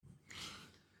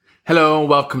Hello and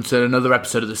welcome to another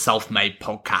episode of the Self-Made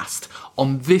Podcast.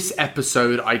 On this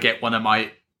episode, I get one of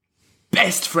my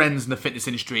best friends in the fitness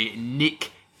industry, Nick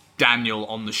Daniel,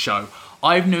 on the show.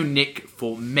 I've known Nick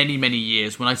for many, many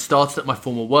years. When I started at my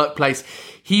former workplace,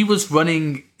 he was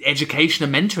running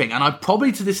education and mentoring, and I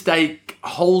probably to this day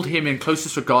hold him in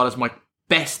closest regard as my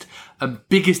best and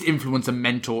biggest influence and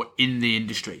mentor in the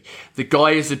industry. The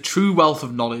guy is a true wealth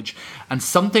of knowledge, and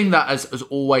something that as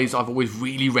always I've always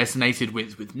really resonated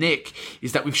with Nick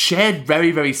is that we've shared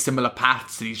very, very similar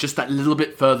paths, and he's just that little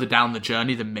bit further down the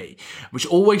journey than me, which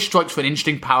always strikes for an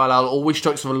interesting parallel, always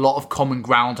strikes for a lot of common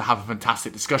ground to have a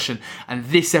fantastic discussion. And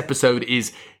this episode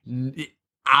is,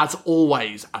 as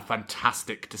always, a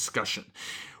fantastic discussion.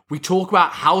 We talk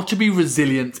about how to be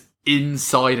resilient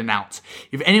inside and out.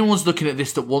 If anyone's looking at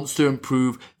this that wants to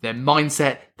improve their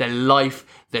mindset, their life,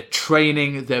 their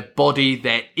training, their body,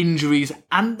 their injuries,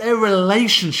 and their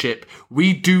relationship,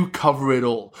 we do cover it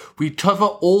all. We cover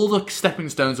all the stepping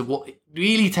stones of what it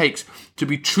really takes to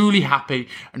be truly happy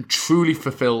and truly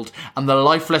fulfilled, and the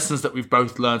life lessons that we've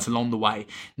both learned along the way.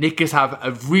 Nick has had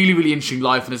a really, really interesting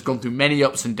life and has gone through many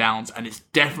ups and downs, and it's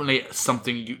definitely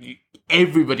something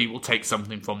everybody will take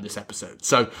something from this episode.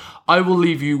 So I will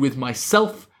leave you with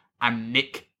myself and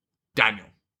Nick Daniel.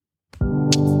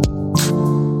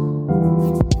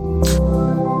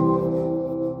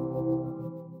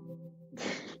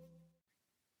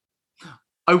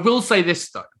 I will say this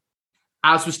though,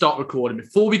 as we start recording,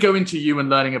 before we go into you and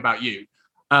learning about you,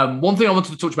 one thing I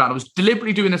wanted to talk about, I was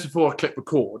deliberately doing this before I click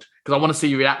record because I want to see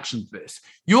your reaction to this.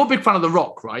 You're a big fan of The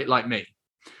Rock, right? Like me.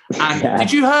 And yeah.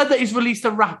 Did you heard that he's released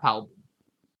a rap album?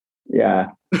 Yeah.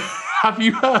 Have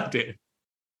you heard it?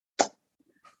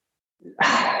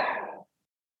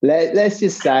 Let's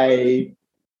just say,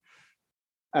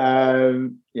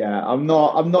 I'm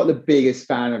not the biggest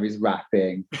fan of his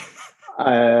rapping,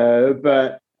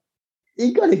 but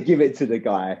you got to give it to the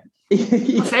guy.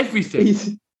 That's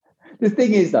everything. The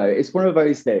thing is, though, it's one of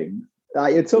those things.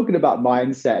 Like, you're talking about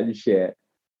mindset and shit.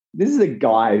 This is a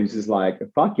guy who's just like,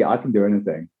 fuck yeah, I can do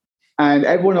anything. And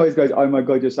everyone always goes, oh my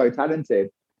God, you're so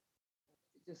talented.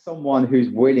 Just someone who's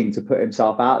willing to put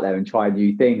himself out there and try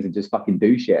new things and just fucking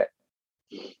do shit.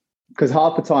 Because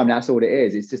half the time, that's all it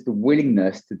is. It's just the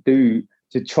willingness to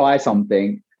try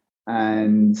something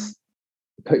and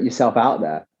put yourself out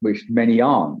there, which many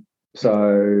aren't.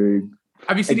 So,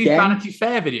 have you seen his Vanity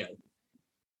Fair video?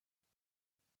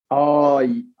 Oh,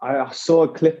 I saw a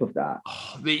clip of that.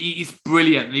 Oh, he's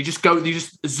brilliant. And you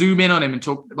just zoom in on him and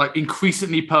talk like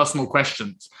increasingly personal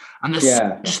questions. And that's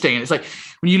so interesting. And it's like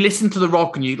when you listen to The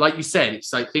Rock and you, like you said,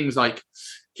 it's like things like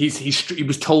he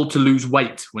was told to lose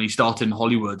weight when he started in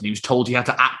Hollywood, and he was told he had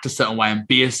to act a certain way and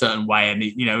be a certain way, and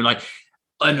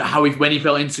and how when he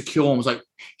felt insecure and was like,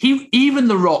 even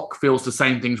The Rock feels the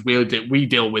same things we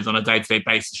deal with on a day-to-day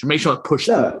basis. You make sure to push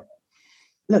through.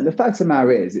 Look, the fact of the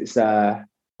matter is, it's like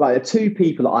the two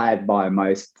people that I admire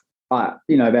most,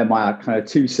 they're my kind of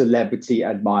two celebrity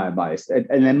admire most.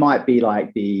 And there might be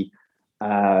like the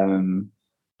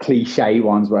cliche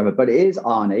ones, whatever, but it is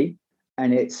Arnie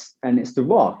and it's The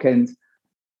Rock. And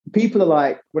people are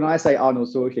like, when I say Arnold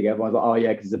Schwarzenegger, everyone's like, oh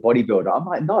yeah, because he's a bodybuilder. I'm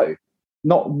like, no,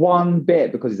 not one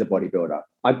bit because he's a bodybuilder.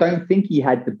 I don't think he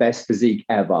had the best physique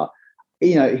ever.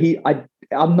 I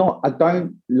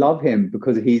don't love him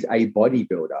because he's a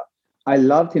bodybuilder. I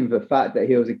loved him for the fact that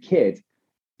he was a kid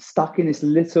stuck in this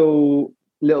little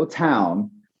town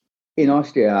in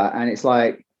Austria. And it's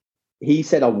like, he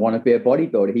said, I want to be a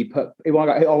bodybuilder. I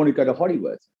want to go to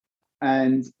Hollywood.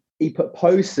 And he put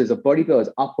posters of bodybuilders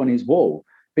up on his wall,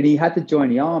 but he had to join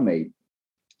the army.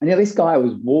 And this guy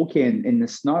was walking in the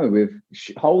snow with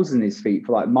holes in his feet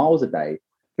for like miles a day,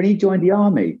 but he joined the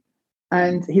army.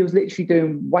 And he was literally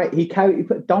doing weight. He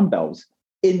put dumbbells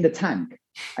in the tank.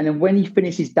 And then when he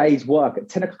finished his day's work at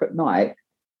 10 o'clock at night,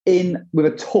 with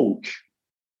a torch,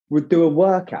 would do a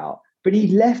workout. But he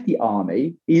left the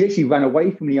army. He literally ran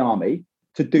away from the army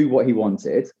to do what he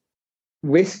wanted,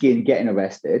 risking getting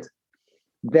arrested.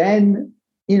 Then,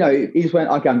 he just went,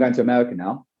 okay, I'm going to America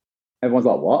now. Everyone's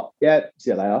like, what? Yeah,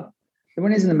 see you later. And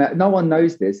when he's in America, no one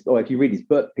knows this, or if you read his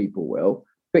book, people will.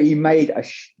 But he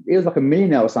was like a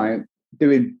millionaire or something,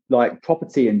 doing like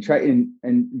property and trading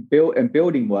and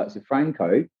building works with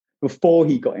Franco before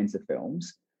he got into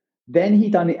films. Then he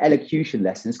done the elocution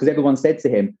lessons because everyone said to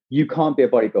him, you can't be a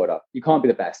bodybuilder. You can't be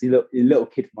the best. You're a little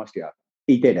kid from Austria.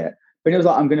 He did it. But he was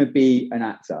like, I'm going to be an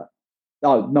actor.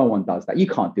 Oh, no one does that. You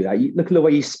can't do that. Look at the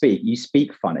way you speak. You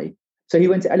speak funny. So he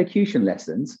went to elocution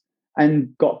lessons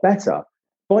and got better.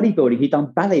 Bodybuilding, he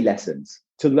done ballet lessons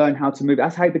to learn how to move.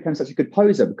 That's how he became such a good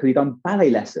poser, because he done ballet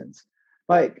lessons.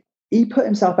 Like, he put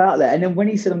himself out there. And then when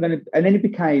he said, I'm going to, and then it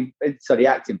became, so the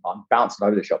acting part, I'm bouncing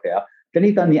over the shop here. Then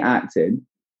he done the acting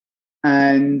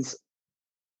and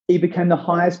he became the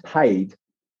highest paid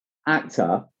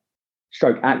actor,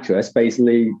 stroke actress,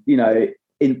 basically, you know,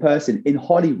 in person in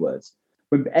Hollywood.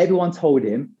 When everyone told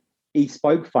him he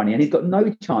spoke funny and he's got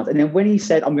no chance. And then when he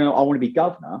said, I want to be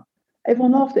governor,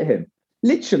 everyone laughed at him.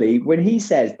 Literally, when he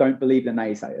says, don't believe the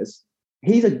naysayers,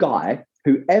 he's a guy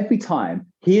who every time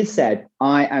he has said,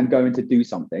 I am going to do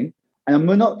something, and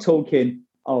we're not talking,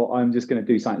 oh, I'm just going to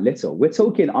do something little. We're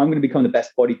talking, I'm going to become the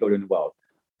best bodybuilder in the world.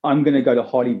 I'm going to go to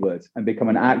Hollywood and become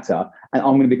an actor, and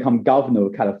I'm going to become governor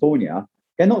of California.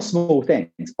 They're not small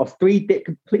things, of three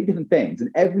completely different things.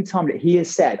 And every time that he has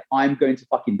said, I'm going to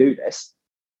fucking do this,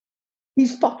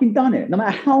 he's fucking done it, no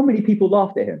matter how many people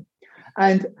laughed at him.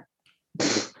 And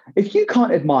if you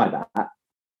can't admire that,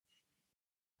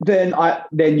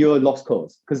 then you're a lost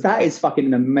cause, because that is fucking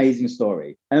an amazing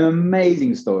story, and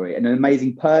an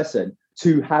amazing person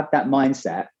to have that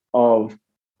mindset of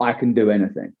I can do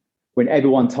anything, when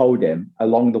everyone told him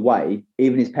along the way,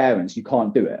 even his parents, you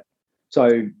can't do it.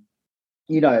 So,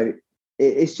 you know,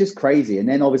 it's just crazy. And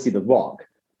then obviously The Rock,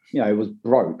 you know, was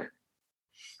broke.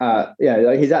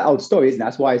 His old story, isn't it?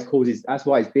 That's why that's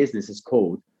why his business is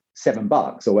called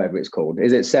 $7 or whatever it's called.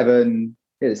 Is it $7?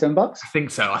 Is it $7?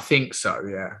 I think so.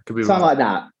 Yeah, could be something like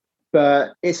that.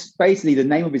 But it's basically the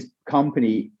name of his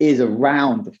company is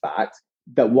around the fact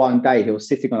that one day he was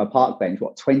sitting on a park bench,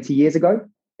 20 years ago?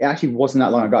 It actually wasn't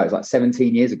that long ago. It was like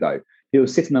 17 years ago. He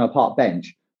was sitting on a park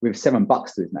bench with $7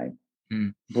 to his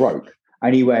name, broke.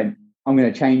 And he went, I'm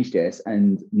going to change this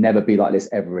and never be like this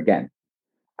ever again.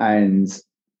 And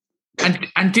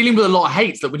dealing with a lot of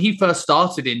hate. That when he first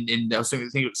started in I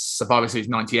think it was Survivor Series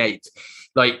 98,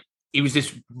 like, he was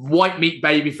this white meat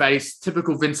baby face,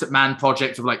 typical Vincent Mann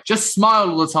project of like, just smile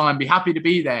all the time, be happy to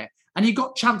be there. And he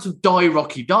got chants of die,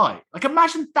 Rocky, die. Like,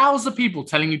 imagine thousands of people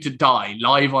telling you to die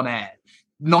live on air,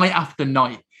 night after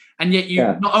night. And yet you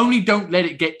not only don't let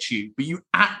it get to you, but you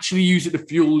actually use it to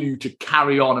fuel you to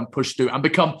carry on and push through and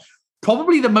become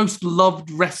probably the most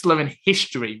loved wrestler in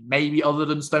history, maybe other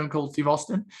than Stone Cold Steve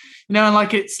Austin. You know, and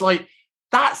like, it's like,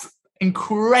 that's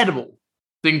incredible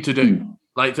thing to do.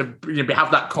 Like, to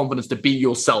have that confidence to be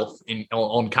yourself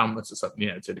on camera to something,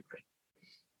 to a degree.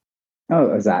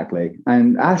 Oh, exactly.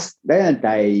 And at the end of the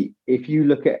day, if you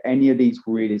look at any of these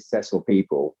really successful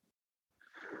people,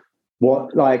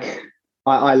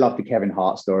 I love the Kevin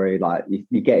Hart story. Like,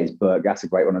 you get his book, that's a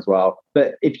great one as well.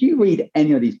 But if you read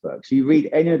any of these books, you read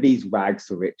any of these rags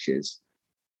to riches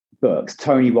books,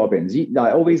 Tony Robbins,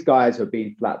 all these guys who have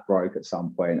been flat broke at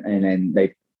some point, and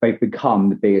then they've become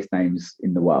the biggest names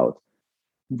in the world.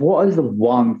 What is the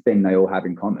one thing they all have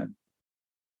in common?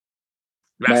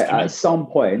 At some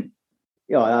point,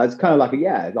 it's kind of like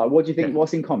what do you think?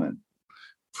 What's in common?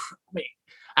 I mean,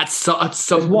 at some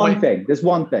There's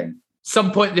one thing.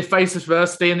 Some point they face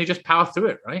adversity and they just power through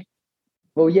it, right?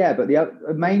 Well, yeah, but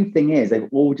the main thing is they've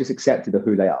all just accepted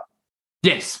who they are.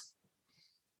 Yes.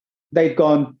 They've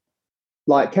gone,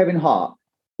 like Kevin Hart,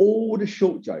 all the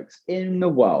short jokes in the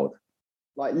world.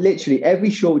 Like, literally every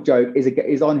short joke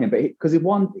is on him, but because he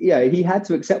had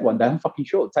to accept one day, I'm fucking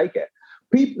short, take it.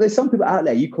 There's some people out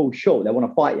there you call short, they want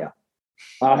to fight you.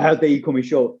 How dare you call me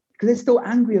short? Because they're still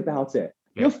angry about it.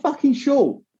 Yeah. You're fucking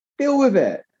short. Deal with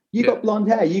it. You got blonde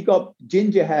hair, you got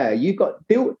ginger hair, you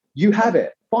have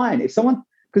it. Fine.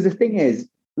 Because the thing is,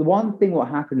 the one thing what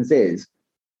happens is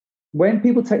when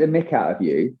people take the mick out of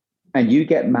you and you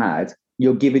get mad,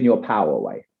 you're giving your power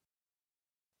away.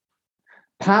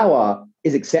 Power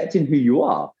is accepting who you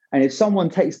are. And if someone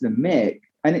takes the mick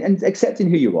and accepting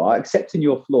who you are, accepting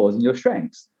your flaws and your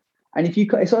strengths. And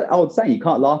it's like I would say, you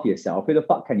can't laugh at yourself. Who the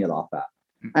fuck can you laugh at?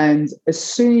 And as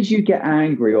soon as you get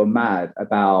angry or mad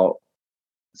about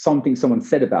something someone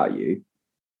said about you,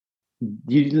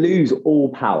 you lose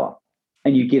all power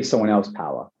and you give someone else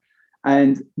power.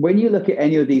 And when you look at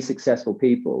any of these successful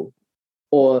people,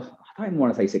 or I don't even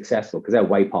want to say successful because they're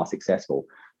way past successful,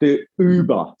 the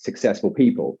uber successful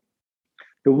people,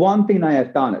 the one thing they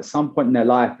have done at some point in their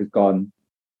life has gone,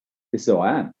 this is who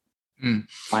I am.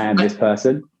 I am this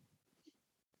person.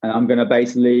 And I'm going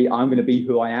to be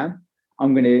who I am.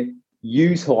 I'm going to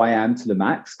use who I am to the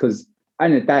max, because at the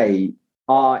end of the day,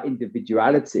 our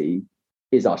individuality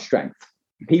is our strength.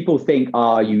 People think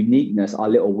our uniqueness, our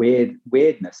little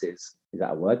weirdnesses, is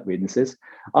that a word? Weirdnesses?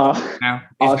 Our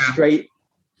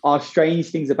strange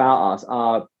things about us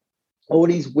are all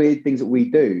these weird things that we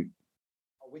do.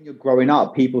 When you're growing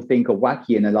up, people think are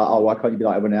wacky and they're like, oh, why can't you be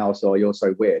like everyone else? Or you're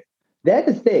so weird. They're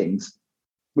the things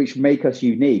which make us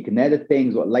unique. And they're the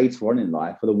things what later on in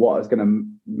life are what is going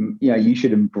to, you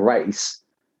should embrace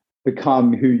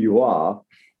become who you are.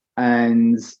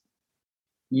 And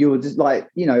you're just like,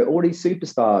 all these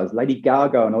superstars, Lady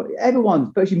Gaga and everyone,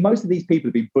 especially most of these people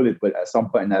have been bullied at some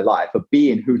point in their life for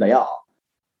being who they are.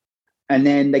 And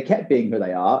then they kept being who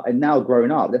they are, and now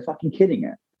growing up, they're fucking killing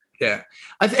it. Yeah.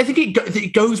 I think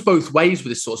it goes both ways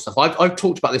with this sort of stuff. I've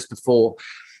talked about this before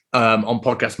on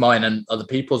podcast mine and other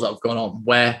people's that have gone on,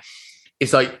 where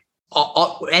it's like,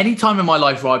 any time in my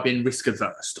life where I've been risk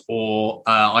averse or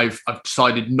I've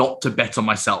decided not to bet on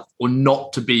myself or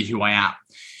not to be who I am,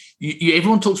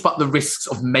 everyone talks about the risks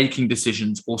of making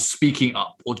decisions or speaking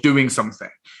up or doing something,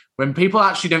 when people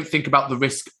actually don't think about the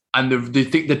risk and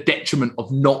the detriment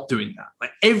of not doing that.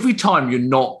 Like every time you're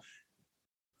not,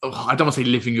 I don't want to say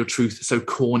living your truth, it's so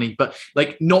corny, but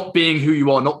like not being who you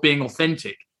are, not being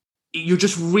authentic, you're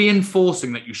just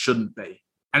reinforcing that you shouldn't be.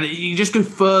 And you just go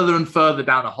further and further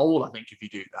down a hole, I think, if you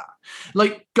do that.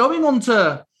 Like going on to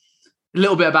a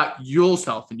little bit about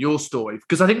yourself and your story,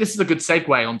 because I think this is a good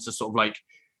segue onto sort of like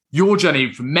your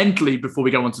journey from mentally before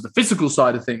we go on to the physical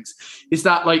side of things, is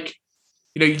that like,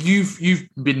 you've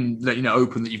been,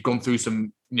 open that you've gone through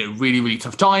some, really, really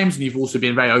tough times. And you've also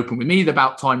been very open with me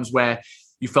about times where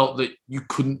you felt that you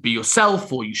couldn't be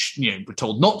yourself or you were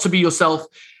told not to be yourself.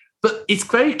 But it's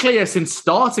very clear since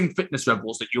starting Fitness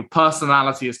Rebels that your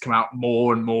personality has come out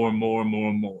more and more and more and more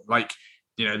and more. Like,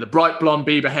 the bright blonde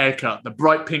Bieber haircut, the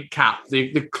bright pink cap,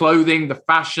 the clothing, the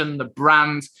fashion, the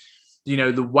brand,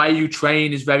 the way you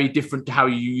train is very different to how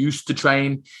you used to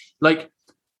train. Like,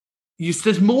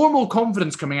 there's more and more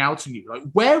confidence coming out in you. Like,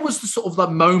 where was the sort of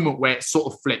that moment where it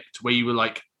sort of flipped, where you were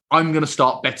like, I'm going to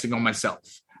start betting on myself?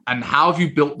 And how have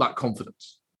you built that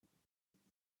confidence?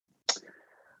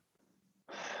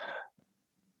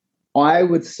 I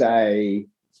would say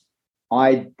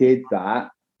I did that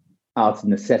out of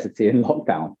necessity in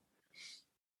lockdown.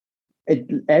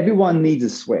 Everyone needs a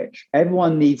switch.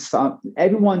 Everyone needs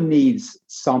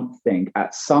something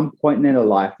at some point in their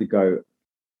life to go,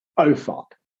 oh,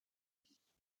 fuck.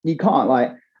 You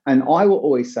can't and I will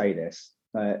always say this,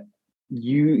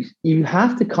 you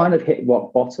have to kind of hit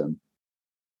rock bottom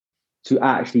to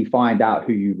actually find out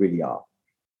who you really are.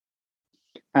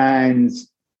 And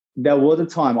there was a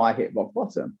time I hit rock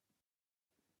bottom.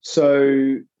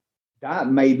 So that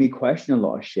made me question a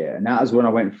lot of shit. And that was when I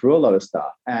went through a lot of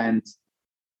stuff. And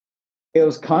it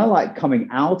was kind of like coming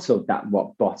out of that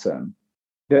rock bottom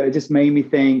that it just made me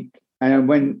think. And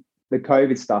when the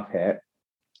COVID stuff hit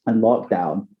and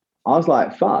lockdown, I was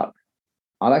like, fuck,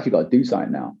 I've actually got to do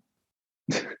something now.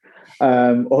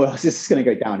 Or else it's going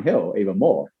to go downhill even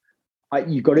more.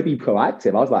 You've got to be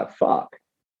proactive. I was like, fuck.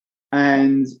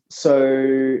 And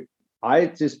so I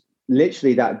just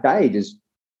literally that day just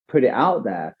put it out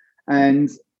there. And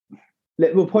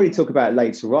we'll probably talk about it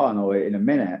later on or in a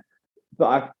minute.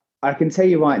 But I can tell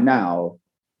you right now,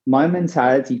 my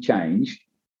mentality changed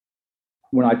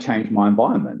when I changed my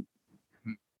environment.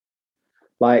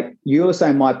 Like you were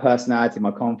saying, my personality,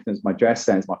 my confidence, my dress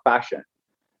sense, my fashion,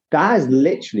 that has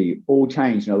literally all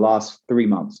changed in the last 3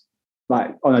 months,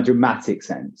 like on a dramatic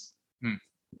sense.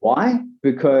 Why?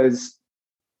 Because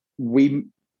we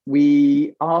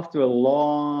after a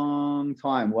long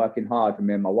time working hard for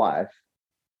me and my wife,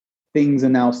 things are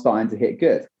now starting to hit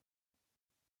good.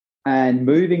 And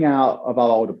moving out of our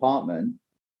old apartment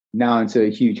now into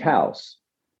a huge house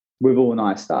with all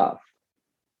nice stuff,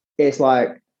 it's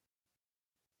like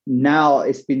now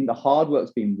the hard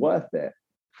work's been worth it.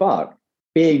 Fuck,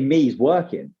 being me is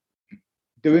working.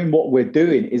 Doing what we're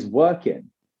doing is working.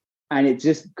 And it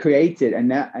just created,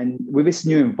 and with this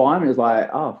new environment, it's like,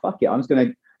 oh, fuck it. I'm just going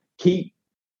to keep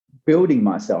building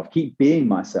myself, keep being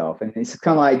myself. And it's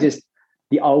kind of like just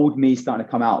the old me starting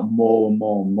to come out more and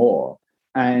more and more.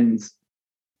 And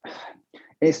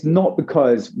it's not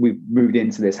because we've moved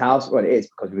into this house. Well, it is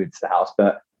because we moved into the house,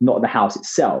 but not the house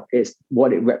itself. It's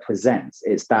what it represents.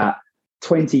 It's that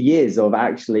 20 years of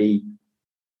actually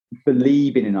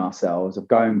believing in ourselves, of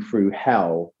going through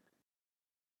hell.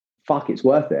 Fuck, it's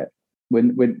worth it.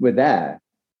 We're there.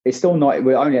 It's still not,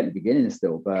 we're only at the beginning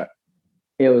still, but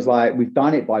it was like, we've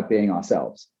done it by being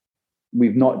ourselves.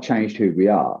 We've not changed who we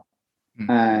are.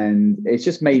 And it's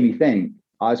just made me think,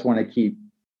 I just want to keep,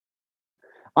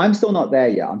 I'm still not there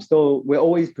yet. We're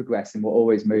always progressing. We're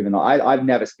always moving on. I've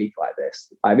never speak like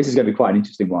this. This is going to be quite an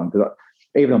interesting one because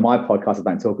even on my podcast, I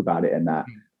don't talk about it in that,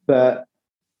 but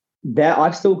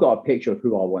I've still got a picture of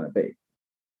who I want to be.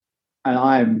 And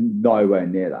I'm nowhere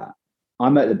near that.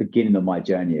 I'm at the beginning of my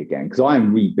journey again because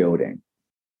I'm rebuilding.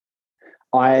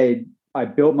 I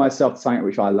built myself to something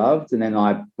which I loved, and then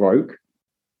I broke,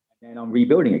 and then I'm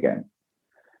rebuilding again.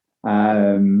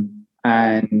 And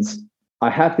I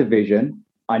have the vision.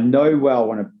 I know who I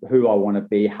want to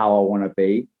be, how I want to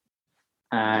be,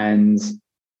 and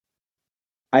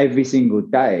every single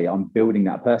day I'm building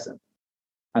that person,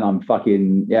 and I'm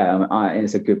fucking and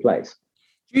it's a good place.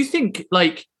 Do you think,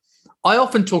 like, I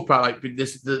often talk about like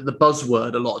this the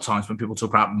buzzword a lot of times when people talk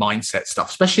about mindset stuff,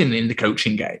 especially in the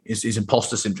coaching game, is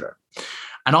imposter syndrome.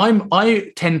 And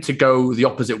I tend to go the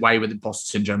opposite way with imposter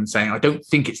syndrome, saying I don't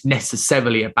think it's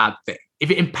necessarily a bad thing.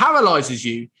 If it paralyzes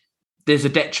you, there's a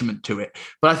detriment to it.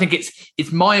 But I think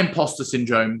it's my imposter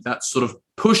syndrome that sort of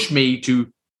pushed me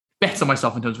to better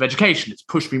myself in terms of education. It's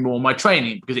pushed me more in my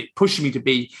training because it pushed me to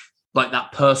be like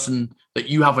that person that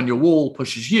you have on your wall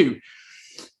pushes you.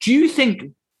 Do you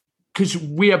think, because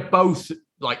we are both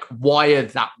like wired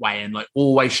that way and like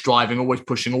always striving, always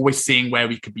pushing, always seeing where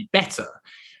we could be better,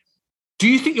 do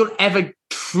you think you'll ever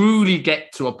truly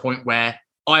get to a point where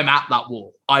I'm at that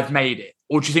wall, I've made it?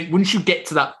 Or do you think once you get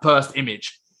to that first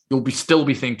image, you'll still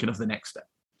be thinking of the next step?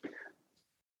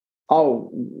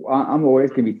 Oh, I'm always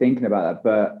going to be thinking about that,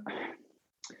 but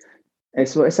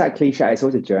it's that cliche. It's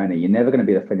always a journey. You're never going to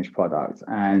be the finished product.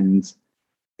 And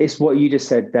it's what you just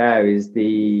said there is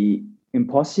the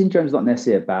imposter syndrome is not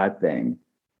necessarily a bad thing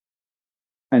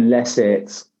unless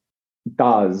it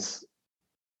does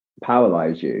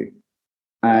paralyze you.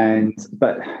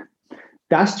 But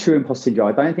that's true imposter syndrome.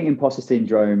 I don't think imposter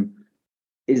syndrome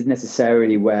is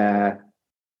necessarily where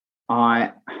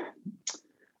I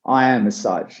am as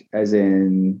such, as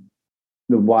in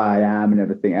the why I am and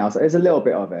everything else. There's a little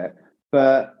bit of it,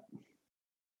 but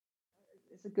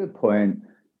it's a good point.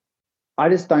 I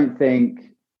just don't think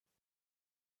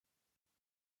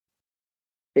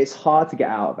it's hard to get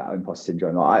out of that imposter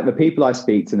syndrome. Like the people I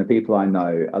speak to and the people I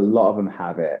know, a lot of them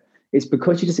have it. It's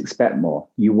because you just expect more,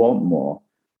 you want more,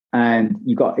 and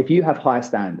if you have high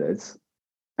standards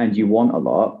and you want a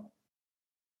lot,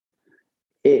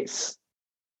 it's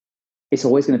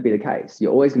always going to be the case.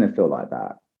 You're always going to feel like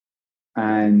that.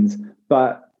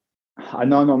 But I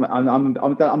know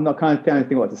I'm not kind of trying to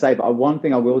think what to say. But one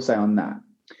thing I will say on that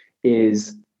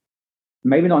is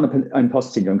maybe not an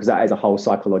imposter syndrome, because that is a whole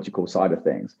psychological side of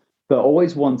things. But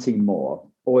always wanting more,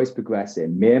 always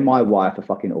progressing. Me and my wife are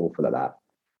fucking awful at that.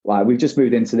 Like we've just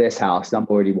moved into this house, and I'm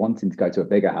already wanting to go to a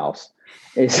bigger house.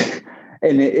 It's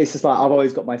just like I've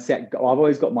always got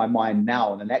my mind now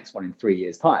on the next one in 3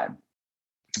 years' time.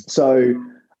 So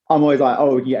I'm always like,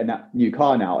 oh, you're getting that new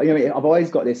car now. You know, I've always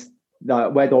got this,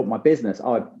 where do I want my business?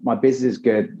 Oh, my business is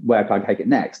good. Where can I take it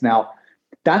next? Now,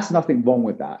 that's nothing wrong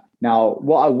with that. Now,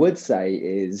 what I would say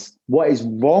is what is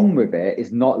wrong with it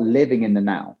is not living in the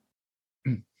now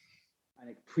and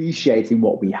appreciating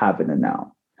what we have in the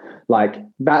now. Like,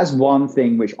 that's one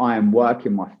thing which I am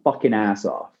working my fucking ass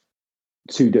off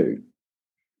to do.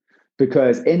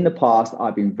 Because in the past,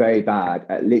 I've been very bad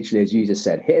at literally, as you just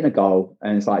said, hitting a goal.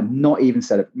 And it's like not even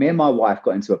celebrate. Me and my wife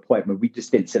got into a point where we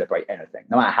just didn't celebrate anything,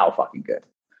 no matter how fucking good.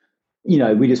 You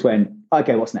know, we just went,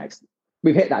 okay, what's next?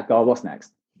 We've hit that goal, what's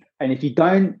next? And if you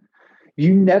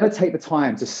never take the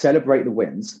time to celebrate the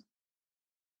wins,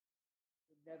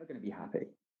 you're never going to be happy.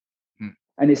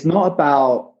 And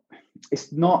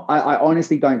I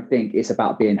honestly don't think it's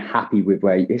about being happy with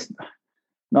where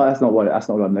no, that's not what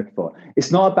I'm looking for. It's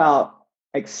not about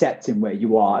accepting where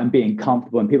you are and being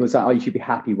comfortable. And people say, oh, you should be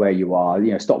happy where you are.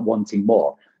 You know, stop wanting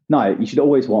more. No, you should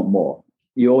always want more.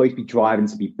 You always be driving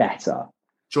to be better.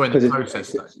 Join the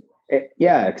process.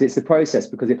 Because it's the process.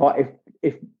 Because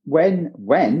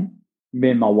when me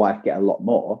and my wife get a lot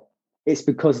more, it's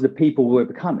because of the people we're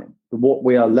becoming, what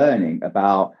we are learning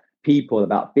about people,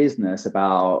 about business,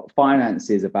 about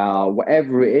finances, about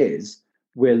whatever it is.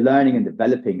 We're learning and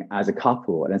developing as a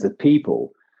couple and as a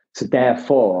people. So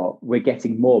therefore, we're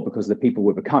getting more because of the people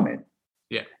we're becoming.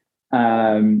 Yeah.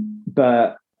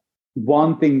 But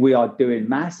one thing we are doing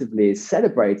massively is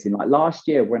celebrating. Like last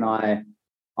year when I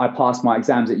passed my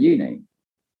exams at uni,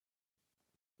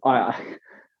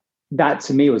 that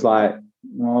to me was like,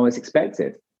 well, it's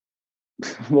expected.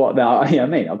 What the, I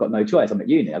mean, I've got no choice. I'm at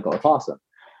uni. I've got to pass them.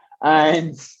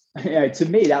 And to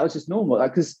me, that was just normal.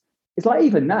 Because it's like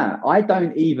even that, I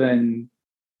don't even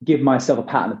give myself a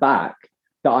pat on the back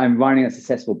that I'm running a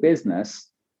successful business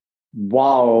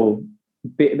while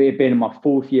being in my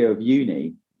 4th year of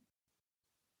uni,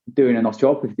 doing an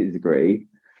osteopathy degree.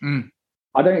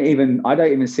 I don't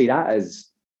even see that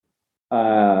as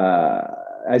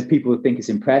people think it's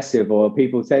impressive, or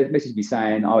people message me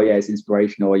saying, "Oh yeah, it's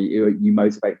inspirational," or you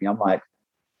motivate me. I'm like,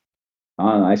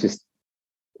 I don't know.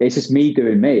 It's just me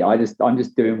doing me. I'm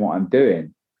just doing what I'm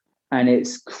doing. And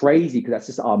it's crazy because that's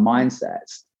just our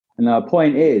mindsets. And the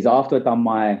point is, after we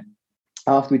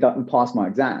passed my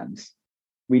exams,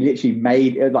 we literally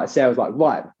made it like Sarah was like,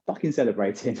 right, fucking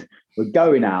celebrating. We're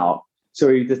going out. So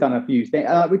we've just done a few things.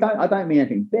 I don't mean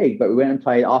anything big, but we went and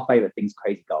played our favorite things,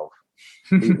 crazy golf.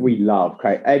 we love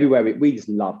everywhere. We just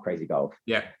love crazy golf.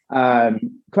 Yeah.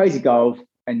 Crazy golf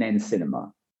and then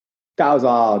cinema. That was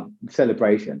our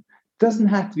celebration. Doesn't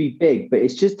have to be big, but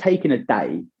it's just taking a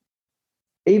day,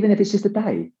 even if it's just a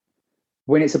day,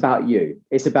 when it's about you.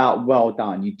 It's about well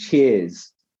done. You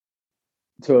cheers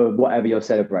to whatever you're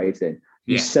celebrating.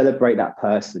 You celebrate that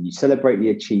person. You celebrate the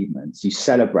achievements. You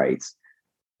celebrate.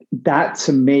 That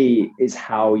to me is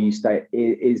how you stay,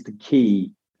 is the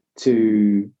key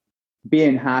to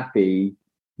being happy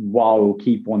while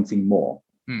keep wanting more.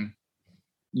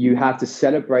 You have to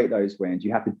celebrate those wins.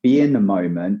 You have to be in the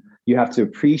moment. You have to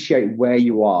appreciate where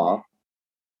you are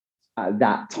at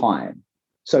that time.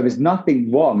 So there's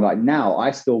nothing wrong. Like now,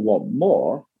 I still want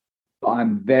more, but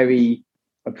I'm very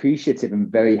appreciative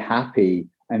and very happy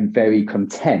and very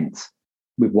content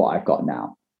with what I've got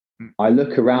now. I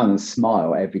look around and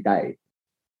smile every day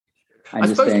and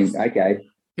just think, okay.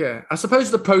 Yeah, I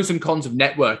suppose the pros and cons of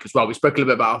network as well. We spoke a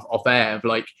little bit about off air of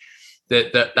like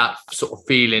that sort of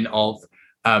feeling of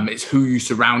it's who you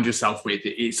surround yourself with.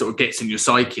 It sort of gets in your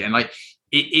psyche, and like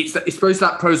it's supposed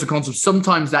that pros and cons of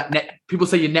sometimes that people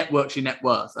say your network's your net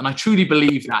worth, and I truly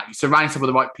believe that you surround yourself with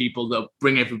the right people that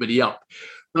bring everybody up.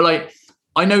 But like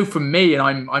I know for me,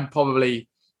 and I'm probably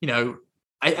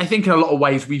I think in a lot of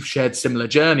ways we've shared similar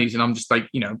journeys, and I'm just like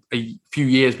a few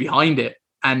years behind it,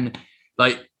 and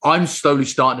like I'm slowly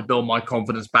starting to build my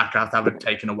confidence back after having it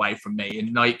taken away from me,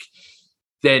 and like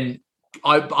then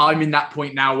I'm in that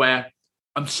point now where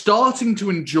I'm starting to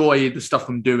enjoy the stuff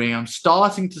I'm doing. I'm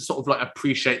starting to sort of like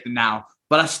appreciate the now,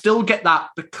 but I still get that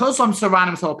because I'm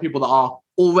surrounding myself with people that are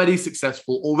already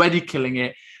successful, already killing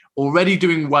it, already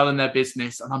doing well in their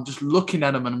business, and I'm just looking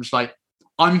at them and I'm just like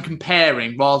I'm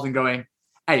comparing rather than going,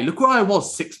 hey, look where I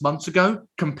was 6 months ago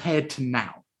compared to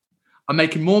now. I'm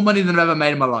making more money than I've ever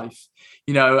made in my life,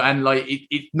 and like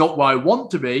it's not where I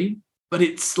want to be, but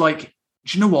it's like,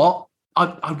 do you know what?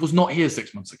 I was not here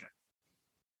 6 months ago.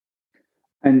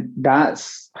 And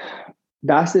that's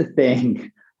the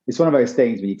thing. It's one of those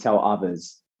things when you tell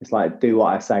others, it's like, do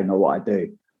what I say, not what I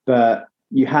do. But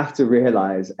you have to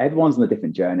realize everyone's on a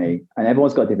different journey and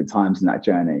everyone's got different times in that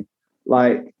journey.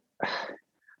 Like,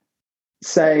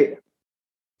 say,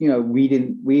 we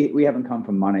haven't come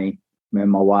from money. Me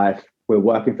and my wife, we're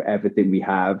working for everything we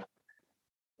have.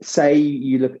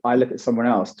 Say I look at someone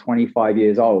else, 25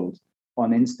 years old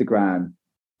on Instagram.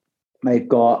 They've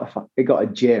got a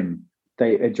gym.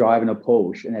 They're driving a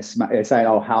Porsche, and they're saying,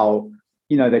 "Oh, how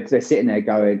they're sitting there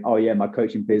going, oh yeah, my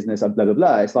coaching business, blah blah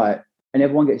blah." It's like, and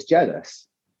everyone gets jealous.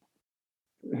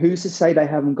 Who's to say they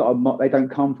don't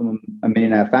come from a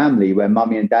millionaire family where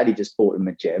mummy and daddy just bought them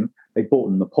a gym, they bought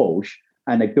them the Porsche,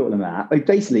 and they built them that. They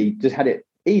basically just had it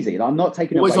easy. Like, I'm not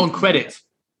taking always on credit.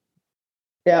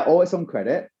 Yeah, or it's on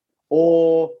credit.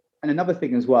 And another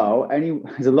thing as well,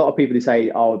 there's a lot of people who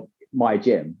say, "Oh, my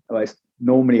gym." Well, it's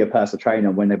normally a personal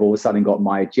trainer. When they've all of a sudden got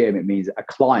my gym, it means a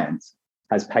client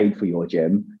has paid for your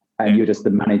gym and you're just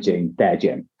managing their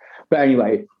gym. But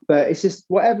anyway, it's just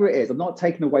whatever it is. I'm not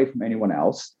taking away from anyone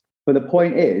else. But the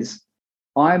point is,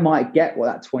 I might get what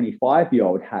that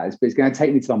 25-year-old has, but it's going to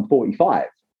take me till I'm 45.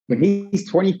 When he's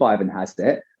 25 and has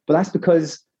it, but that's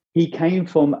because he came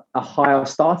from a higher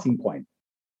starting point.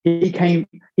 He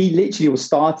literally was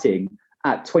starting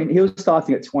at 20. He was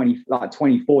starting at 20, like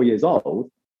 24 years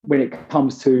old. When it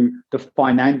comes to the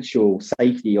financial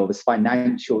safety or this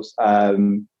financial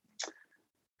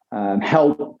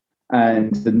help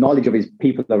and the knowledge of his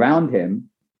people around him,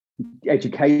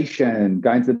 education,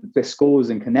 going to the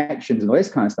schools and connections and all this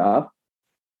kind of stuff,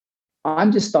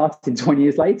 I'm just starting 20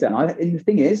 years later. And the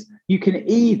thing is, you can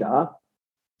either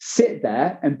sit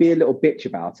there and be a little bitch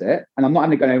about it. And I'm not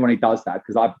going to go to anyone who does that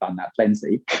because I've done that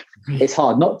plenty. It's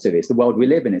hard not to. It's the world we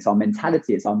live in. It's our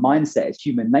mentality. It's our mindset. It's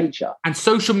human nature. And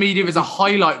social media is a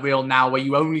highlight reel now where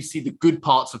you only see the good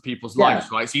parts of people's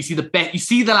lives, right? So you see you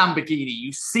see the Lamborghini,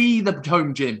 you see the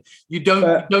home gym. You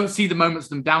don't see the moments of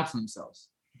them doubting themselves.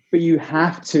 But you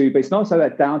have to. But it's not so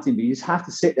that doubting, but you just have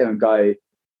to sit there and go,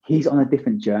 he's on a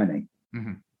different journey.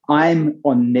 Mm-hmm. I'm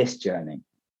on this journey.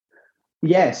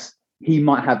 Yes, he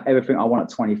might have everything I want at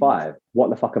 25. What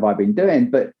the fuck have I been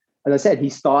doing? But as I said, he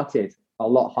started a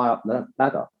lot higher up the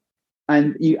ladder.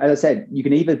 And as I said, you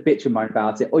can either bitch and moan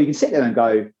about it, or you can sit there and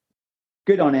go,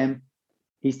 good on him.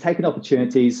 He's taken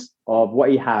opportunities of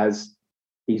what he has.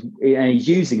 He's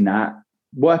using that,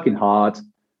 working hard.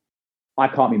 I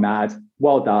can't be mad.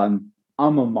 Well done.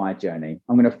 I'm on my journey.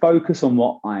 I'm going to focus on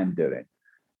what I'm doing.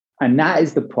 And that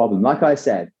is the problem. Like I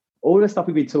said, all the stuff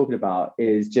we've been talking about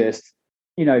is just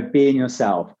being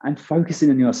yourself and focusing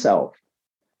on yourself.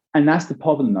 And that's the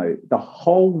problem, though. The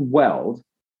whole world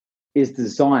is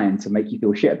designed to make you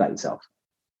feel shit about yourself.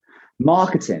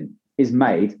 Marketing is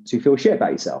made to feel shit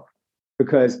about yourself,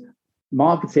 because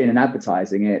marketing and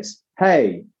advertising, it's,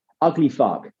 hey, ugly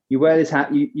fuck, you wear this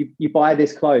hat, you buy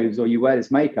this clothes, or you wear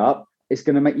this makeup, it's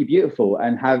going to make you beautiful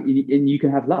and you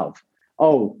can have love.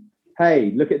 Oh,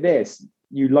 hey, look at this,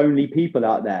 you lonely people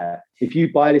out there, if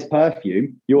you buy this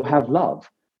perfume, you'll have love.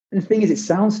 And the thing is, it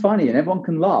sounds funny and everyone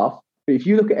can laugh, but if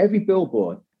you look at every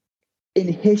billboard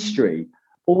in history,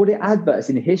 all the adverts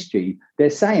in history, they're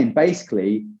saying,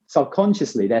 basically,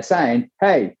 subconsciously, they're saying,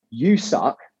 hey, you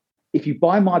suck. If you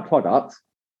buy my product,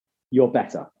 you're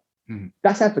better. Mm-hmm.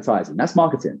 That's advertising. That's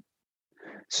marketing.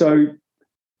 So,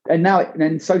 and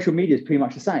then social media is pretty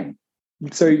much the same.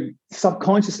 So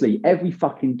subconsciously, every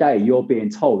fucking day, you're being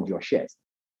told you're shit.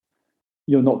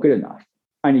 You're not good enough.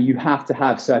 And you have to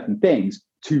have certain things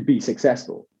to be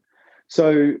successful.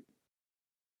 So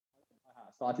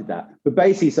I started that. But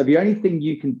basically, so the only thing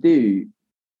you can do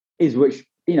is, which,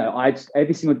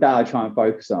 every single day I try and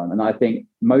focus on. And I think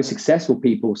most successful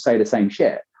people say the same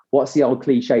shit. What's the old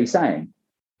cliche saying?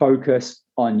 Focus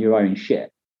on your own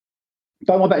shit.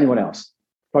 Don't worry about anyone else.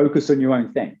 Focus on your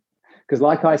own thing. Because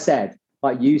like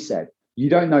you said, you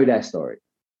don't know their story.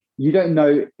 You don't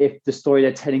know if the story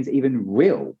they're telling is even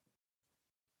real.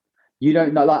 You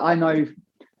don't know,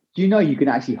 you can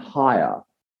actually hire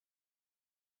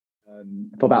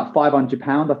for about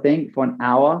 £500, I think, for an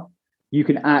hour. You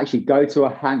can actually go to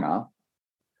a hangar,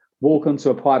 walk onto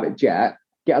a private jet,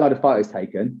 get a load of photos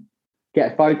taken,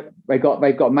 get a photo. They've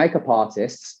got makeup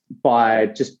artists by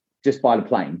just by the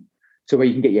plane, so where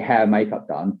you can get your hair and makeup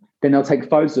done. Then they'll take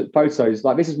photos.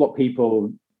 Like, this is what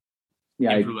people,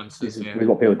 this is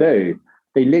what people do.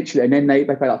 They literally, and then they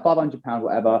pay like £500,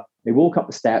 whatever. They walk up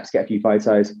the steps, get a few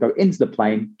photos, go into the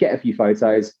plane, get a few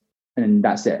photos, and then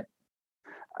that's it.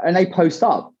 And they post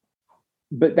up.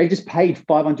 But they just paid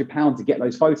 £500 to get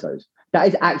those photos. That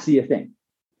is actually a thing.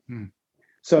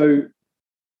 So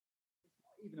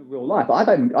even in real life, I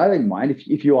don't mind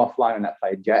if you are flying on that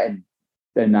plane jet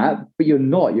and that, but you're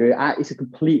not. It's a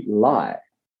complete lie.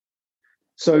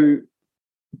 So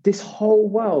this whole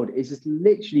world is just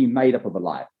literally made up of a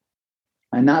lie.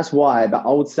 And that's why the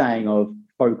old saying of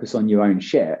focus on your own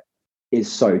shit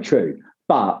is so true.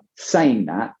 But saying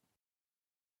that,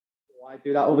 do I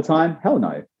do that all the time? Hell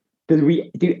no.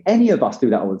 Do any of us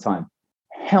do that all the time?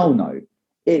 Hell no.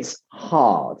 It's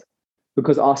hard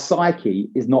because our psyche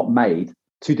is not made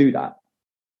to do that.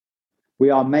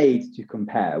 We are made to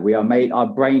compare. Our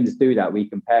brains do that. We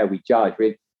compare, we judge.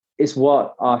 It's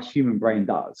what our human brain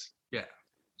does. Yeah.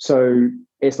 So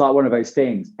it's like one of those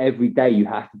things. Every day you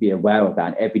have to be aware of that.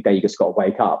 And every day you just got to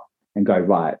wake up and go,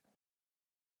 right,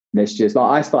 let's just,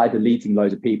 like, I started deleting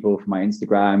loads of people from my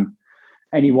Instagram.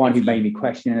 Anyone who made me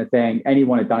question anything,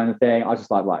 anyone who done anything, I was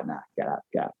just like, right, nah, get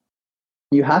out.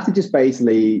 You have to just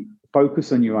basically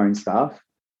focus on your own stuff,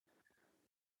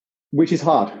 which is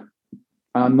hard.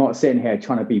 I'm not sitting here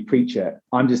trying to be preacher.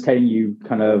 I'm just telling you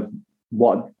kind of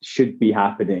what should be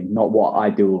happening, not what I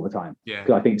do all the time. Yeah.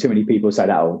 Because I think too many people say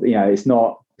that, it's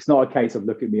not a case of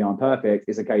look at me, I'm perfect.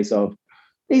 It's a case of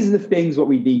these are the things what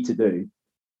we need to do.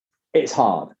 It's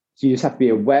hard. So you just have to be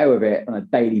aware of it on a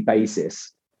daily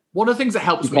basis. One of the things that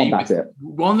helps me, one of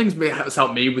the things that has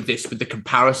helped me with the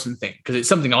comparison thing, because it's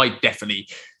something I definitely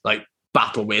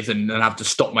battle with and have to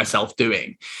stop myself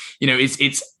doing.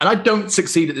 It's and I don't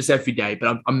succeed at this every day,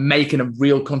 but I'm making a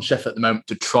real conscious effort at the moment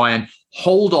to try and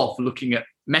hold off looking at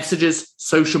messages,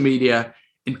 social media,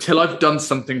 until I've done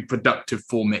something productive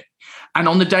for me. And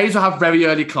on the days I have very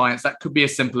early clients, that could be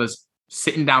as simple as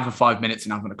sitting down for 5 minutes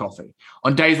and having a coffee.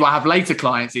 On days where I have later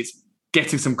clients, it's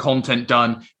getting some content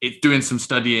done, it's doing some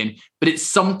studying, but it's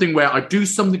something where I do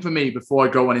something for me before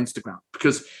I go on Instagram.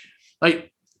 Because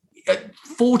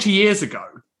 40 years ago,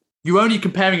 you're only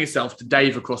comparing yourself to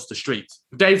Dave across the street.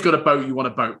 If Dave's got a boat, you want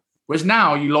a boat. Whereas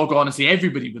now you log on and see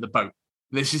everybody with a boat.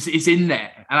 It's in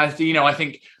there. And I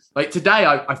think today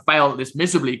I failed at this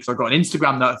miserably because I got an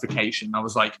Instagram notification. I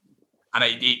was like, and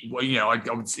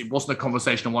it wasn't a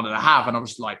conversation I wanted to have. And I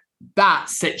was like, that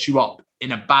sets you up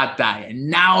in a bad day. And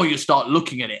now you start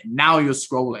looking at it. Now you're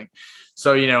scrolling.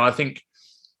 So, I think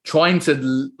trying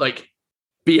to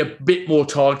be a bit more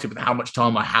targeted with how much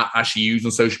time I actually use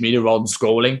on social media rather than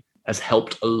scrolling has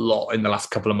helped a lot in the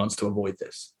last couple of months to avoid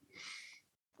this.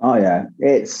 Oh, yeah.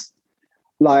 It's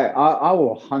like, I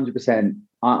will 100%,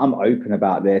 I'm open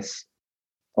about this.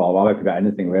 Well, I'm open about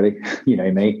anything, really. You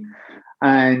know me.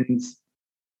 And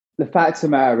the fact of the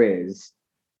matter is,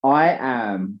 I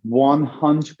am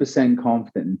 100%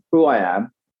 confident in who I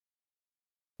am,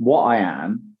 what I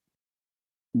am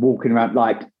walking around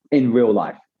like in real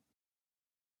life.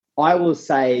 I will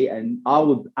say, and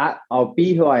I'll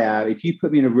be who I am. If you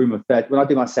put me in a room of 30, when I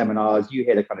do my seminars, you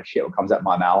hear the kind of shit that comes out of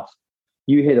my mouth.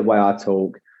 You hear the way I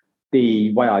talk,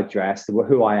 the way I dress,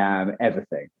 who I am,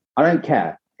 everything. I don't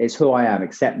care. It's who I am.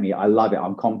 Accept me. I love it.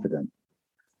 I'm confident.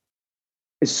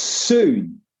 As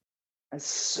soon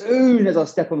as I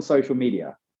step on social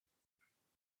media,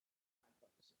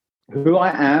 who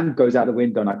I am goes out the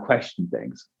window and I question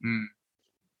things.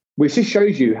 Which just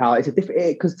shows you how it's a different,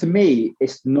 because to me,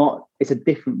 it's a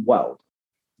different world.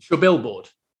 It's your billboard.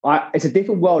 It's a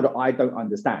different world that I don't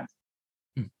understand.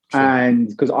 And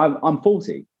because I'm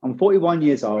 40, I'm 41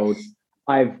 years old.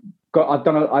 I've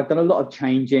done a lot of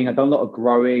changing. I've done a lot of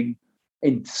growing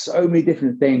in so many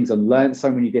different things and learned so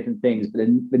many different things. But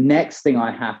then the next thing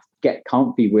I have to get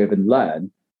comfy with and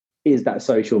learn is that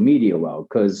social media world,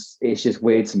 because it's just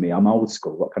weird to me. I'm old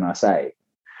school. What can I say?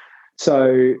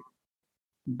 So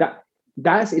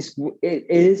it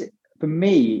is for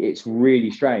me, it's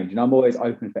really strange, and I'm always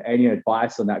open for any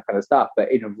advice on that kind of stuff.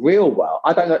 But in a real world,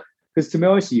 I don't know, because to be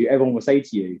honest with you, everyone will say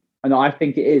to you, and I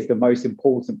think it is the most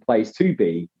important place to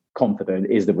be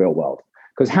confident is the real world.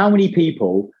 Because how many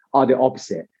people are the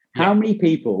opposite? How many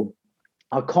people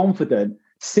are confident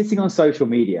sitting on social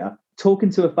media,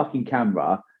 talking to a fucking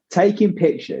camera, taking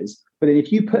pictures, but then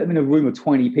if you put them in a room of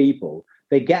 20 people,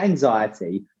 they get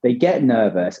anxiety, they get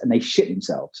nervous, and they shit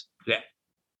themselves. Yeah.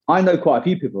 I know quite a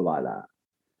few people like that.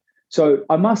 So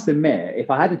I must admit,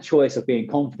 if I had a choice of being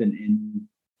confident in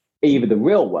either the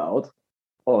real world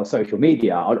or social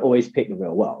media, I'd always pick the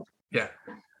real world. Yeah.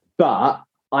 But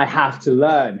I have to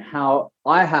learn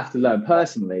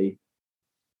personally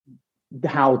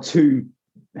how to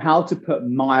put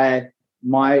my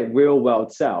real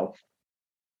world self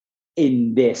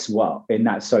in this world, in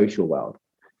that social world.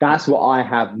 That's what I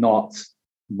have not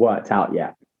worked out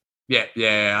yet.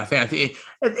 Yeah. I think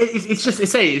it's just,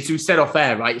 as we said off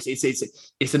air, right?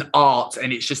 It's an art,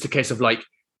 and it's just a case of like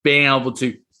being able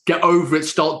to get over it,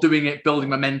 start doing it, building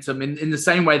momentum in the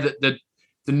same way that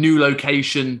the new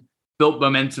location built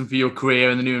momentum for your career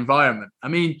and the new environment. I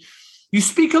mean, you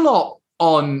speak a lot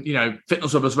on,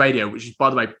 Fitness Rebels Radio, which is,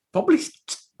 by the way, probably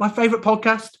my favorite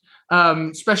podcast,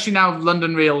 especially now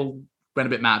London Real went a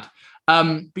bit mad.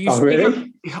 But you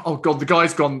really? Oh God, the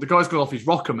guy's gone off his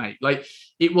rocker, mate. Like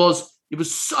it was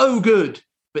so good,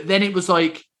 but then it was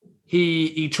like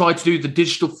he tried to do the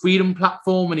digital freedom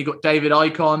platform, and he got David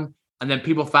Icon, and then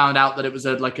people found out that it was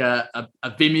a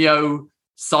Vimeo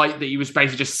site that he was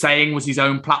basically just saying was his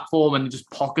own platform and just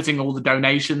pocketing all the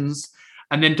donations.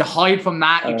 And then to hide from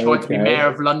that, he tried to be mayor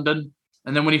of London.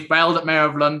 And then when he failed at mayor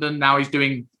of London, now he's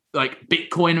doing like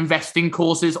Bitcoin investing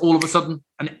courses all of a sudden,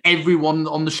 and everyone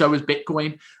on the show is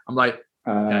Bitcoin. I'm like,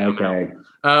 okay.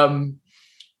 But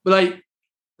like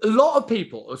a lot of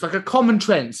people, it's like a common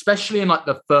trend, especially in like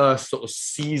the first sort of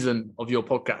season of your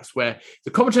podcast, where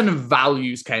the common trend of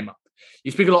values came up.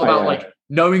 You speak a lot about like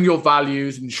knowing your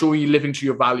values, ensuring you're living to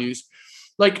your values.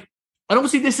 Like, and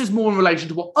obviously this is more in relation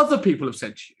to what other people have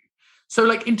said to you. So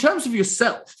like in terms of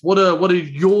yourself, what are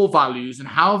your values, and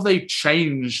how have they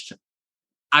changed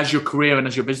as your career and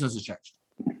as your business has changed?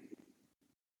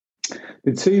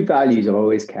 The two values I've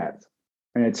always kept,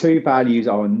 and the two values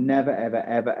I will never, ever,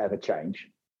 ever, ever change,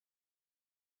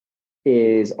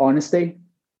 is honesty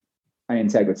and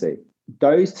integrity.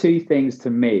 Those two things to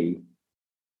me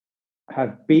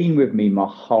have been with me my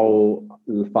whole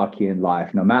fucking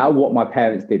life. No matter what my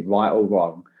parents did right or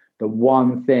wrong, the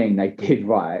one thing they did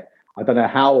right, I don't know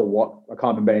how or what, I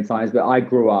can't remember any times, but I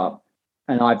grew up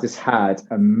and I've just had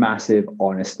a massive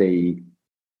honesty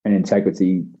and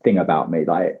integrity thing about me.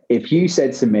 Like if you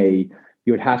said to me,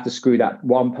 you would have to screw that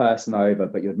one person over,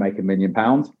 but you'd make £1 million,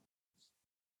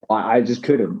 I just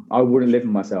couldn't. I wouldn't live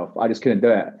with myself. I just couldn't do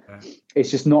it. Yeah.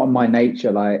 It's just not in my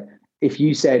nature. Like if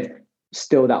you said,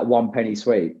 still that one penny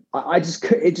sweet, I just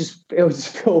could. It would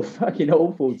just feel fucking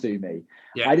awful to me.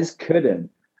 Yeah. I just couldn't.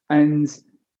 And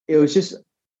it was just,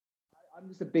 I'm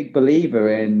just a big believer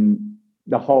in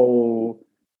the whole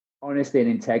honesty and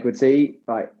integrity.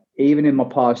 Like even in my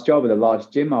past job at the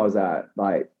last gym I was at,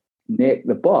 like Nick,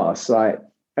 the boss, like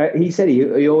he said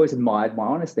he always admired my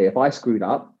honesty. If I screwed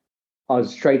up, I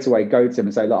was straight away go to him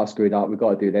and say, look, I screwed up. We've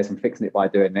got to do this. I'm fixing it by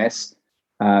doing this.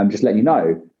 Just letting you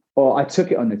know. Or I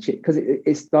took it on the chin, because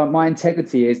it's like my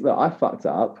integrity is, look, I fucked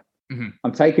up. Mm-hmm.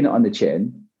 I'm taking it on the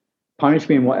chin. Punish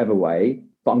me in whatever way,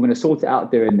 but I'm going to sort it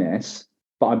out doing this.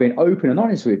 But I've been open and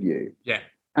honest with you. Yeah.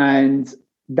 And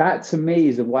that to me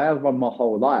is the way I've run my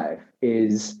whole life.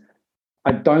 Is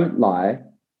I don't lie.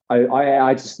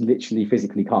 I just literally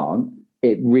physically can't.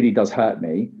 It really does hurt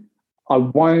me. I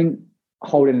won't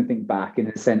hold anything back in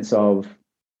the sense of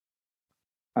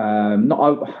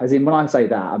not as in when I say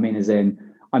that, I mean as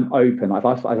in I'm open. Like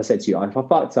as I said to you, if I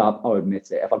fucked up, I'll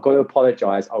admit it. If I've got to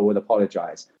apologize, I will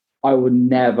apologize. I would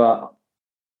never.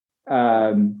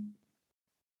 I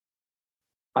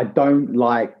don't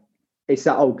like. It's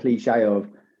that old cliche of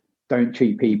don't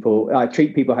treat people how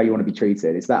you want to be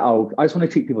treated. It's that old. I just want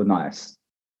to treat people nice.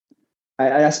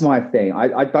 That's my thing.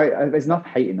 I don't. There's enough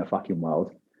hate in the fucking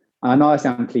world. And I know I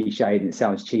sound cliched and it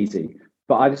sounds cheesy,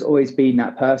 but I've just always been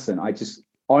that person. I just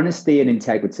honesty and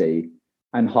integrity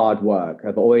and hard work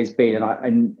have always been,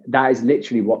 and that is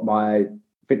literally what my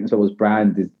Fitness Rebels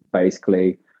brand is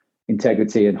basically: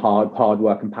 integrity and hard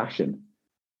work and passion.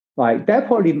 Like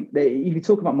if you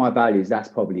talk about my values, that's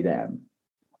probably them: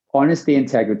 honesty,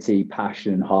 integrity,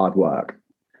 passion, hard work.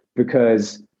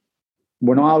 Because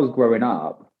when I was growing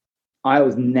up, I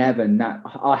was never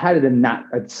I had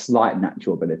a slight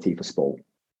natural ability for sport,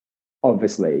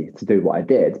 obviously, to do what I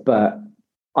did, but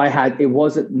it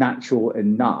wasn't natural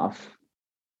enough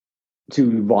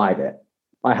to ride it.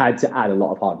 I had to add a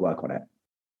lot of hard work on it.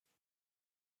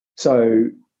 So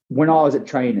when I was at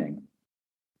training,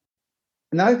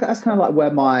 and that's kind of like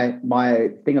where my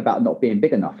thing about not being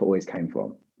big enough always came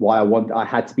from. Why I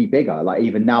had to be bigger. Like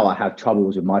even now I have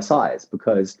troubles with my size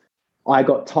because I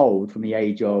got told from the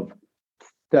age of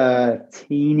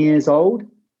 13 years old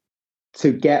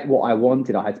to get what I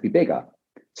wanted, I had to be bigger.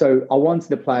 So I wanted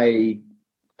to play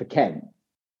for Kent.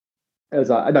 It was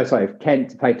like, no, sorry,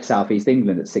 Kent to play for South East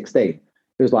England at 16. It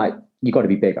was like, you got to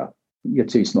be bigger. You're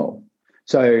too small.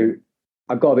 So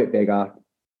I got a bit bigger.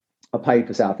 I played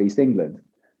for South East England.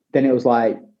 Then it was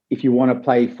like, if you want to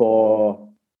play for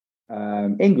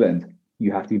England,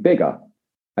 you have to be bigger.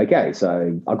 Okay,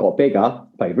 so I got bigger,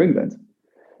 played for England.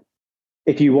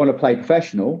 If you want to play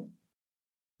professional,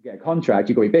 get a contract,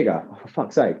 you've got to be bigger. Oh, for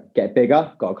fuck's sake, get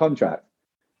bigger, got a contract.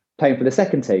 Playing for the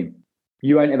second team,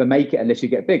 you won't ever make it unless you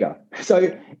get bigger.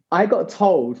 So I got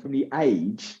told from the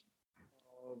age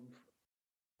of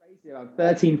basically around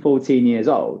 13, 14 years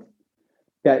old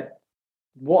that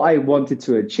what I wanted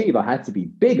to achieve, I had to be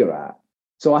bigger at.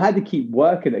 So I had to keep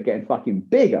working at getting fucking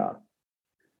bigger.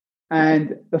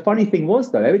 And the funny thing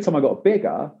was, though, every time I got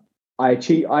bigger, I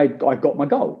got my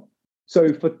goal.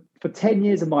 So for 10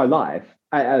 years of my life,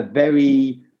 at a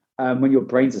very, when your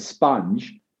brain's a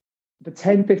sponge, for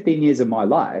 10, 15 years of my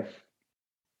life,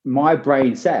 my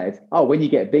brain said, oh, when you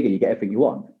get bigger, you get everything you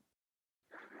want.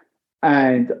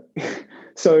 And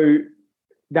so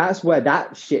that's where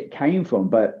that shit came from.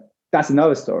 But that's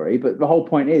another story. But the whole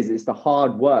point is, it's the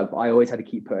hard work I always had to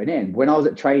keep putting in. When I was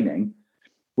at training,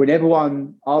 when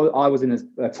everyone, I was in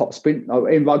a top sprint,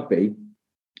 in rugby,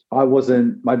 I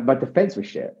wasn't, my defense was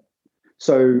shit.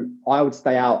 So I would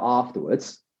stay out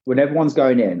afterwards. When everyone's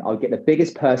going in, I'll get the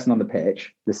biggest person on the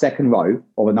pitch, the second row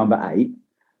or the number 8.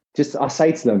 I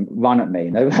say to them, run at me.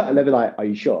 And they'll be like, are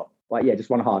you sure? Like, yeah, just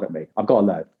run hard at me. I've got to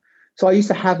learn. So I used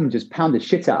to have them just pound the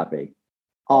shit out of me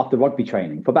after rugby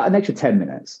training for about an extra 10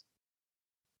 minutes.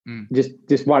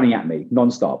 Just running at me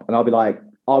nonstop. And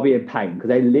I'll be in pain because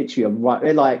they literally are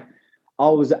they're like, I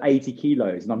was at 80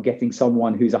 kilos and I'm getting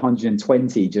someone who's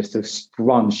 120 just to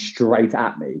run straight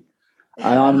at me.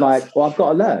 And I'm like, well, I've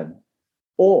got to learn.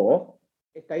 Or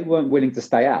if they weren't willing to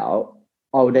stay out,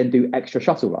 I would then do extra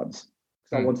shuttle runs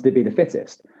because I wanted to be the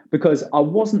fittest. Because I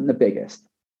wasn't the biggest,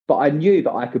 but I knew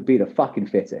that I could be the fucking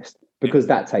fittest because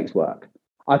that takes work.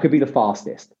 I could be the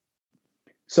fastest.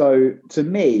 So to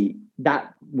me,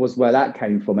 that was where that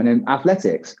came from. And in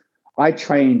athletics, I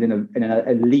trained in an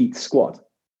elite squad.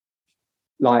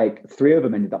 Like 3 of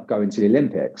them ended up going to the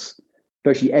Olympics.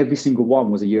 Virtually every single one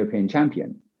was a European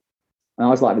champion. And I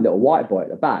was like the little white boy at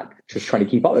the back, just trying to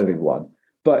keep up with everyone.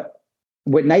 But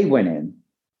when they went in,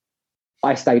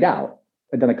 I stayed out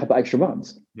and done a couple of extra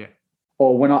runs. Yeah.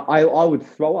 Or when I would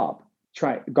throw up,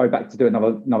 go back to do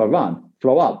another run,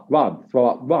 throw up, run, throw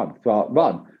up, run, throw up,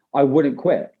 run. I wouldn't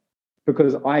quit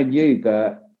because I knew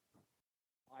that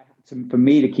for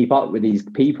me to keep up with these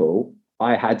people,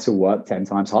 I had to work 10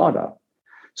 times harder.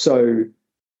 So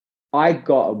I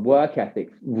got a work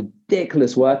ethic,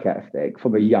 ridiculous work ethic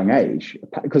from a young age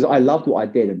because I loved what I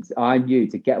did. And I knew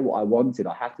to get what I wanted,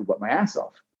 I had to work my ass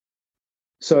off.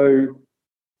 So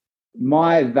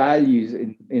my values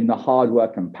in the hard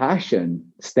work and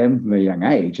passion stemmed from a young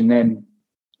age. And then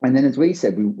as we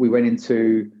said, we went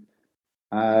into,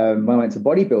 when I went to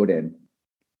bodybuilding,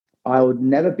 I would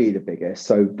never be the biggest.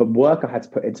 So the work I had to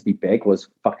put in to be big was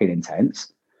fucking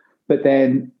intense. But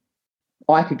then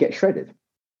I could get shredded.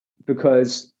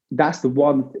 Because that's the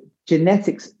one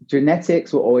genetics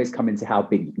will always come into how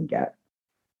big you can get,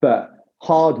 but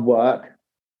hard work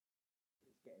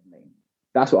is getting lean.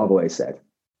 That's what I've always said.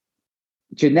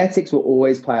 Genetics will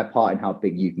always play a part in how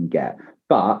big you can get.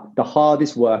 But the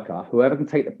hardest worker, whoever can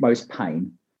take the most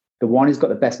pain, the one who's got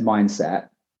the best mindset,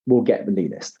 will get the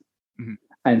leanest. Mm-hmm.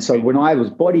 And so when I was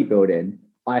bodybuilding,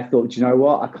 I thought, you know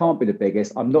what? I can't be the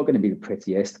biggest. I'm not going to be the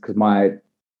prettiest because my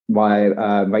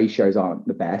ratios aren't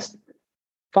the best.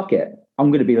 Fuck it.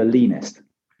 I'm going to be the leanest.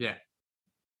 Yeah.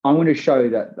 I'm going to show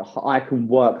that I can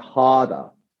work harder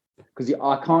because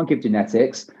I can't give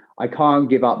genetics. I can't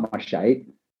give up my shape.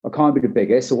 I can't be the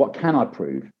biggest. So what can I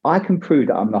prove? I can prove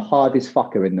that I'm the hardest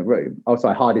fucker in the room. Oh,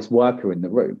 sorry, hardest worker in the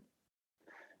room.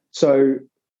 So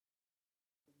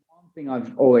one thing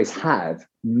I've always had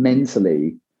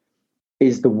mentally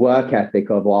is the work ethic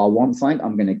of, well, I want something,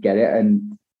 I'm going to get it.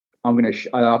 And I'm going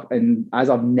to, and as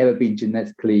I've never been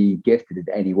genetically gifted in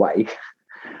any way,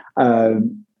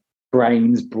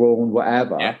 brains, brawn,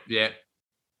 whatever. Yeah.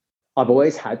 I've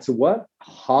always had to work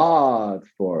hard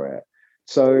for it.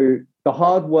 So the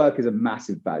hard work is a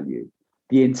massive value.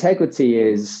 The integrity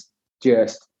is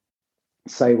just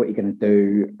say what you're going to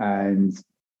do and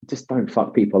just don't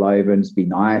fuck people over and just be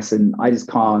nice. And I just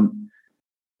can't.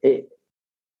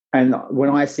 And when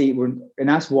I see, and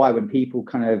that's why when people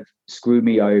kind of screw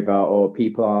me over or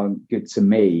people aren't good to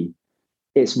me,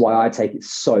 it's why I take it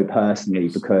so personally,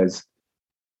 because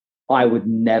I would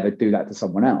never do that to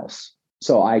someone else.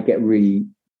 So I get really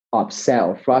upset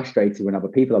or frustrated when other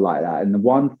people are like that. And the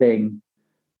one thing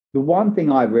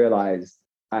I realized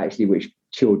actually, which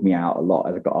chilled me out a lot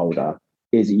as I got older,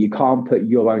 is that you can't put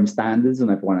your own standards on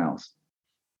everyone else.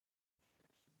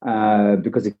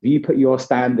 Because if you put your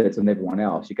standards on everyone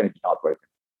else, you're going to be heartbroken.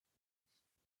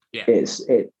 Yeah,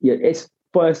 it's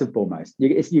first and foremost, you're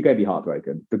going to be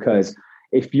heartbroken, because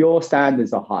if your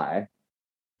standards are high,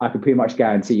 I can pretty much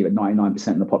guarantee you that 99%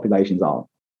 of the populations are.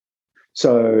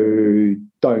 So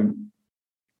don't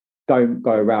go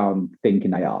around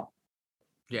thinking they are,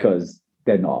 because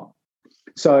they're not.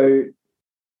 So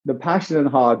the passion and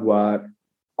hard work,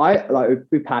 I like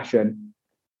with passion.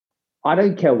 I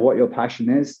don't care what your passion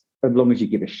is, as long as you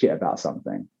give a shit about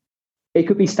something. It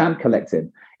could be stamp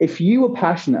collecting. If you were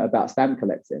passionate about stamp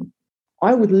collecting,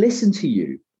 I would listen to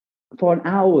you for an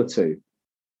hour or two.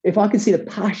 If I could see the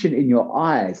passion in your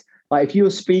eyes, like if you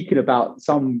were speaking about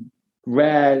some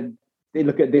rare,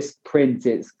 look at this print,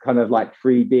 it's kind of like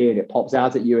 3D and it pops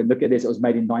out at you, and look at this, it was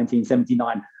made in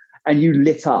 1979, and you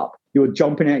lit up, you're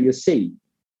jumping out of your seat,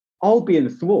 I'll be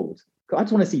enthralled. I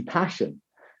just want to see passion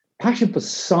for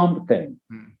something.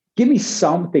 Give me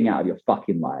something out of your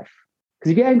fucking life.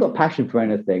 Because if you ain't got passion for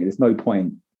anything, there's no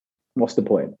point. What's the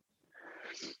point?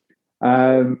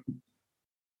 I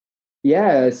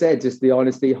said just the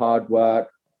honesty, hard work.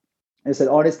 I said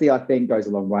honesty, I think, goes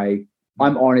a long way.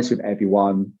 I'm honest with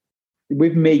everyone.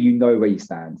 With me, you know where you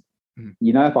stand.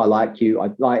 You know, if I like you,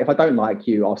 if I don't like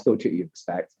you, I'll still treat you with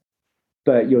respect.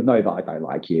 But you'll know that I don't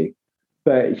like you.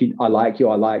 But if I like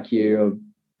you.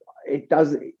 It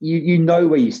does. You know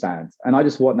where you stand, and I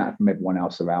just want that from everyone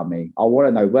else around me. I want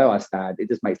to know where I stand. It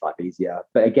just makes life easier.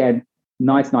 But again,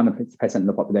 99% of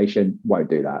the population won't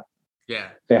do that. Yeah,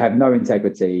 they have no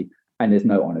integrity and there's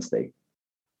no honesty.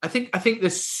 I think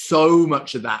there's so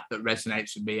much of that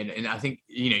resonates with me, and I think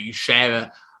you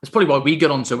share. That's probably why we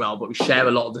get on so well, but we share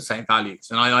a lot of the same values.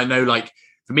 And I know, like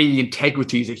for me, the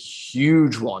integrity is a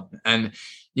huge one, and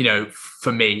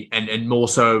for me, and more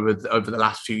so over the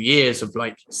last few years of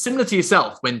like similar to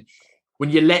yourself, when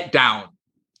you're let down,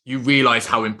 you realize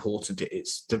how important it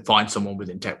is to find someone with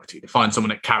integrity, to find someone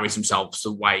that carries themselves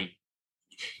the way,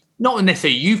 not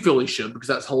necessarily you feel they should, because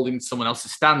that's holding someone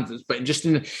else's standards, but just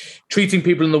in treating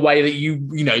people in the way that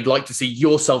you'd like to see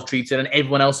yourself treated and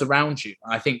everyone else around you.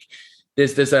 I think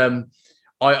there's I'm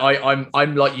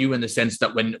like you in the sense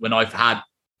that when I've had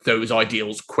those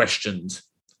ideals questioned,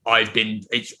 I've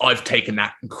taken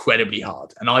that incredibly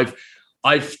hard, and I've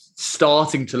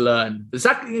starting to learn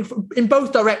exactly in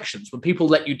both directions. When people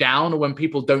let you down or when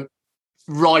people don't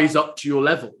rise up to your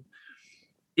level,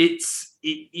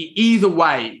 either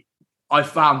way. I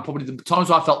found probably the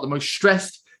times I felt the most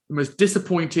stressed, the most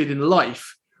disappointed in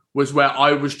life was where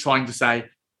I was trying to say,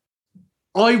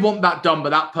 I want that done,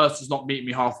 but that person's not meeting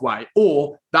me halfway,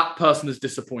 or that person has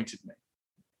disappointed me.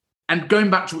 And going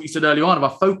back to what you said earlier on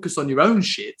about focus on your own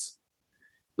shit,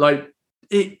 like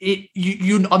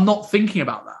I'm not thinking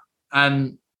about that.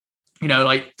 And,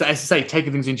 like as I say,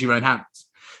 taking things into your own hands.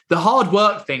 The hard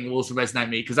work thing will also resonate with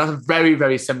me because that's a very,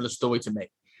 very similar story to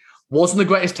me. Wasn't the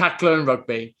greatest tackler in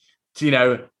rugby.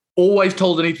 Always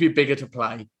told I need to be bigger to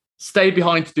play. Stay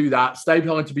behind to do that. Stay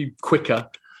behind to be quicker.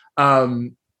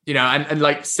 And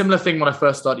like similar thing when I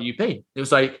first started UP. It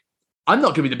was like, I'm not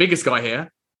going to be the biggest guy here.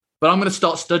 but I'm going to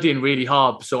start studying really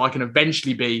hard so I can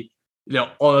eventually be,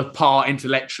 on a par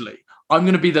intellectually. I'm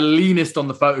going to be the leanest on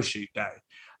the photo shoot day.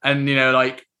 And,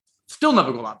 still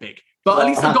never got that big. But at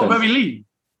least I got very lean.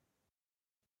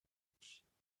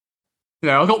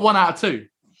 I got 1 out of 2.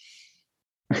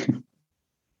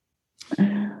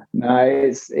 No,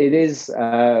 it is.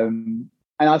 And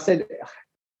I said,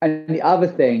 and the other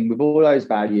thing with all those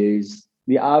values,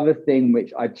 the other thing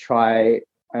which I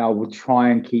will try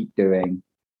and keep doing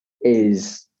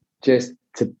is just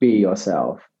to be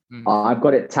yourself. I've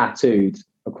got it tattooed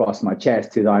across my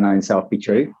chest to thine own self be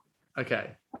true.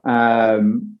 Okay. That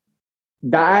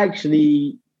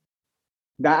actually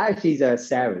is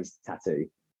Sarah's tattoo,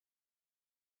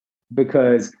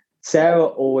 because Sarah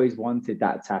always wanted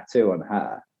that tattoo on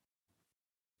her,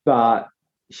 but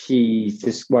she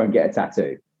just won't get a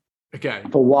tattoo. Okay.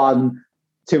 For one,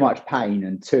 too much pain,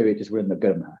 and two, it just wouldn't look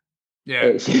good on her.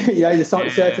 Yeah. There's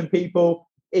certain people,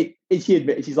 she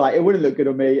admits, she's like, it wouldn't look good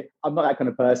on me. I'm not that kind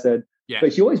of person. Yeah.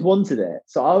 But she always wanted it.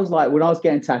 So I was like, when I was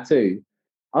getting tattooed,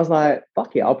 I was like,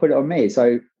 fuck it, I'll put it on me.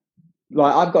 So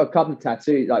like, I've got a couple of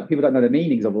tattoos. Like, people don't know the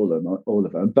meanings of all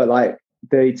of them. But like,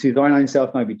 the to thine own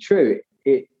self may be true.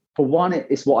 For one,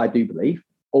 it's what I do believe.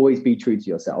 Always be true to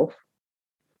yourself.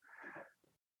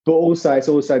 But also, it's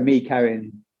also me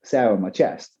carrying Sarah on my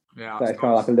chest. Yeah. So it's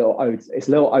kind of like a little ode. It's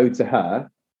a little ode to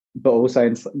her, but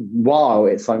also while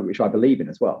it's something which I believe in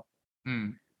as well.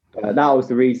 That was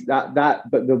the reason but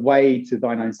the way to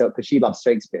thine own self, because she loves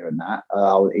Shakespeare and that,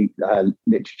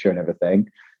 literature and everything.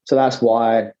 So that's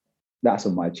why that's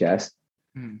on my chest.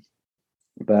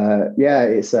 But yeah,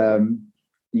 it's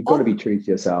you've got to be true to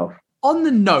yourself. On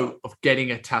the note of getting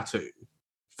a tattoo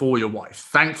for your wife,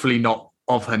 thankfully not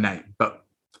of her name, but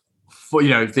for for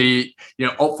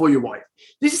your wife.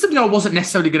 This is something I wasn't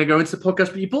necessarily going to go into the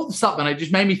podcast, but you brought this up and it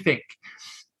just made me think.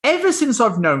 Ever since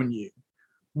I've known you,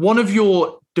 one of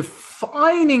your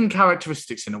defining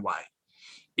characteristics in a way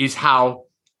is how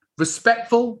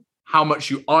respectful, how much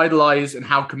you idolize, and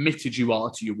how committed you are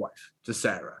to your wife, to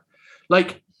Sarah.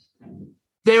 Like,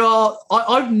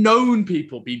 I've known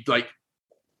people be like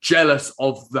jealous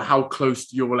of how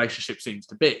close your relationship seems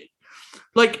to be.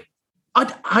 Like, I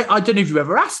don't know if you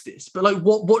ever asked this, but like,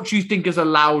 what do you think has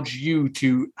allowed you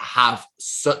to have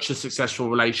such a successful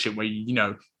relationship where,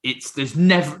 there's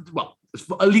never, well,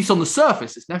 at least on the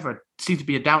surface, it's never seemed to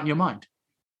be a doubt in your mind?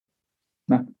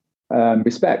 No.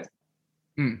 Respect.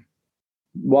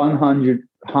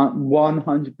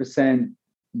 100%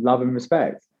 love and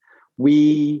respect.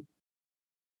 One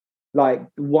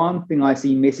thing I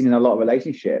see missing in a lot of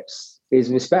relationships is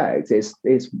respect.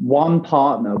 It's one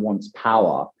partner wants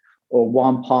power, or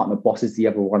one partner bosses the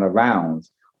other one around,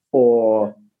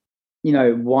 or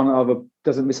one other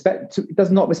does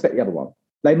not respect the other one.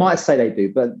 They might say they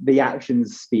do, but the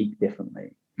actions speak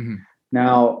differently.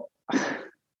 Now,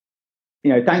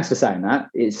 thanks for saying that.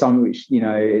 It's something which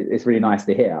it's really nice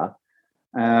to hear,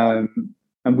 and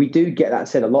we do get that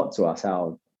said a lot to us.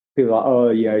 How people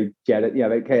are like, jealous,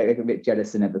 they get a bit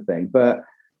jealous and everything, but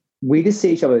we just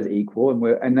see each other as equal.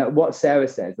 And what Sarah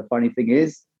says, the funny thing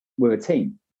is, we're a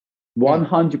team.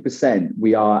 100%,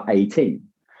 we are a team.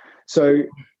 So,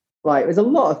 like, there's a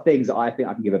lot of things that I think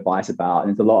I can give advice about, and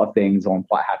there's a lot of things I'm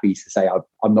quite happy to say I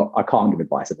can't give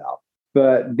advice about.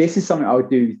 But this is something I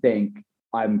do think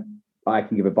I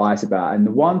can give advice about. And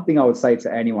the one thing I would say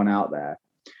to anyone out there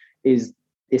is,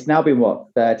 it's now been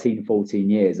 13, 14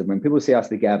 years, and when people see us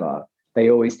together, they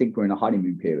always think we're in a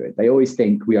honeymoon period. They always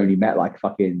think we only met like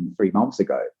fucking 3 months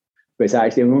ago. But it's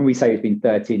actually, when we say it's been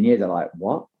 13 years, they're like,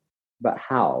 what? But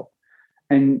how?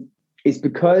 And it's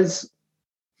because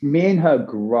me and her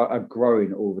are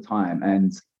growing all the time.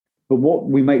 But what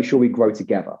we make sure we grow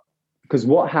together. Because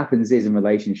what happens is, in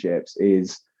relationships,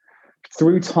 is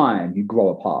through time, you grow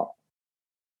apart.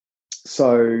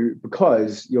 So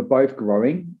because you're both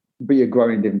growing, but you're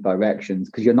growing in different directions,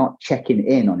 because you're not checking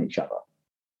in on each other.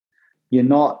 You're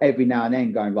not every now and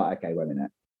then going, right, okay, wait a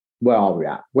minute. Where are we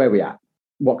at? Where are we at?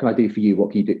 What can I do for you?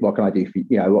 What can you do? What can I do for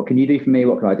you? What can you do for me?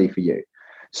 What can I do for you?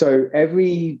 So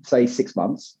every, say, 6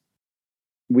 months,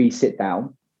 we sit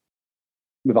down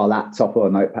with our laptop or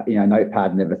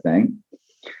notepad and everything.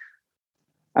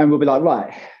 And we'll be like,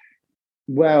 right,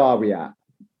 where are we at?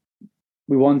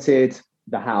 We wanted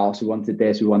the house. We wanted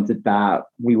this. We wanted that.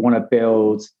 We want to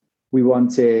build. We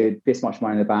wanted this much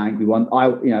money in the bank. We want,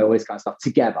 all this kind of stuff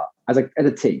together as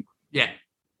a team. Yeah.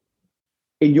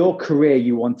 In your career,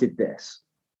 you wanted this.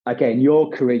 Okay, in your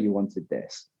career, you wanted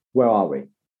this. Where are we?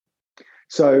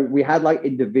 So we had like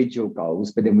individual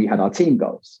goals, but then we had our team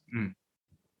goals.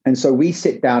 And so we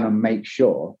sit down and make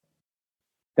sure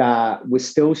that we're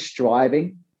still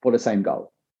striving for the same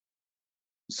goal.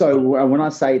 So when I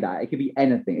say that, it could be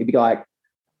anything. It'd be like,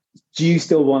 do you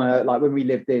still want to, like when we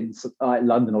lived in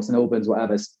London or St Albans,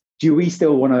 whatever, do we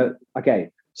still want to, okay,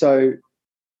 so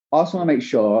I just want to make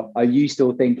sure, are you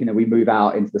still thinking that we move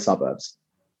out into the suburbs?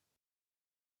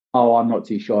 Oh, I'm not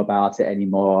too sure about it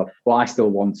anymore. Well, I still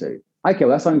want to. Okay, well,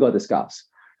 that's something we've got to discuss.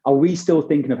 Are we still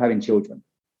thinking of having children?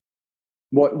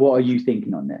 What are you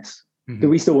thinking on this? Do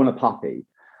we still want a puppy?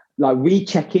 Like, we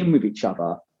check in with each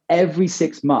other every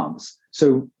 6 months.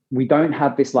 So we don't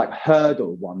have this like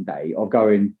hurdle one day of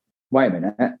going, wait a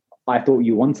minute, I thought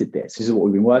you wanted this. This is what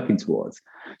we've been working towards.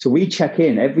 So we check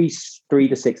in every 3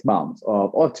 to 6 months.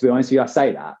 Or to be honest with you, I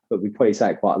say that, but we probably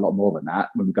say it quite a lot more than that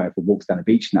when we're going for walks down the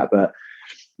beach and that. But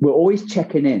we're always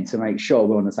checking in to make sure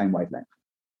we're on the same wavelength.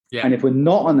 Yeah. And if we're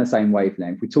not on the same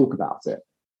wavelength, we talk about it,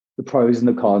 the pros and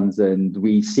the cons, and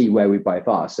we see where we both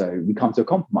are. So we come to a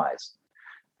compromise,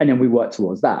 and then we work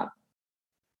towards that.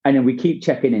 And then we keep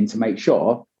checking in to make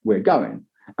sure we're going.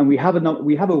 And we have a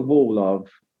rule of,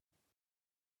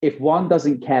 if one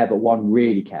doesn't care but one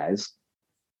really cares,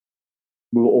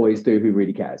 we'll always do who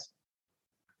really cares.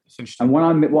 And what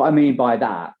I mean by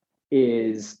that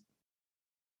is,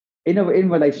 in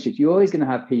relationships, you're always going to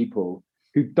have people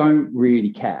who don't really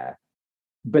care,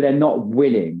 but they're not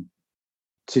willing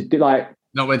to do, like,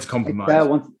 not willing to compromise.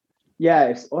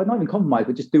 Or not even compromise,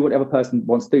 but just do what the other person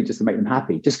wants to do just to make them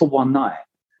happy, just for one night.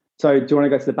 So do you want to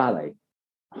go to the ballet?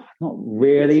 Not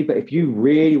really, but if you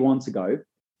really want to go,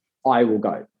 I will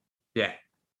go. Yeah.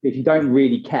 If you don't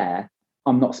really care,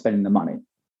 I'm not spending the money.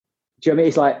 Do you know what I mean?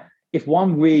 It's like, if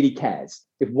one really cares,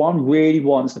 if one really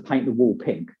wants to paint the wall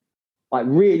pink, like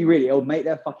really, really, it'll make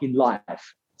their fucking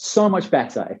life so much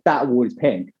better if that wall is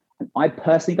pink. And I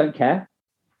personally don't care.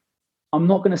 I'm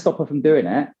not going to stop her from doing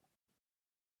it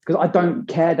because I don't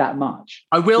care that much.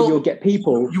 I will. But you'll get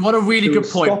people. You want a really good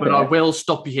point, but I will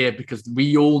stop you here because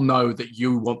we all know that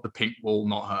you want the pink wall,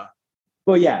 not her.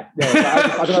 Well, yeah.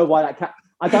 I don't know why that.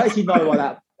 I don't actually know why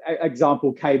that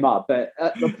example came up, but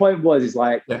the point is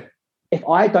like, if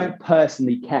I don't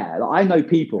personally care, like, I know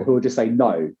people who will just say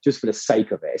no just for the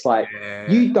sake of it. It's like,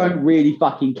 you don't really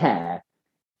fucking care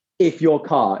if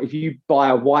you buy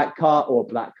a white car or a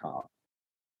black car.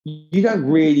 You don't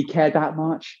really care that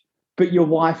much, but your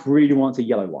wife really wants a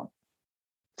yellow one.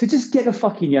 So just get a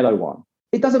fucking yellow one.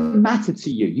 It doesn't matter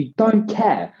to you. You don't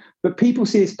care. But people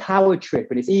see this power trip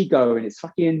and it's ego and it's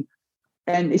fucking,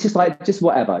 and it's just like, just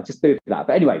whatever, just do that.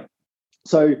 But anyway,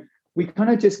 so we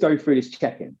kind of just go through this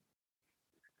check-in.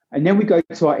 And then we go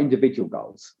to our individual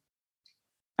goals.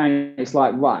 And it's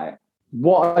like, right,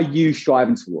 what are you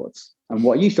striving towards? And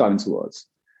what are you striving towards?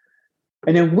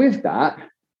 And then with that,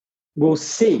 we'll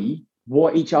see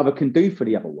what each other can do for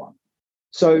the other one.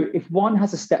 So if one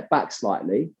has to step back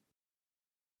slightly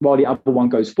while the other one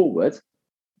goes forward,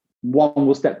 one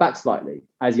will step back slightly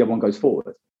as the other one goes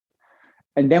forward.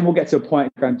 And then we'll get to a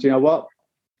point going, do you know what?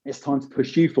 It's time to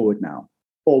push you forward now.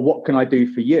 Or what can I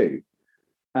do for you?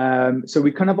 So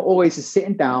we kind of always are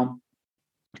sitting down,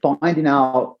 finding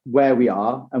out where we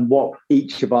are and what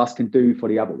each of us can do for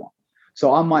the other one.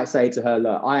 So I might say to her,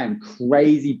 look, I am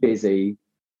crazy busy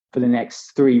for the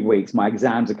next 3 weeks. My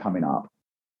exams are coming up,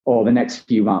 or the next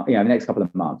few months, the next couple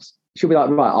of months. She'll be like,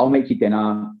 right, I'll make you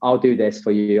dinner. I'll do this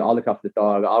for you. I'll look after the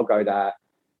dog. I'll go there.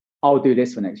 I'll do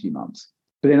this for the next few months.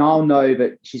 But then I'll know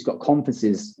that she's got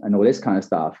conferences and all this kind of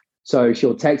stuff. So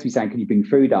she'll text me saying, can you bring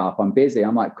food up? I'm busy.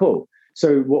 I'm like, cool.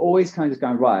 So we're always kind of just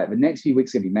going, right, the next few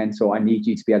weeks are going to be mental. I need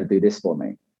you to be able to do this for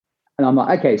me. And I'm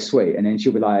like, okay, sweet. And then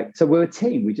she'll be like, so we're a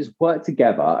team. We just work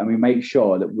together and we make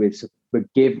sure that we're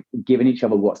giving each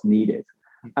other what's needed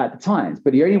at the times.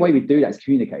 But the only way we do that is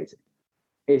communicating.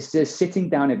 It's just sitting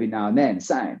down every now and then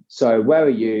saying, so where are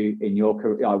you in your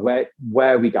career?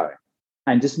 Where are we going?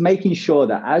 And just making sure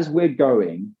that as we're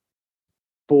going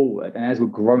forward and as we're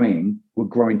growing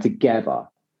together.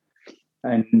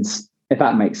 And if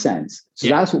that makes sense. So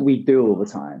that's what we do all the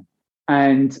time.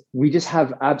 And we just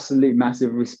have absolute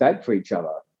massive respect for each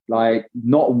other. Like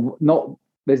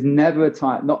there's never a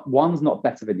time, one's not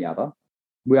better than the other.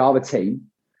 We are a team.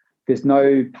 There's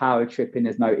no power tripping.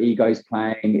 There's no egos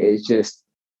playing. It's just,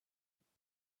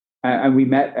 and we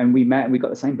met and we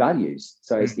got the same values.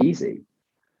 So it's easy.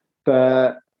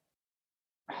 But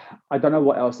I don't know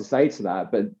what else to say to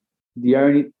that. But the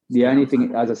only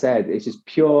thing, as I said, it's just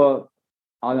pure,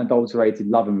 unadulterated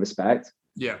love and respect.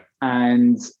 Yeah.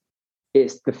 And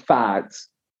it's the fact,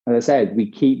 as I said,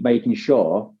 we keep making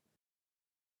sure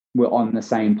we're on the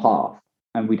same path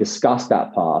and we discuss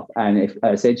that path. And if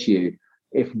I said to you,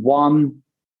 if one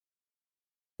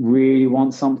really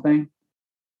wants something,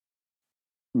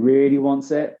 really wants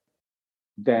it,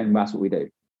 then that's what we do.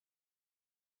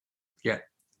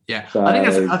 Yeah, So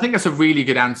I think that's a really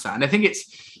good answer, and I think it's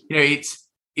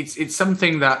it's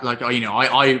something that like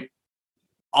I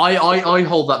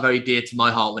hold that very dear to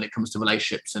my heart when it comes to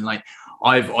relationships, and like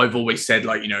I've always said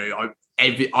like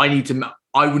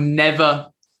I would never,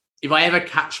 if I ever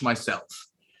catch myself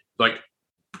like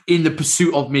in the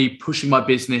pursuit of me pushing my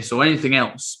business or anything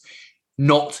else,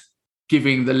 not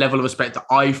giving the level of respect that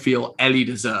I feel Ellie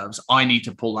deserves, I need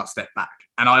to pull that step back.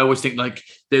 And I always think like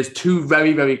there's two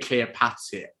very, very clear paths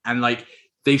here. And like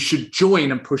they should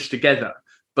join and push together.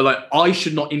 But like I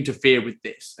should not interfere with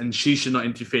this and she should not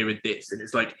interfere with this. And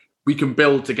it's like we can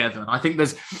build together. And I think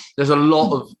there's a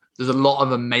lot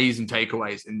of amazing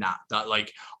takeaways in that. That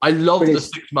like I love the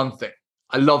 6-month thing.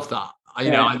 I love that.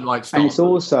 I like stuff. And it's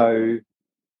also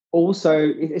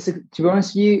to be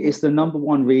honest with you, it's the number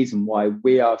one reason why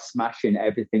we are smashing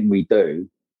everything we do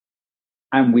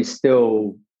and we're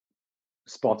still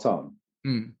spot on.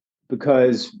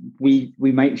 Because we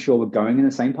make sure we're going in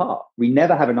the same path. We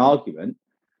never have an argument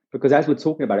because as we're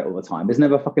talking about it all the time, there's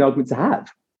never a fucking argument to have.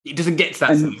 It doesn't get to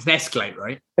that thing. It's an escalate,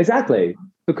 right? Exactly.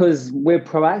 Because we're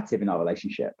proactive in our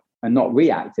relationship and not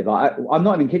reactive. I'm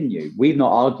not even kidding you. We've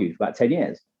not argued for about 10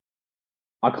 years.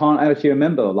 I can't actually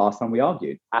remember the last time we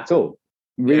argued at all.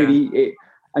 Really.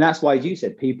 And that's why, as you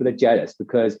said, people are jealous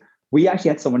because we actually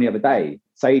had someone the other day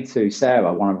say to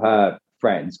Sarah, one of her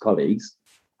friends, colleagues,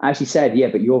 actually said, yeah,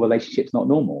 but your relationship's not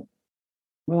normal.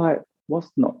 We're like, what's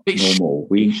not normal?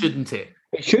 Shouldn't it?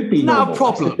 It should be normal. Not a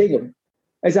problem.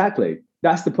 Exactly.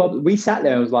 That's the problem. We sat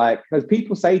there and was like, because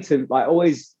people say to like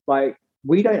always like,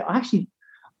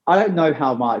 I don't know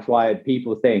how much why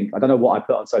people think, I don't know what I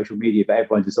put on social media, but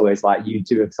everyone's just always like, you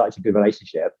two have such a good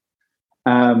relationship.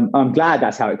 I'm glad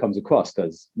that's how it comes across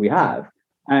because we have.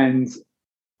 And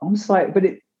I'm just like, but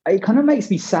it kind of makes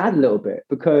me sad a little bit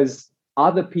because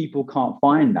other people can't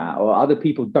find that or other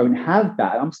people don't have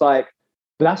that. I'm just like,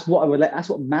 but that's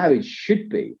what marriage should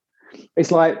be.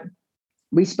 It's like,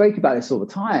 we spoke about this all the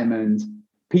time and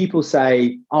people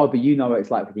say, oh, but you know what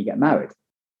it's like when you get married.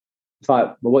 It's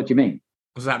like, well, what do you mean?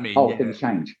 What does that mean? Oh, things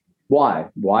change. Why?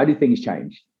 Why do things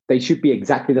change? They should be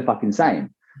exactly the fucking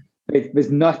same.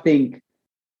 There's nothing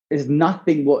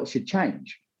what should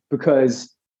change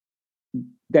because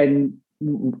then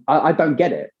I don't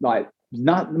get it. Like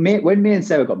when me and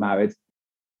Sarah got married,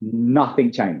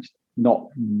 nothing changed. Not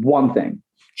one thing.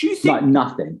 Do you think like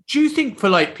nothing? Do you think for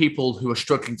like people who are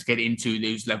struggling to get into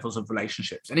those levels of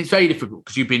relationships, and it's very difficult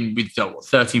because you've been with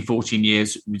 13, 14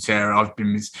 years with Sarah, I've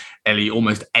been with Ellie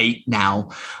almost 8 now.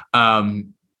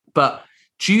 But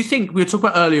do you think we were talking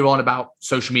about earlier on about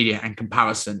social media and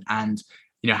comparison and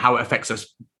how it affects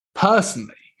us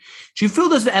personally? Do you feel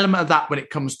there's an element of that when it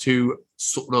comes to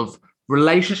sort of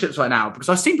relationships right now? Because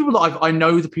I've seen people that I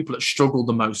know the people that struggle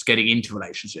the most getting into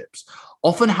relationships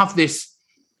often have this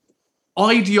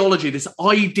ideology, this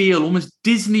ideal, almost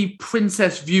Disney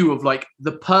princess view of like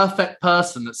the perfect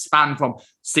person that span from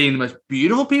seeing the most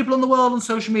beautiful people in the world on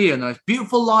social media and the most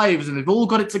beautiful lives and they've all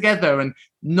got it together and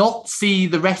not see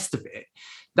the rest of it.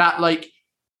 That like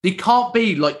they can't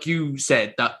be, like you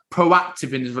said, that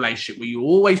proactive in this relationship where you're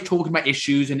always talking about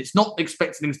issues and it's not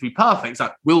expecting things to be perfect. It's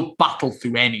like we'll battle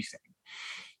through anything.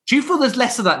 Do you feel there's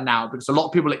less of that now because a lot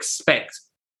of people expect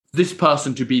this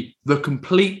person to be the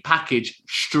complete package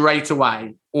straight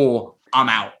away or I'm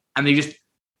out? And they just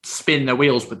spin their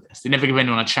wheels with this. They never give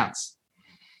anyone a chance.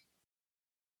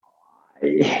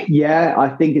 Yeah, I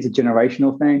think it's a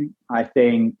generational thing. I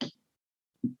think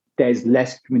there's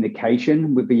less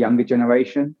communication with the younger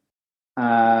generation.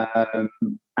 And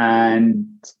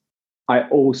I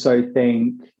also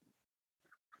think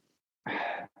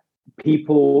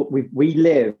we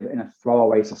live in a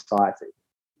throwaway society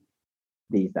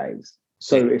these days.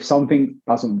 So if something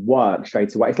doesn't work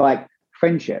straight away, it's like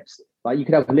friendships. Like you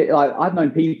could have, like I've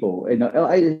known people in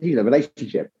a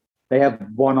relationship. They have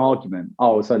one argument.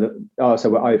 So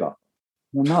we're over.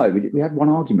 Well, no, we had one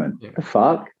argument. Yeah. The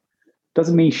fuck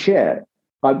doesn't mean shit.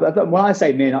 When I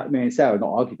say me and Sarah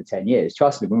not argued for 10 years,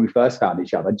 trust me, when we first found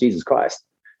each other, Jesus Christ.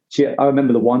 I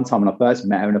remember the one time when I first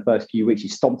met her in the first few weeks, she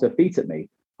stomped her feet at me. I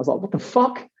was like, what the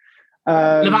fuck?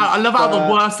 I love how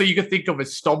the worst thing you could think of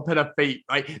is stomping her feet.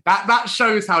 Like that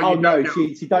shows how you. Oh no,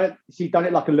 she done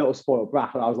it like a little spoiled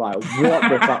brat, and I was like, what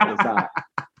the fuck was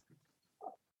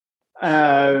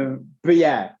that? But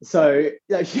yeah, so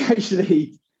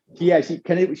she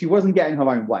wasn't getting her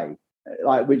own way,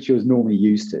 like which she was normally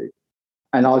used to,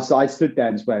 and I stood there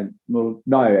and just went, well,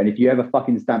 no, and if you ever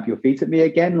fucking stamp your feet at me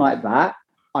again like that,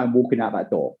 I'm walking out that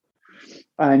door.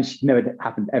 And she never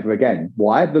happened ever again.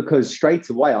 Why? Because straight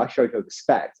away I showed her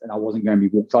respect and I wasn't going to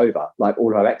be walked over like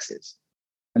all her exes.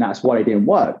 And that's why it didn't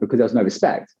work, because there was no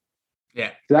respect.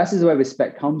 Yeah. So that's where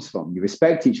respect comes from. You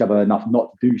respect each other enough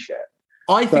not to do shit.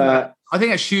 I think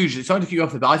that's huge. Sorry to keep you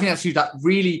off it, but I think that's huge.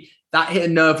 That hit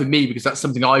a nerve with me because that's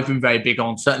something I've been very big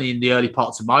on, certainly in the early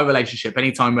parts of my relationship.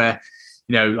 Anytime where,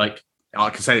 like, I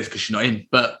can say this because she's not in,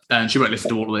 but she won't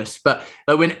listen to all of this. But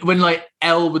when like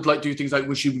Elle would like do things like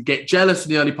when she would get jealous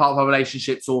in the early part of our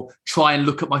relationships or try and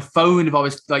look at my phone if I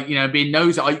was like, being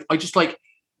nosy, I just like,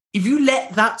 if you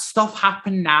let that stuff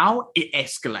happen now, it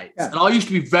escalates. Yeah. And I used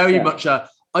to be very much I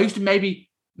used to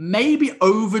maybe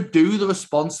overdo the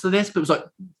response to this, but it was like,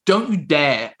 don't you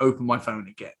dare open my phone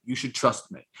again. You should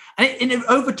trust me. And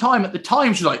over time, at the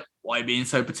time, she's like, why are you being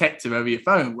so protective over your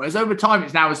phone? Whereas over time,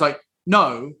 it's like,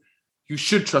 no, you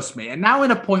should trust me. And now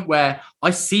in a point where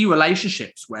I see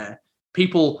relationships where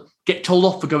people get told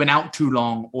off for going out too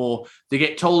long, or they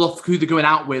get told off who they're going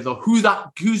out with, or who's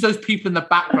those people in the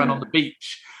background on the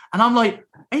beach. And I'm like,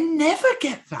 I never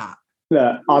get that.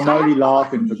 Look, I'm only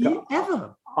laughing because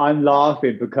I'm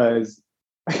laughing because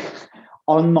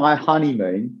on my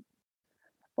honeymoon,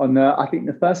 I think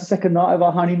the first or second night of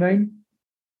our honeymoon,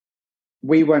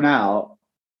 we went out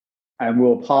and we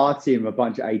were partying with a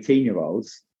bunch of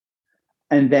 18-year-olds.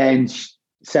 And then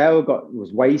Sarah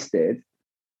was wasted,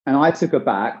 and I took her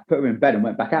back, put her in bed, and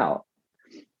went back out.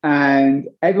 And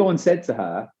everyone said to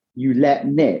her, "You let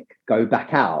Nick go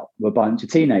back out with a bunch of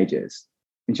teenagers."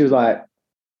 And she was like,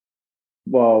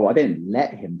 "Well, I didn't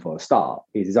let him for a start.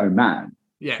 He's his own man."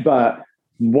 Yeah. But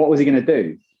what was he going to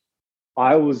do?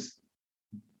 I was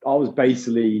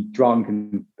basically drunk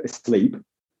and asleep.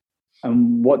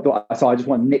 And so I just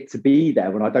want Nick to be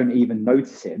there when I don't even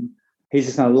notice him. He's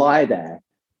just going to lie there.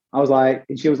 I was like,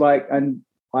 and she was like,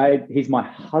 he's my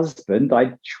husband.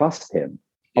 I trust him.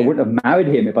 Yeah. I wouldn't have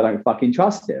married him if I don't fucking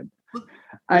trust him.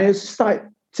 And it's just like,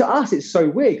 to us, it's so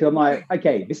weird. Because I'm like,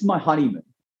 okay, this is my honeymoon.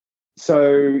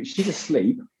 So she's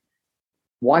asleep.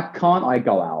 Why can't I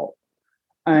go out?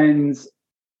 And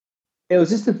it was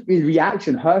just a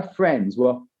reaction. Her friends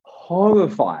were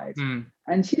horrified.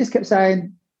 And she just kept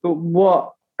saying, but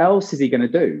what else is he going to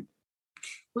do?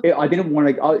 I didn't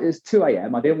want to. It's 2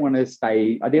 a.m. I didn't want to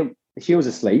stay. She was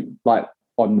asleep, like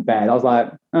on the bed. I was like,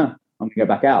 I'm going to go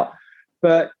back out.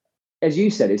 But as you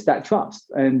said, it's that trust,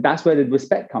 and that's where the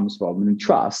respect comes from, and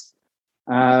trust.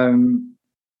 And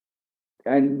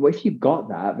if you've got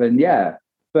that, then yeah.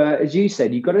 But as you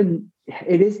said, you've got to.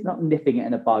 It is not nipping it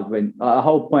in the bud. When the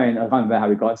whole point, I can't remember how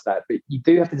we got to that, but you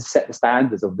do have to set the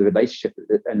standards of the relationship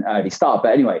at an early start.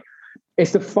 But anyway,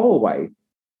 it's the throwaway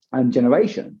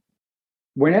generation.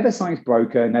 Whenever something's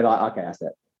broken, they're like, okay, that's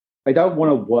it. They don't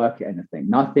want to work at anything.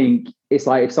 Nothing. It's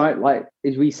like,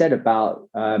 as we said about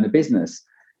the business,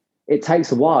 it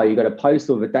takes a while. You've got to post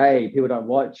all the day. People don't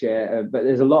watch it. But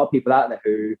there's a lot of people out there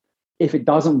who, if it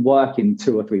doesn't work in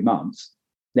 2 or 3 months,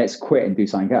 let's quit and do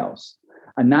something else.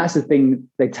 And that's the thing.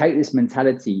 They take this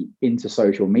mentality into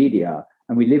social media,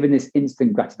 and we live in this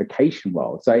instant gratification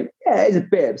world. So yeah, there's a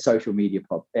bit of social media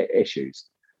issues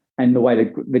and the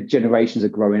way the generations are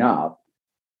growing up.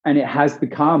 And it has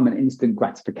become an instant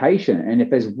gratification. And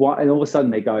if there's one, and all of a sudden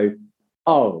they go,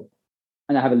 oh,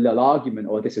 and they have a little argument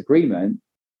or a disagreement,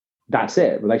 that's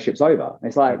it, relationship's over. And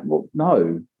it's like, well,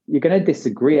 no, you're going to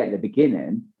disagree at the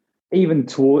beginning, you're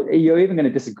even going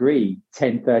to disagree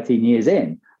 10, 13 years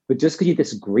in. But just because you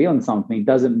disagree on something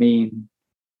doesn't mean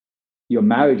your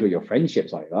marriage or your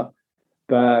friendship's over.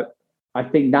 But I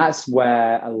think that's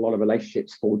where a lot of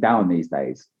relationships fall down these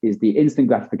days, is the instant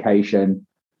gratification.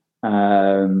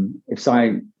 If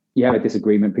you have a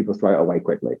disagreement, people throw it away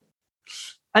quickly.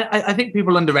 I think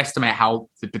people underestimate how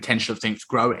the potential of things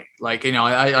growing. Like,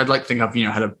 I'd like to think I've,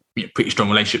 had a pretty strong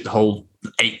relationship the whole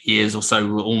 8 years or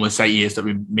so, almost 8 years that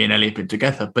me and Ellie have been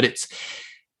together. But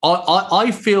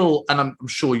I feel, and I'm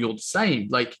sure you're the same,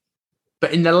 like,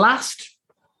 but in the last,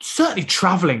 certainly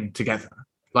traveling together,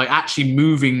 like actually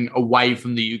moving away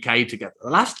from the UK together, the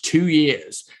last 2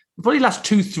 years, probably the last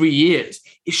 2-3 years,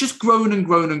 it's just grown and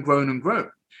grown and grown and grown.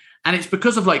 And it's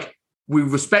because of like, we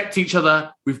respect each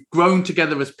other, we've grown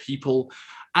together as people.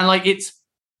 And like, it's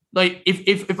like,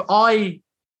 if I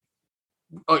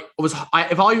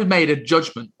made a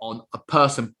judgment on a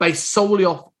person based solely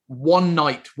off one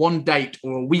night, one date,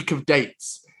 or a week of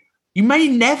dates, you may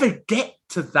never get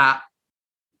to that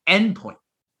end point,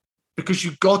 because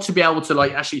you've got to be able to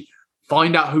like actually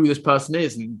find out who this person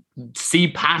is and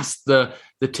see past the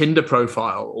Tinder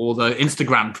profile or the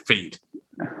Instagram feed.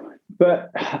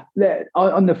 But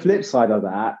on the flip side of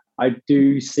that, I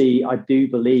do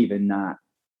believe in that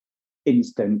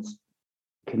instant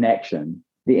connection,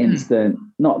 the instant,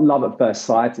 not love at first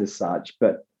sight as such,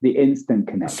 but the instant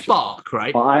connection. Spark,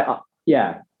 right?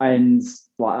 And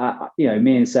like,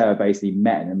 me and Sarah basically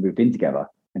met and moved in together.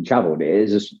 and traveled. It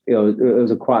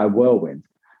was quite a whirlwind.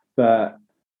 But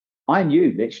I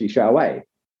knew literally straight away.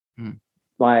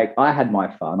 Like, I had my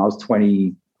fun. I was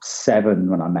 27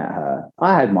 when I met her.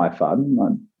 I had my fun.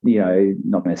 I'm,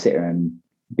 not going to sit here and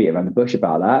beat around the bush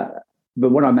about that.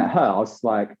 But when I met her, I was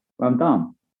like, I'm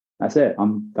done. That's it.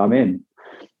 I'm in.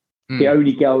 The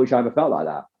only girl which I ever felt like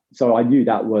that. So I knew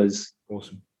that was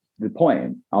awesome. The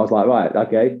point. I was like, right,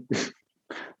 okay, this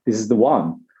is the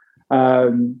one.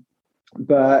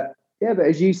 But as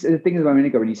the thing is, a minute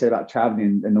ago when you said about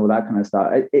traveling and all that kind of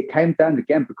stuff, it came down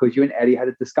again because you and Ellie had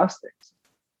to discuss things.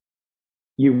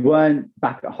 You weren't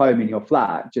back at home in your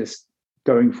flat just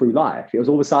going through life. It was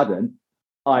all of a sudden,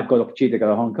 I've got an opportunity to go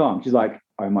to Hong Kong. She's like,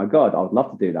 oh my God, I would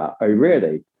love to do that. Oh,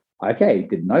 really? Okay,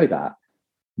 didn't know that.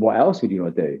 What else would you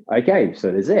want to do? Okay,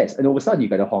 so there's this. And all of a sudden you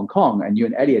go to Hong Kong and you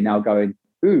and Ellie are now going,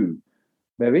 ooh,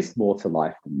 there is more to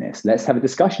life than this. Let's have a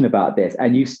discussion about this.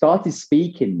 And you started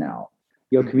speaking now.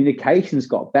 Your communication's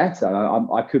got better.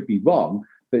 I could be wrong,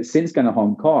 but since going to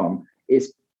Hong Kong, you're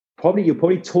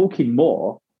probably talking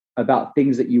more about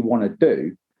things that you want to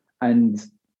do and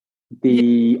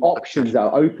the options that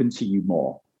are open to you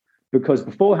more. Because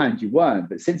beforehand you weren't,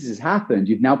 but since this has happened,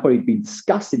 you've now probably been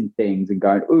discussing things and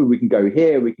going, oh, we can go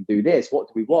here, we can do this. What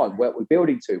do we want? Where are we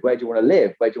building to? Where do you want to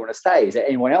live? Where do you want to stay? Is there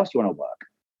anyone else you want to work?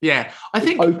 Yeah, I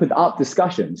think opened up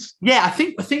discussions. Yeah, I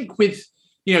think with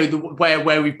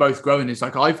where we've both grown is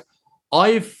like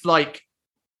I've like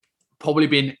probably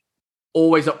been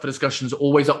always up for discussions,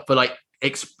 always up for like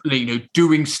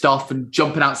doing stuff and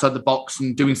jumping outside the box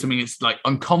and doing something that's like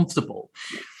uncomfortable.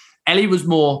 Ellie was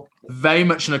more very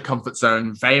much in a comfort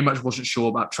zone, very much wasn't sure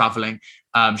about traveling.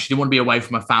 She didn't want to be away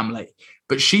from her family,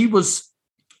 but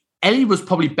Ellie was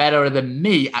probably better than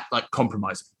me at like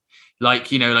compromising. Like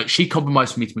she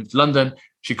compromised for me to move to London.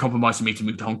 She compromised for me to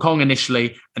move to Hong Kong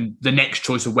initially. And the next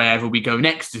choice of wherever we go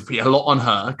next is a lot on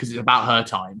her because it's about her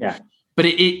time. Yeah. But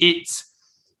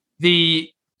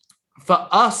for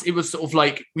us, it was sort of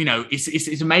like,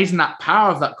 it's amazing that power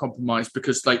of that compromise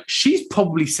because like she's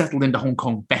probably settled into Hong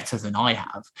Kong better than I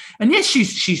have. And yes, she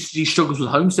struggles with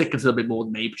homesickness a little bit more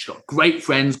than me, but she's got great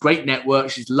friends, great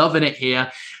network. She's loving it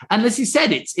here. And as you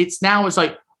said, it's now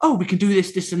like, oh, we can do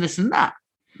this, and this and that.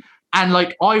 And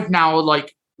like, I've now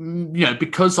like,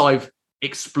 because I've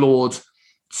explored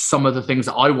some of the things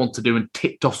that I want to do and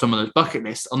ticked off some of those bucket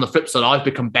lists, on the flip side, I've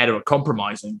become better at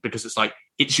compromising because it's like,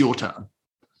 it's your turn.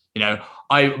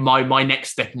 My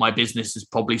next step in my business is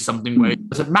probably something where it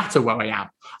doesn't matter where I am.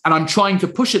 And I'm trying to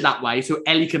push it that way so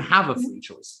Ellie can have a free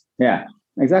choice. Yeah,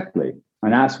 exactly.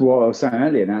 And that's what I was saying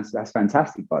earlier. And that's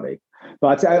fantastic, buddy.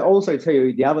 But I also tell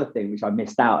you the other thing, which I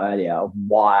missed out earlier, of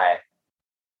why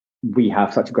we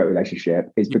have such a great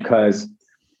relationship is because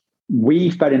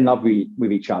we fell in love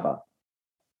with each other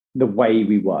the way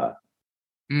we were.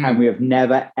 And we have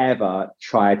never, ever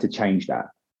tried to change that.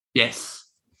 Yes.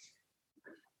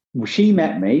 She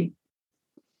met me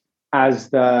as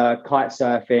the kite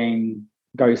surfing,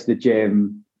 goes to the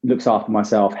gym, looks after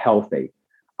myself, healthy.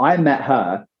 I met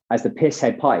her as the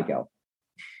pisshead party girl.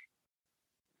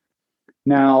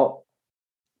 Now,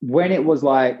 when it was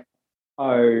like,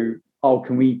 can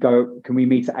we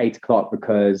meet at 8 o'clock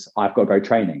because I've got to go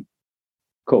training?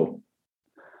 Cool.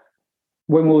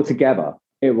 When we were together,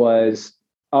 it was,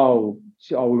 we want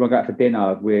to go out for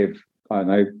dinner with, I don't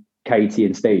know, Katie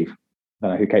and Steve. I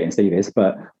don't know who Katie and Steve is,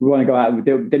 but we want to go out and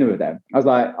do dinner with them. I was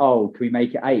like, can we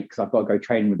make it 8? Because I've got to go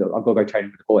training with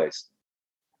the boys.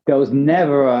 There was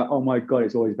never oh my God,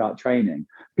 it's always about training.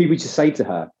 People just say to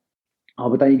her,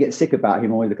 but don't you get sick about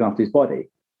him always looking after his body?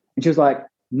 And she was like,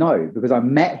 no, because I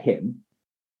met him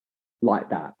like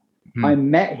that. I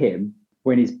met him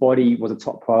when his body was a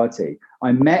top priority.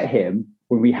 I met him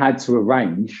when we had to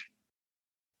arrange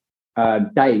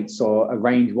dates or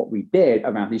arrange what we did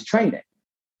around his training.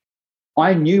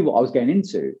 I knew what I was getting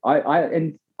into.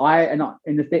 And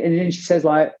then she says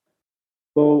like,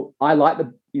 well, I like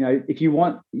if you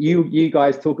want, you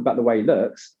guys talk about the way he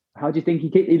looks. How do you think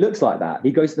he looks like that?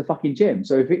 He goes to the fucking gym.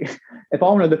 So if I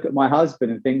want to look at my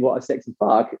husband and think what a sexy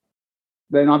fuck,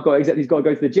 then he's got to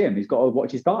go to the gym. He's got to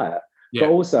watch his diet. Yeah. But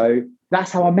also that's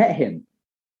how I met him.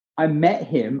 I met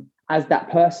him as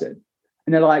that person.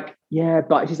 And they're like, yeah,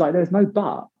 but she's like, there's no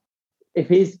but. If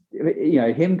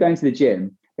him going to the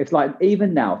gym, it's like,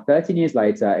 even now, 13 years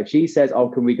later, if she says,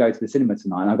 can we go to the cinema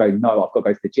tonight? And I go, no, I've got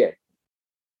to go to the gym.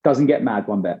 Doesn't get mad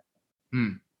one bit.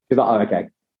 She's like, okay.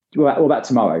 What about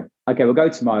tomorrow? Okay, we'll go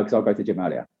tomorrow because I'll go to the gym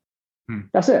earlier.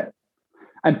 That's it.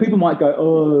 And people might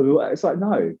go, it's like,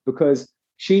 no, because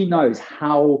she knows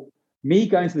how me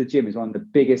going to the gym is one of the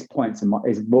biggest one of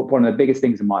the biggest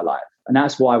things in my life. And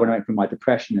that's why when I went through my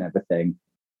depression and everything,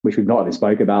 which we've not even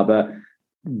spoke about, but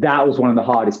that was one of the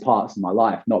hardest parts of my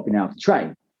life, not being able to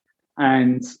train.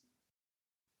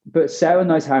 But Sarah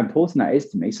knows how important that is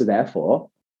to me. So therefore,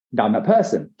 I'm that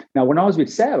person. Now, when I was with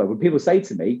Sarah, when people say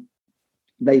to me,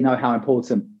 they know how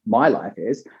important my life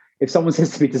is. If someone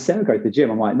says to me, to Sarah, go to the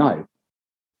gym, I'm like, no.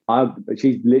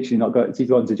 She's literally not got, she's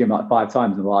gone to the gym like 5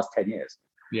 times in the last 10 years.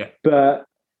 Yeah. But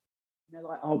they're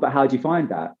like, oh, but how do you find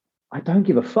that? I don't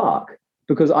give a fuck,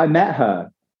 because I met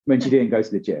her when she didn't go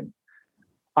to the gym.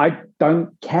 I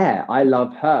don't care. I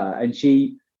love her. And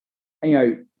she,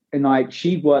 and like,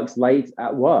 she works late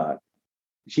at work.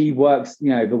 She works,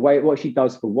 the way, what she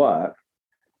does for work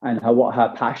and what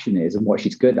her passion is and what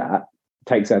she's good at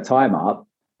takes her time up.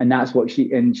 And that's what she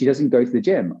doesn't go to the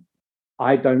gym.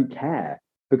 I don't care,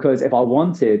 because if I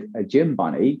wanted a gym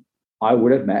bunny, I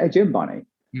would have met a gym bunny.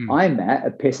 I met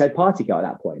a pisshead party girl at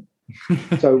that point.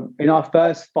 So in our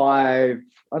first 5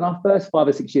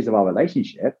 or 6 years of our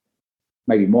relationship,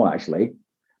 maybe more actually,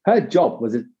 her job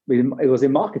was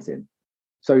in marketing.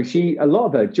 So a lot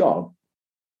of her job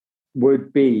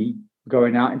would be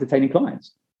going out entertaining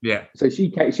clients. Yeah. So she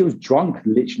was drunk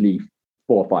literally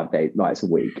 4 or 5 nights a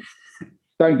week.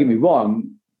 Don't get me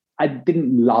wrong, I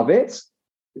didn't love it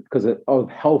because of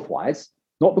health-wise,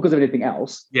 not because of anything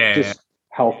else. Just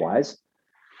health-wise,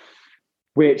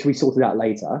 which we sorted out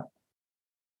later.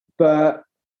 But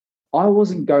I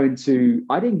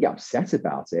didn't get upset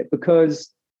about it,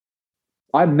 because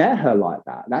I met her like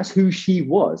that. That's who she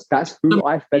was. That's who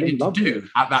I fell in love with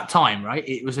at that time, right?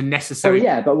 It was a necessary. Oh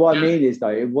yeah, but what I mean is, though,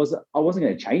 I wasn't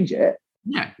going to change it.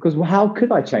 Yeah. Because how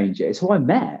could I change it? It's who I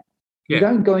met. Yeah. You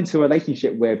don't go into a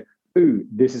relationship with, ooh,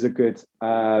 this is a good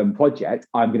project,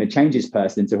 I'm going to change this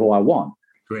person into who I want.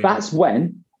 Great. That's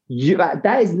when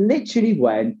that is literally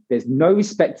when there's no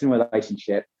respect in a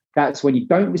relationship. That's when you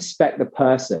don't respect the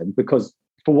person, because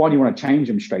for one, you want to change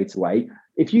them straight away.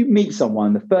 If you meet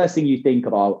someone, the first thing you think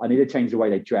of, I need to change the way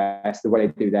they dress, the way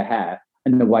they do their hair,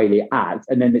 and the way they act,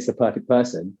 and then it's the perfect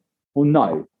person. Well,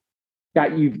 no,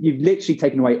 that you've literally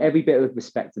taken away every bit of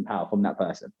respect and power from that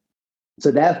person.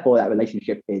 So therefore, that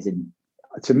relationship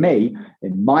to me,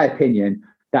 in my opinion,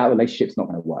 that relationship's not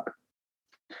going to work.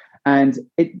 And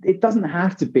it doesn't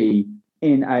have to be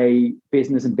in a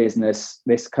business,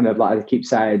 this kind of, like I keep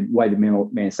saying, way that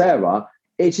me and Sarah are.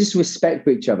 It's just respect for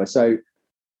each other. So,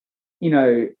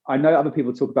 I know other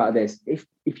people talk about this.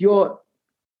 If you're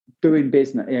doing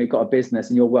business, you've got a business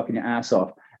and you're working your ass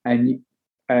off, and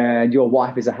your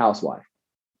wife is a housewife,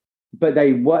 but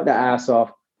they work their ass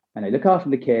off and they look after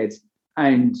the kids,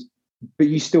 but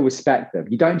you still respect them.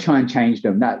 You don't try and change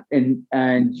them.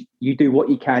 And you do what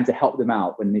you can to help them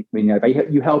out when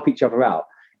you help each other out.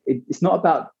 It's not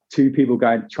about two people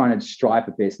trying to strive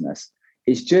for business.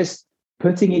 It's just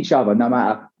putting each other, no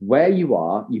matter where you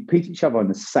are, you put each other on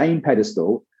the same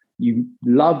pedestal, you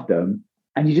love them,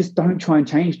 and you just don't try and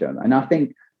change them. And I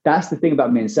think that's the thing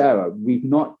about me and Sarah. We've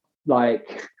not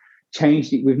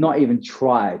changed it. We've not even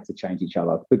tried to change each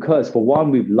other, because for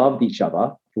one, we've loved each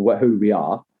other for who we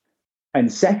are.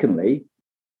 And secondly,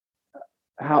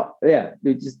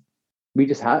 we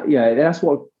just have, that's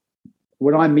what,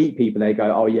 when I meet people, they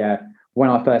go, oh yeah, when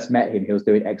I first met him, he was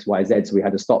doing X, Y, Z, so we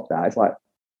had to stop that. It's like,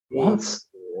 what?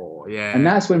 Oh, yeah. And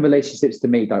that's when relationships, to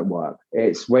me, don't work.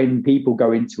 It's when people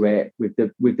go into it with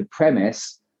the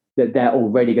premise that they're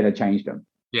already going to change them.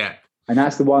 Yeah. And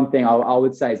that's the one thing I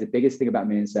would say is the biggest thing about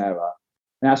me and Sarah.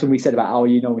 And that's when we said about,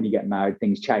 when you get married,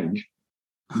 things change.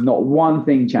 Not one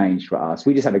thing changed for us.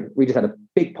 We just had a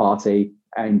big party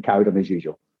and carried on as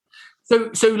usual.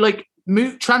 So like,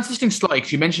 transitioning slightly,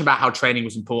 because you mentioned about how training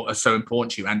was so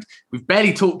important to you, and we've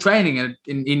barely talked training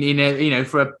in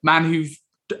for a man who's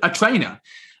a trainer.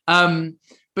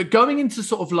 But going into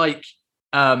sort of like,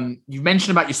 you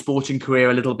mentioned about your sporting career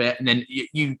a little bit, and then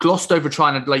you glossed over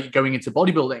trying to going into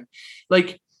bodybuilding.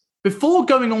 Like, before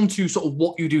going on to sort of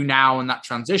what you do now and that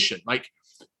transition, like,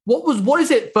 what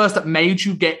is it first that made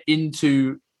you get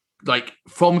into,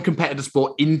 from competitive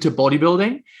sport into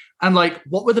bodybuilding? And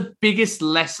what were the biggest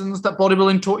lessons that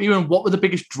bodybuilding taught you, and what were the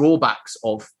biggest drawbacks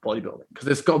of bodybuilding?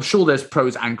 Because I'm sure there's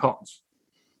pros and cons.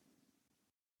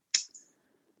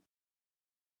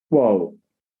 Well,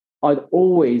 I'd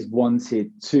always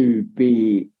wanted to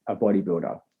be a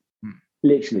bodybuilder,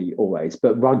 literally always.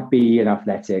 But rugby and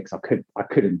athletics, I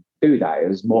couldn't do that. It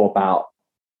was more about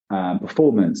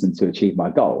performance and to achieve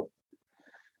my goal.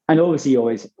 And obviously,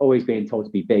 always being told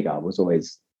to be bigger was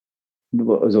always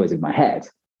in my head.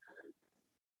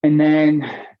 And then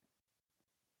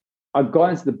I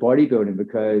got into the bodybuilding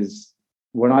because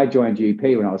when I joined UP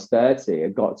when I was 30,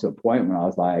 it got to a point when I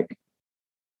was like,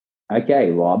 okay,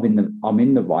 well, I'm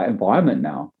in the right environment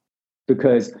now,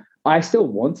 because I still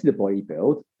wanted to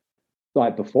bodybuild,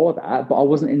 like before that, but I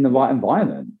wasn't in the right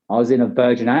environment. I was in a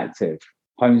Virgin Active,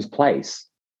 Holmes Place,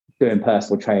 doing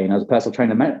personal training. I was a personal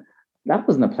trainer. That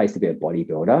wasn't a place to be a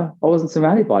bodybuilder. I wasn't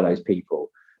surrounded by those people.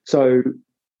 So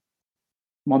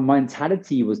my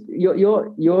mentality was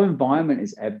your environment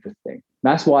is everything.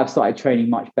 That's why I've started training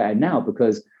much better now,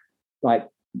 because like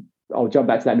I'll jump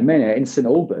back to that in a minute. In St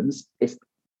Albans, it's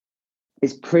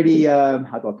pretty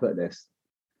how do I put this?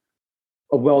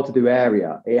 A well-to-do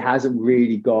area. It hasn't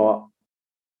really got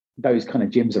those kind of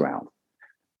gyms around.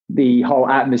 The whole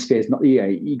atmosphere is not,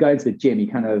 you go into the gym, you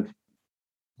kind of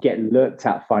get looked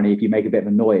at funny if you make a bit of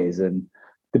a noise. And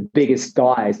the biggest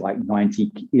guy is like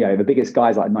 90, the biggest guy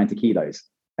is like 90 kilos.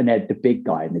 And they're the big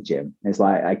guy in the gym. It's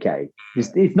like, okay,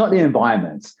 it's not the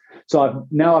environment. So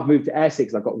I've moved to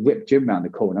Essex. I've got Whip Gym around the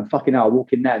corner. Fucking hell, I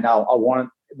walk in there now.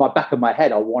 My back of my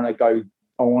head, I want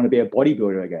to be a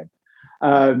bodybuilder again.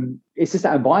 It's just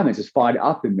that environment just fired it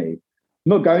up in me. I'm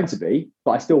not going to be,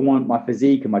 but I still want my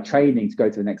physique and my training to go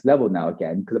to the next level now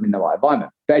again, because I'm in the right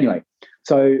environment. But anyway,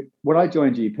 so when I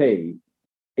joined GP,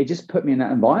 it just put me in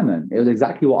that environment. It was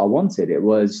exactly what I wanted. It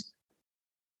was,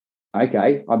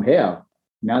 okay, I'm here.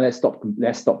 Now let's stop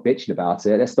bitching about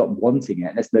it. Let's stop wanting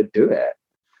it. Let's do it.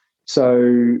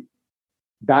 So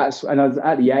and I was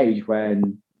at the age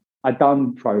when I'd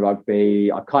done pro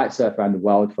rugby. I kite surfed around the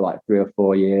world for like 3 or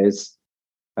 4 years.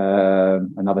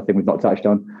 Another thing we've not touched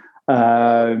on.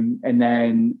 And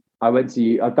then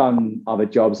I've done other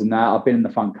jobs and that. I've been in the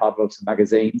front cover of some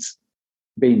magazines,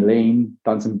 been lean,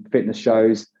 done some fitness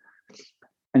shows.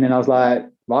 And then I was like,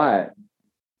 right,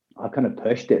 I kind of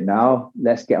pushed it now.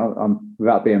 Let's get on,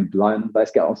 without being blunt,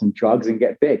 let's get on some drugs and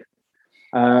get big.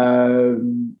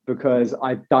 Because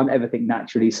I've done everything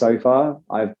naturally so far.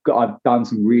 I've done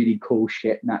some really cool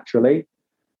shit naturally.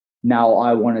 Now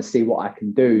I want to see what I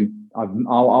can do. I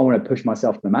want to push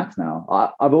myself to the max now.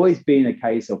 I've always been a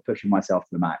case of pushing myself to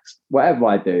the max. Whatever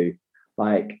I do,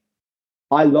 like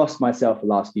I lost myself the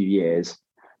last few years,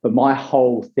 but my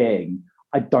whole thing,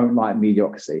 I don't like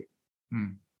mediocrity.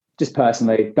 Just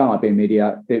personally, don't like being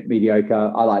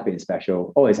mediocre. I like being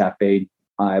special. Always have been.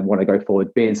 I want to go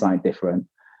forward, being something different.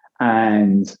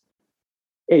 And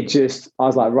I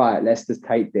was like, right, let's just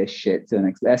take this shit to the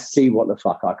next. Let's see what the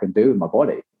fuck I can do with my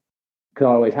body, because I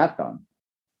always have done.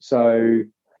 So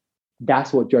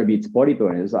that's what drove me to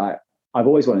bodybuilding. It was like, I've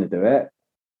always wanted to do it.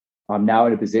 I'm now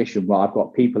in a position where I've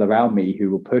got people around me who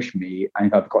will push me,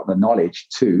 and I've got the knowledge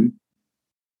to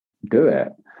do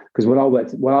it. Because when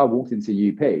I walked into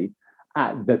UP,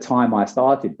 at the time I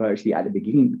started, virtually at the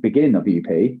beginning of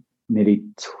UP, nearly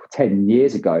 10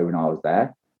 years ago when I was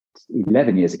there,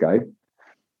 11 years ago,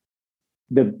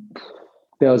 there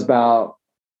was about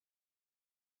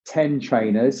 10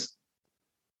 trainers,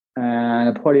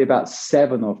 and probably about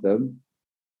 7 of them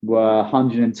were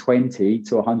 120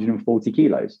 to 140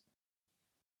 kilos.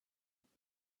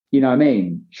 You know what I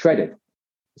mean? Shredded.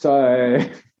 So,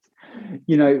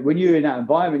 when you're in that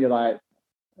environment, you're like,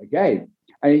 okay.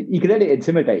 And you can let it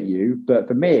intimidate you. But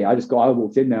for me, I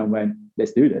walked in there and went,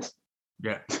 let's do this.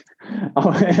 Yeah.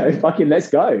 Fucking let's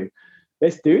go.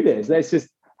 Let's do this. Let's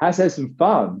have some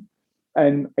fun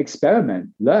and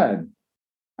experiment, learn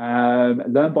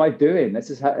by doing. Let's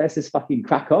just fucking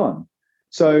crack on.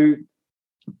 So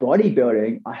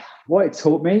bodybuilding, what it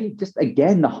taught me, just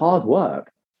again, the hard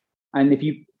work. And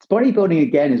bodybuilding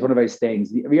again is one of those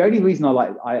things. The only reason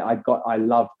I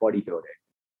love bodybuilding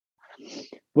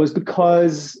was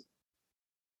because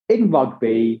in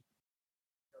rugby,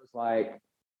 it was like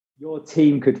your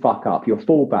team could fuck up. Your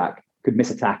fullback could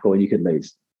miss a tackle and you could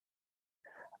lose.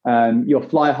 Your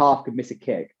fly half could miss a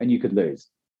kick and you could lose.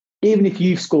 Even if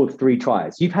you've scored 3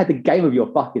 tries, you've had the game of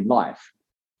your fucking life.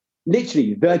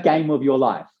 Literally the game of your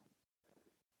life.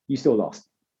 You still lost.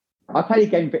 I played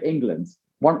a game for England.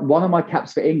 One of my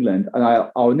caps for England, and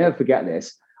I'll never forget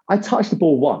this. I touched the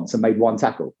ball once and made 1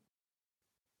 tackle.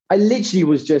 I literally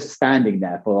was just standing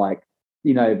there for for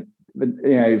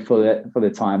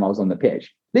the time I was on the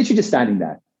pitch. Literally just standing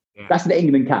there. Yeah. That's the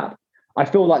England cap. I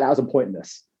feel like that was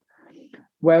pointless.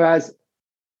 Whereas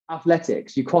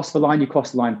athletics, you cross the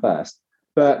line first.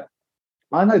 But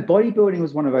I know bodybuilding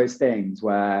was one of those things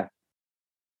where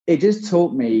it just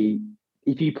taught me,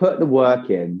 if you put the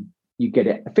work in, you get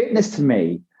it. Fitness to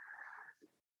me,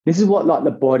 this is what, like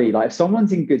the body, like if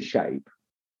someone's in good shape,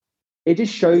 it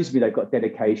just shows me they've got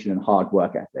dedication and hard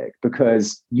work ethic,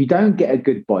 because you don't get a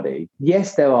good body.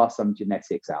 Yes, there are some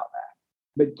genetics out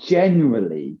there, but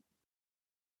generally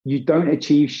you don't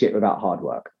achieve shit without hard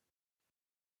work.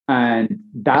 And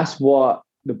that's what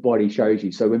the body shows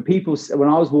you. So when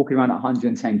I was walking around at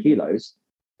 110 kilos,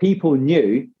 people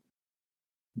knew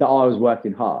that I was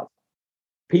working hard.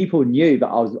 people knew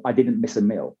that I didn't miss a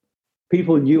meal.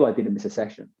 People knew I didn't miss a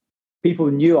session.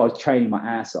 People knew I was training my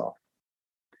ass off.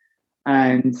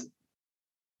 And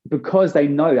because they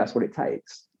know that's what it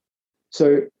takes.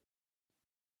 So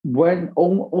when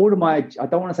all of my, I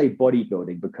don't want to say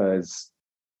bodybuilding because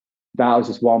that was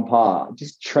just one part,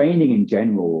 just training in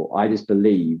general, I just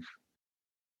believe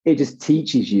it just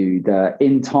teaches you that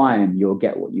in time, you'll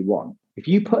get what you want. If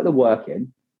you put the work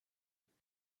in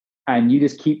and you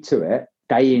just keep to it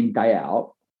day in, day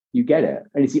out, you get it.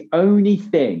 And it's the only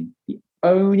thing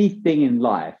in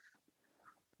life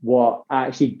what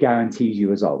actually guarantees you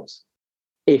results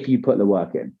if you put the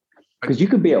work in. Because you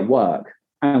could be at work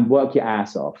and work your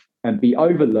ass off and be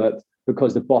overlooked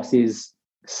because the boss's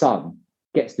son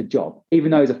gets the job. Even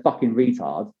though he's a fucking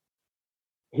retard,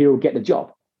 he'll get the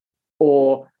job.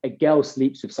 Or a girl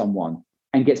sleeps with someone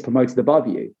and gets promoted above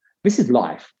you. This is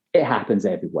life. It happens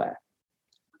everywhere.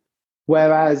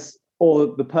 Whereas,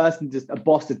 or the person a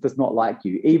boss that does not like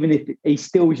you, even if he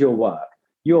steals your work,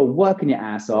 you're working your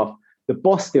ass off, the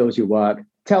boss steals your work,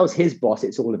 tells his boss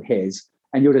it's all of his,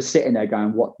 and you're just sitting there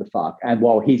going, what the fuck? And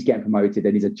while he's getting promoted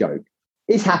and he's a joke.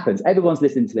 This happens. Everyone's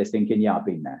listening to this thinking, yeah, I've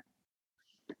been there.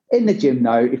 In the gym,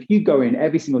 though, if you go in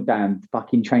every single day and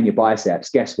fucking train your biceps,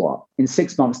 guess what? In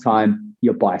 6 months' time,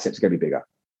 your biceps are going to be bigger.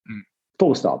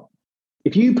 Full stop.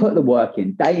 If you put the work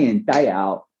in, day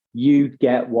out, you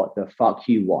get what the fuck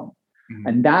you want.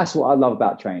 And that's what I love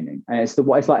about training. And it's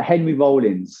like Henry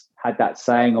Rollins had that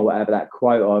saying or whatever, that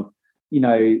quote of,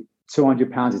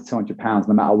 200 pounds is 200 pounds,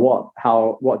 no matter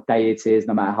what day it is,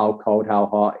 no matter how cold, how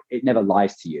hot, it never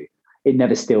lies to you. It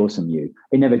never steals from you.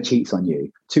 It never cheats on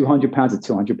you. 200 pounds is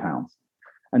 200 pounds.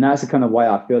 And that's the kind of way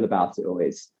I feel about it all.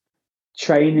 It's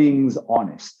training's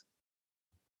honest.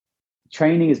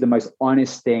 Training is the most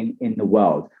honest thing in the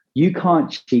world. You can't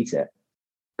cheat it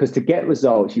because to get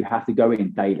results, you have to go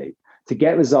in daily. To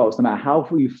get results, no matter how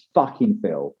you fucking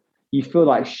feel, you feel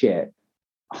like shit.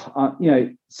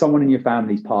 Someone in your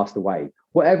family's passed away,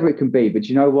 whatever it can be. But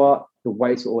you know what? The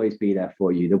weights will always be there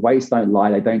for you. The weights don't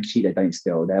lie. They don't cheat. They don't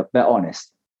steal. They're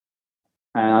honest.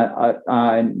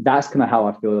 And that's kind of how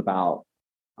I feel about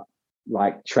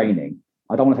like training.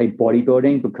 I don't want to say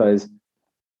bodybuilding because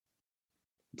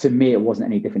to me, it wasn't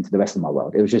any different to the rest of my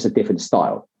world. It was just a different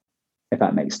style, if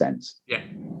that makes sense. Yeah.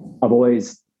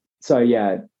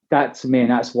 That to me, and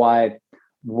that's why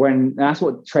that's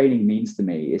what training means to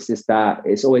me. It's just that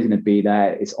it's always going to be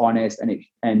there. It's honest.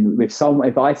 And with someone,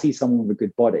 if I see someone with a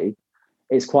good body,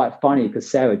 it's quite funny because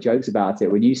Sarah jokes about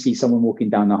it. When you see someone walking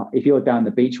if you're down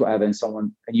the beach, whatever, and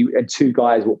someone, and two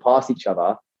guys walk past each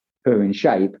other who are in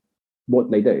shape, what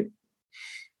do?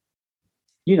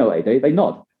 You know what they do? They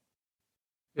nod.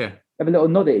 Yeah. Have a little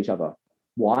nod at each other.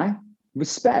 Why?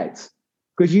 Respect.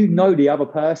 Because you know the other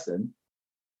person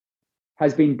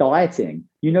has been dieting.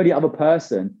 You know the other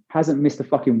person hasn't missed a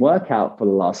fucking workout for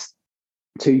the last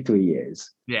 2-3 years.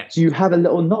 Yeah. So you have a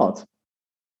little nod.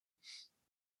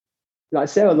 Like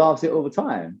Sarah laughs at it all the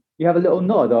time. You have a little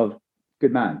nod of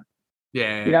good man.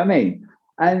 Yeah. You know what I mean?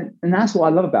 And that's what I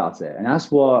love about it. And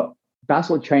that's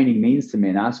what training means to me.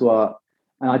 And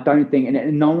I don't think,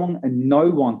 and no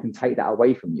one can take that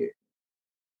away from you.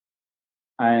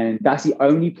 And that's the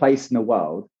only place in the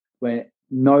world where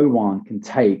no one can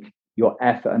take your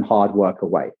effort and hard work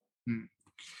away.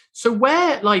 So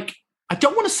where, I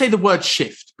don't want to say the word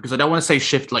shift because I don't want to say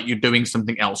shift like you're doing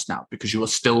something else now because you are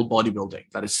still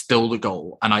bodybuilding. That is still the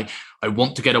goal. And I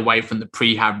want to get away from the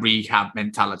prehab, rehab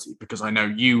mentality because I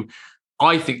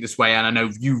think this way, and I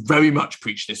know you very much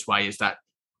preach this way, is that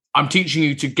I'm teaching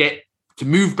you to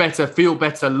move better, feel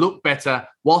better, look better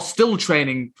while still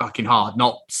training fucking hard,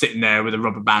 not sitting there with a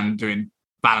rubber band doing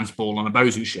balance ball on a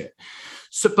Bozu shit.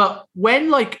 So, but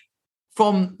when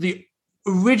from the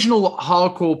original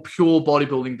hardcore pure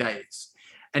bodybuilding days,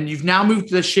 and you've now moved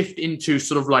the shift into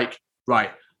sort of right,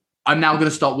 I'm now going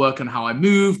to start working on how I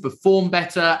move, perform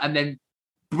better, and then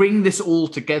bring this all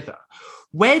together.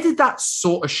 Where did that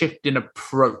sort of shift in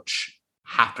approach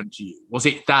happen to you? Was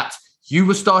it that you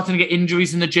were starting to get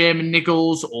injuries in the gym and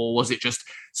niggles, or was it just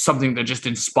something that just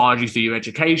inspired you through your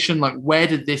education? Where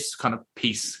did this kind of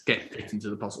piece get fit into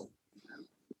the puzzle?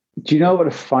 Do you know what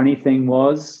the funny thing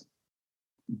was?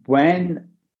 When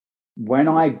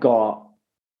I got,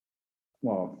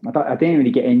 I didn't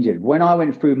really get injured. When I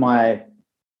went through my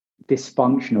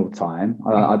dysfunctional time,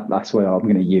 that's what I'm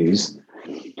going to use,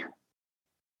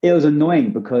 it was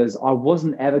annoying because I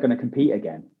wasn't ever going to compete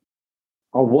again.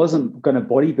 I wasn't going to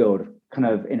bodybuild kind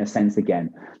of in a sense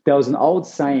again. There was an old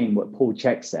saying, what Paul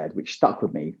Chek said, which stuck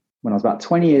with me when I was about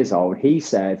 20 years old. He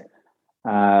said,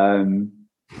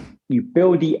 you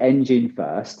build the engine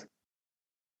first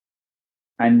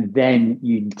and then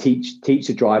you teach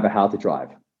the driver how to drive.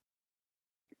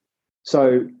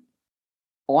 So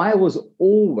I was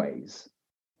always,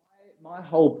 my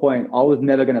whole point, I was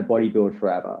never going to bodybuild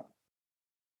forever.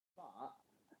 But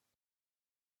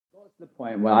got to the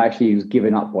point where I actually was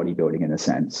giving up bodybuilding in a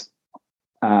sense.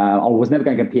 I was never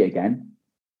going to compete again.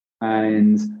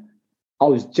 And I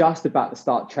was just about to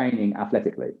start training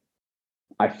athletically.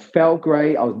 I felt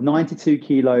great. I was 92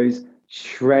 kilos,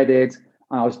 shredded,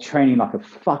 and I was training like a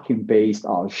fucking beast. I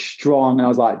was strong. And I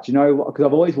was like, do you know what? Because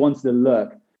I've always wanted to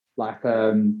look like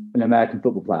an American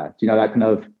football player. Do you know that kind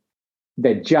of,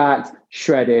 they're jacked,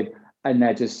 shredded, and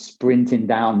they're just sprinting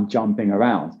down, jumping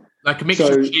around. Like a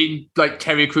mixture between like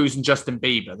Terry Crews and Justin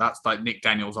Bieber. That's like Nick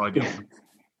Daniels' ideal.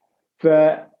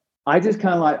 But I just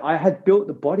kind of like, I had built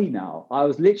the body now. I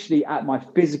was literally at my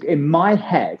physical, in my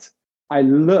head, I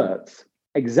looked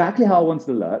exactly how I wanted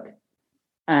to look.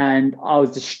 And I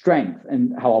was the strength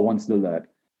and how I wanted to look.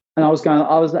 And I was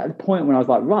at the point when I was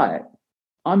like, right,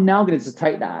 I'm now going to just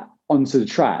take that onto the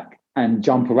track and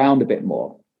jump around a bit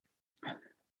more.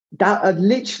 That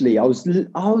literally, I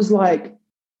was like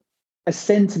a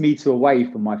centimeter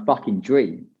away from my fucking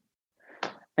dream.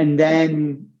 And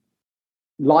then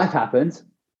life happened.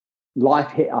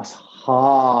 Life hit us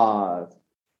hard.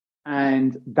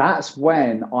 And that's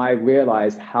when I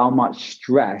realized how much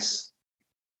stress,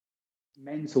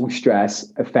 mental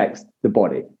stress, affects the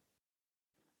body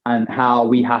and how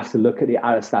we have to look at the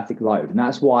allostatic load. And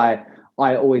that's why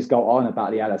I always go on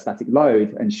about the allostatic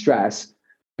load and stress,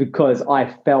 because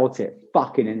I felt it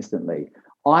fucking instantly.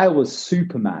 I was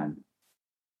Superman.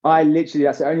 That's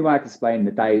the only way I can explain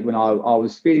the day when I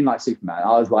was feeling like Superman.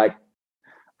 I was like,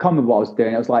 I can't remember what I was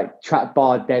doing. It was like trap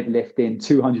bar deadlifting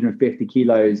 250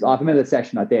 kilos. I remember the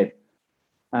session I did.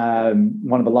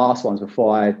 One of the last ones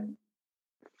before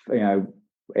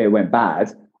it went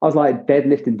bad. I was like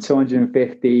deadlifting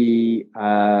 250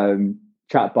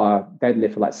 trap bar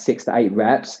deadlift for like 6 to 8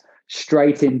 reps,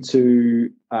 straight into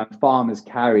farmers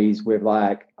carries with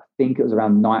like, I think it was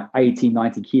around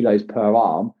 90 kilos per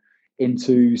arm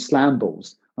into slam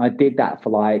balls. And I did that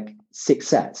for like 6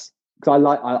 sets because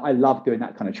I love doing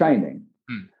that kind of training.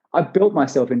 I built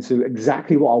myself into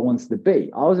exactly what I wanted to be.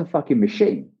 I was a fucking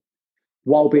machine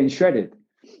while being shredded.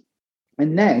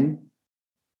 And then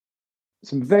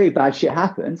some very bad shit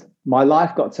happened. My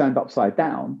life got turned upside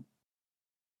down.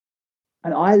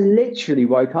 And I literally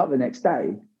woke up the next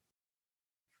day.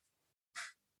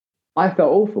 I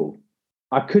felt awful.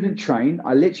 I couldn't train.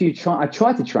 I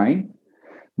tried to train.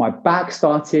 My back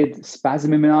started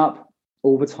spasming up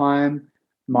all the time.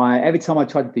 Every time I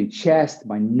tried to do chest,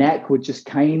 my neck would just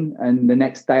cane, and the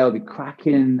next day I'd be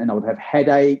cracking and I would have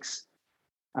headaches.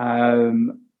 I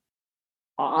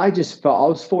just felt I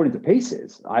was falling to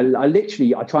pieces. I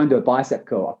tried to do a bicep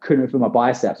curl. I couldn't feel my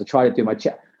biceps. I tried to do my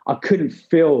chest. I couldn't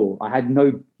feel. I had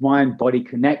no mind-body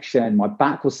connection. My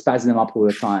back was spasming up all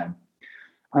the time.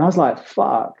 And I was like,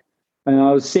 fuck. And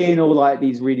I was seeing all like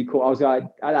these really cool, at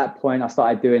that point, I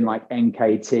started doing like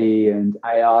NKT and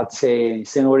ART and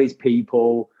seeing all these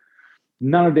people.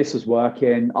 None of this was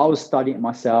working. I was studying it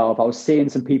myself. I was seeing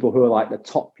some people who are like the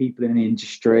top people in the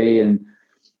industry and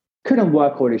couldn't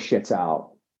work all this shit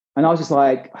out. And I was just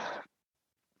like,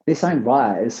 this ain't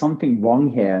right. There's something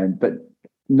wrong here. But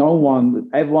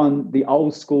everyone, the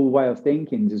old school way of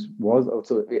thinking just was,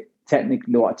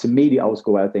 technically, to me, the old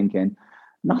school way of thinking,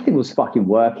 nothing was fucking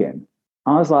working.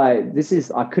 I was like,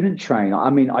 I couldn't train. I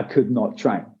mean, I could not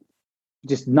train.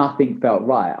 Just nothing felt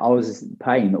right. I was in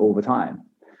pain all the time.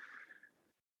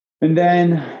 And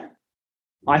then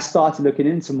I started looking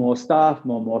into more and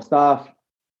more stuff.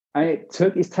 And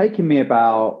it's taken me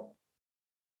about,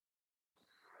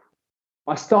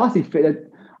 I started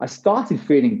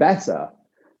feeling better.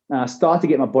 And I started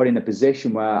getting my body in a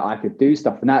position where I could do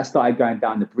stuff. And that started going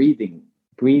down the breathing.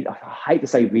 I hate to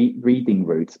say breathing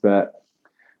route, but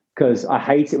because I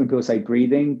hate it when people say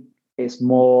breathing, it's just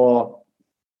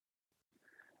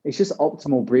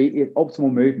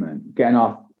optimal movement,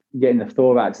 getting the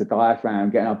thorax, the diaphragm,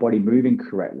 getting our body moving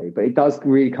correctly. But it does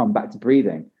really come back to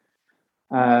breathing.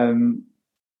 And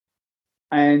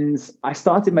I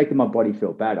started making my body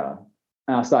feel better.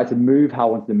 And I started to move how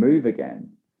I wanted to move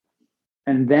again.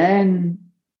 And then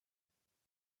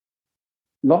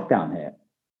lockdown hit.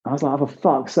 I was like, oh, for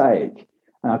fuck's sake.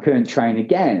 And I couldn't train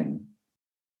again.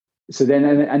 So then,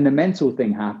 and the mental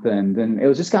thing happened, and it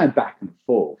was just going back and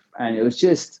forth. And it was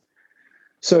just,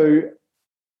 so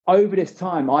over this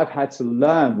time, I've had to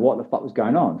learn what the fuck was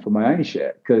going on for my own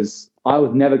shit, because I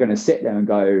was never going to sit there and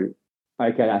go,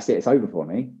 okay, that's it, it's over for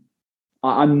me.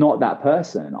 I'm not that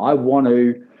person. I want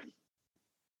to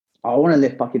I want to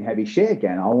lift fucking heavy shit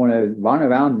again. I want to run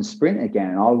around and sprint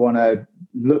again. I want to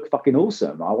look fucking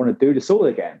awesome. I want to do this all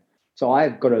again. So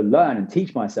I've got to learn and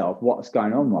teach myself what's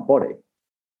going on in my body.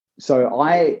 So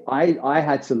I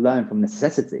had to learn from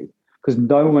necessity because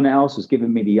no one else was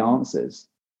giving me the answers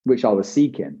which I was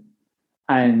seeking.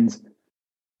 And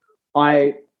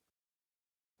I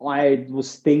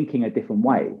was thinking a different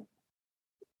way.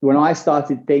 When I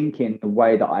started thinking the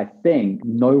way that I think,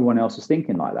 no one else was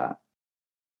thinking like that.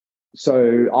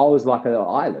 So I was like a little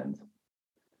island.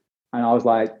 And I was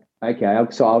like, okay.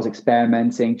 So I was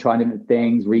experimenting, trying different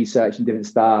things, researching different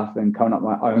stuff, and coming up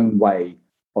with my own way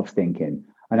of thinking.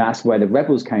 And that's where the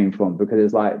rebels came from, because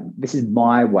it's like, this is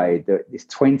my way. It's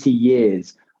 20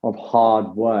 years of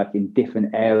hard work in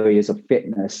different areas of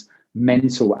fitness,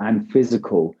 mental and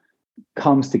physical,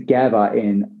 comes together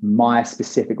in my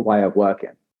specific way of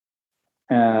working.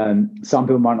 Some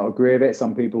people might not agree with it.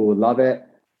 Some people will love it.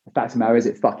 The fact of the matter is,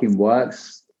 it fucking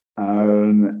works.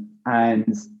 And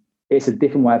it's a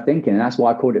different way of thinking. And that's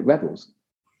why I called it Rebels,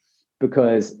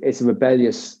 because it's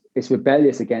rebellious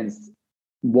against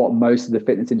what most of the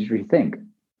fitness industry think.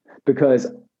 Because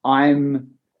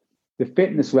the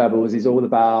fitness rebels is all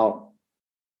about,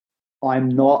 I'm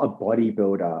not a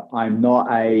bodybuilder. I'm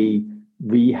not a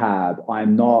rehab.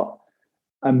 I'm not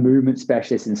a movement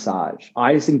specialist in such.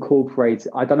 I just incorporate,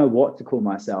 I don't know what to call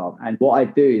myself. And what I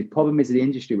do, the problem is the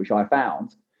industry, which I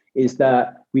found, is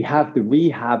that we have the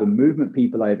rehab and movement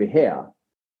people over here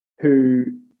who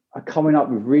are coming up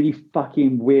with really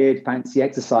fucking weird, fancy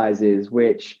exercises,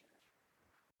 which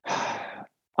I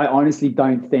honestly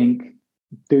don't think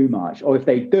do much. Or if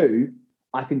they do,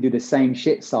 I can do the same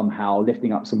shit somehow,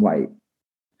 lifting up some weight.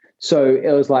 So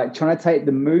it was like trying to take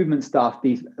the movement stuff.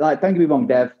 These, like, don't get me wrong,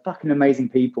 they're fucking amazing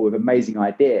people with amazing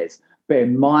ideas. But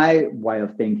in my way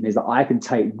of thinking is that I can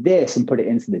take this and put it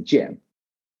into the gym.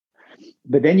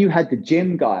 But then you had the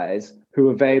gym guys who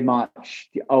were very much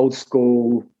the old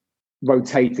school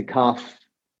rotator cuff,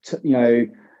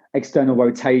 external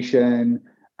rotation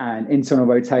and internal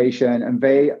rotation, and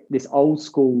this old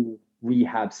school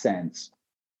rehab sense.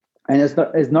 And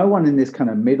there's no one in this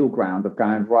kind of middle ground of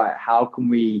going, right, how can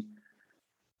we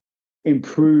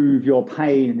improve your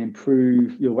pain and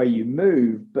improve your way you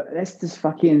move? But let's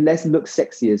look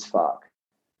sexy as fuck.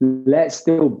 Let's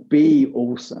still be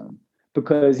awesome.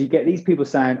 Because you get these people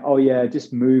saying, oh yeah,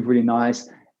 just move really nice.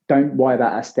 Don't worry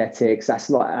about aesthetics.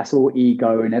 That's all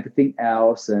ego and everything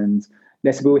else. And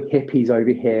let's be all hippies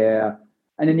over here.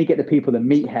 And then you get the people, the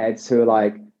meatheads, who are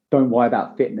like, don't worry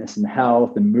about fitness and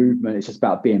health and movement. It's just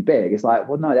about being big. It's like,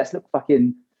 well, no, let's look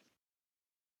fucking,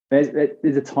 there's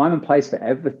a time and place for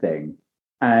everything.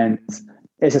 And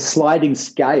it's a sliding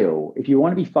scale. If you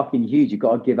want to be fucking huge, you've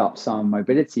got to give up some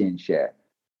mobility and shit.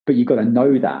 But you've got to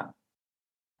know that.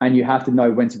 And you have to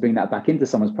know when to bring that back into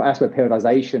someone's, that's where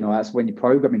periodization, or that's when your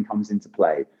programming comes into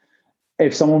play.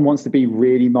 If someone wants to be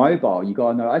really mobile, you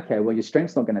got to know, okay, well, your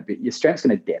strength's going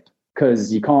to dip,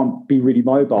 because you can't be really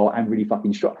mobile and really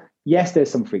fucking strong. Yes, there's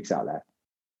some freaks out there,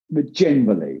 but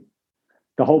generally,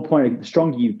 the whole point of the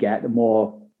stronger you get,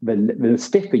 the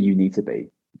stiffer you need to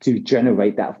be to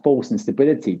generate that force and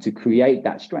stability to create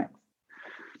that strength.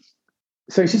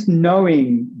 So it's just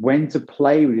knowing when to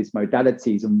play with these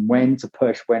modalities and when to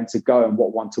push, when to go, and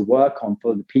what one to work on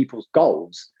for the people's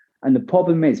goals. And the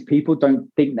problem is, people don't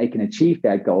think they can achieve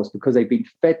their goals because they've been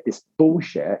fed this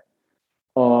bullshit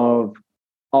of,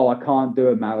 oh, I can't do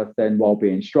a marathon while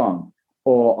being strong,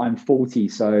 or I'm 40,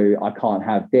 so I can't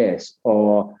have this,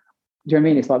 or, do you know what I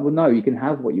mean? It's like, well, no, you can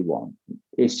have what you want.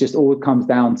 It's just all comes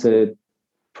down to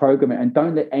programming. And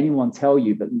don't let anyone tell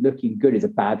you that looking good is a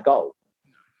bad goal.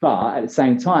 But at the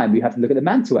same time, you have to look at the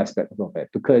mental aspect of it,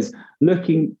 because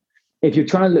if you're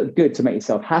trying to look good to make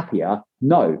yourself happier,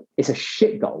 no, it's a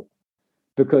shit goal.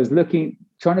 Because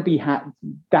trying to be happy,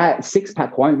 that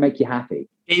six-pack won't make you happy.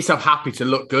 Get yourself happy to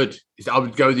look good. I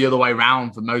would go the other way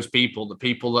around for most people. The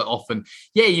people that often,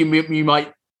 you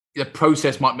might, the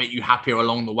process might make you happier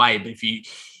along the way, but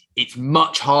it's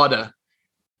much harder.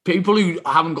 People who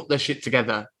haven't got their shit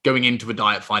together going into a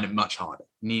diet find it much harder.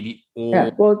 Need it all.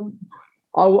 Yeah,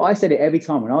 well, I said it every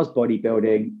time when I was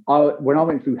bodybuilding. When I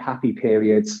went through happy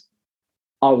periods,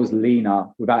 I was leaner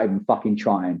without even fucking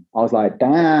trying. I was like,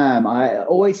 damn, I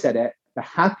always said it. The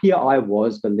happier I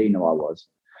was, the leaner I was.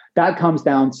 That comes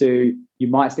down to, you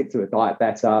might stick to a diet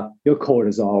better, your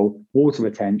cortisol, water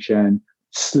retention,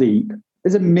 sleep.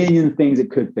 There's a million things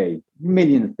it could be,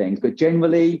 million of things. But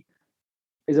generally,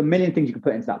 there's a million things you can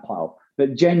put into that pile.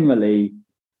 But generally,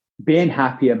 being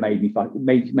happier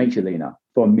makes you leaner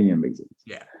for a million reasons.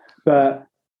 Yeah. But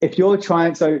if you're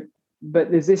trying,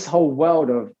 but there's this whole world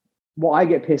of, what I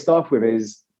get pissed off with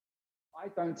is, I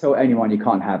don't tell anyone you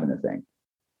can't have anything.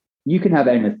 You can have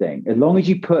anything as long as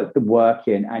you put the work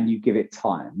in and you give it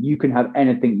time. You can have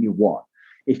anything you want.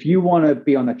 If you want to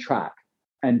be on a track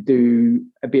and do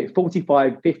a bit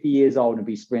 45, 50 years old and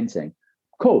be sprinting,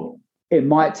 cool. It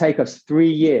might take us 3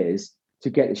 years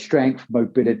to get the strength,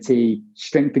 mobility,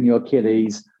 strengthen your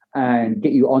Achilles, and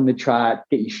get you on the track,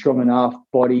 get you strong enough,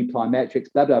 body,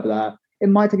 plyometrics, blah, blah, blah. It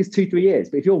might take us 2-3 years.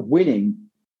 But if you're willing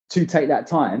to take that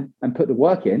time and put the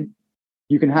work in,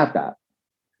 you can have that.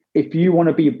 If you want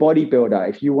to be a bodybuilder,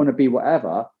 if you want to be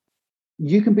whatever,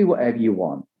 you can be whatever you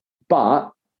want.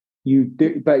 But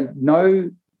know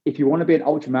if you want to be an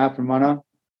ultramarathon runner,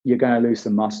 you're going to lose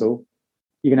some muscle.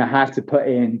 You're going to have to put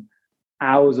in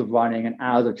hours of running and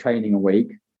hours of training a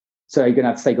week. So you're going to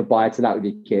have to say goodbye to that with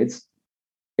your kids,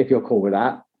 if you're cool with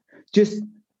that. Just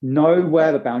know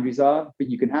where the boundaries are, but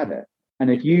you can have it. And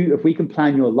if we can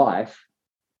plan your life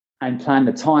and plan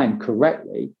the time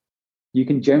correctly, you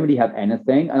can generally have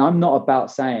anything. And I'm not about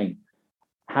saying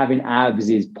having abs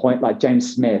is like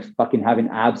James Smith, fucking having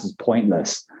abs is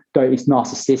pointless. It's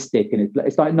narcissistic. And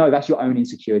it's like, no, that's your own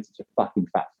insecurity, you fucking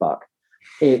fat fuck.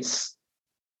 It's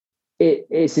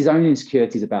his own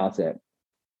insecurities about it.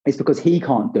 It's because he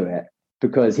can't do it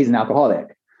because he's an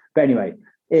alcoholic. But anyway,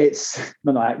 he's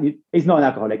not an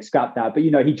alcoholic, scrap that. But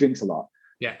he drinks a lot.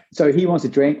 Yeah. So he wants to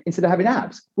drink instead of having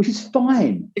abs, which is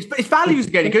fine. It's values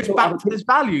again. It goes back to his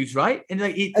values, right? And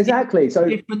exactly. So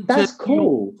that's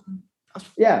cool.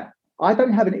 Yeah. I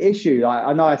don't have an issue.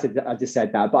 I know I just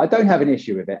said that, but I don't have an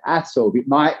issue with it at all.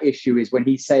 My issue is when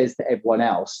he says to everyone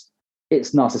else,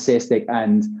 it's narcissistic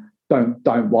and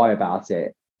don't worry about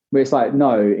it. Where it's like,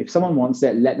 no, if someone wants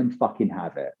it, let them fucking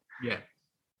have it. Yeah.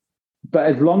 But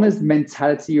as long as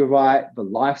mentality are right, the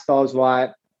lifestyle's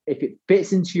right, if it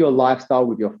fits into your lifestyle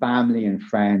with your family and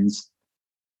friends,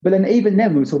 but then even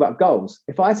then, when we talk about goals,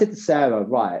 if I said to Sarah,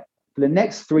 right, for the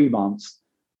next 3 months,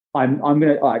 I'm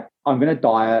gonna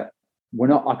diet.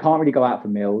 I can't really go out for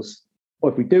meals, or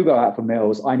if we do go out for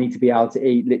meals, I need to be able to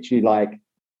eat literally like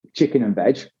chicken and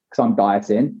veg because I'm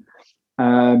dieting.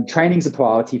 Training's a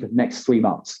priority for the next 3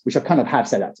 months, which I kind of have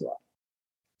said that to her.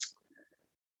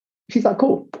 She's like,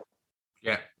 cool.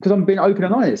 Yeah. Because I'm being open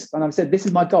and honest. And I've said, this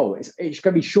is my goal. It's going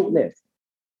to be short-lived.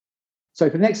 So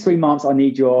for the next 3 months, I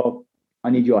need your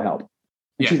help.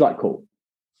 And she's like, cool.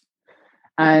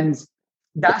 And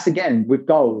that's, again, with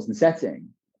goals and setting.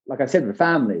 Like I said, with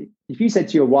family, if you said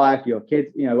to your wife, your kids,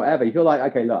 whatever, you feel like,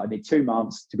 okay, look, I need 2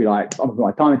 months to be like, I'm putting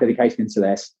my time and dedication into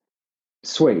this.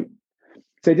 Sweet.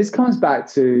 So this comes back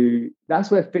to, that's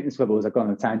where fitness levels, I've gone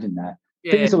on a tangent there.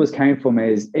 Yeah. Fitness always came from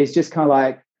is just kind of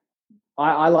like,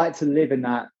 I like to live in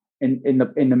that in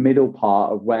the middle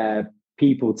part of where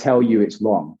people tell you it's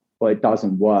wrong or it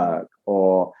doesn't work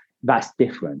or that's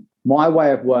different. My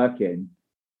way of working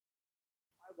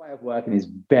is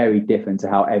very different to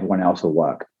how everyone else will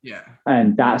work. Yeah.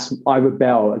 And I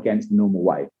rebel against the normal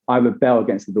way. I rebel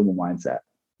against the normal mindset.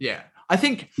 Yeah. I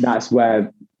think that's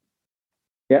where,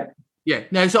 yeah. Yeah.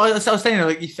 No, so I was saying,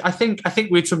 like, I think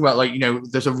we're talking about, like,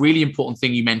 there's a really important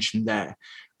thing you mentioned there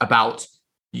about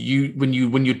when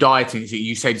you're dieting,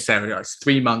 you say to Sarah, it's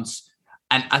 3 months.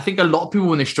 And I think a lot of people,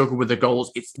 when they struggle with their goals,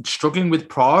 it's struggling with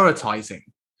prioritizing.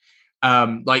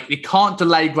 Like, they can't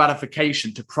delay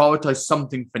gratification to prioritize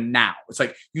something for now. It's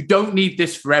like, you don't need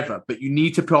this forever, but you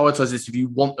need to prioritize this if you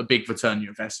want a big return on your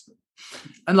investment.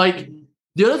 And like,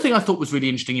 the other thing I thought was really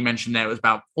interesting you mentioned there was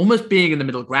about almost being in the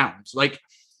middle ground. Like,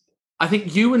 I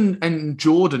think you and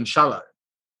Jordan Shallow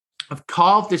have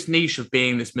carved this niche of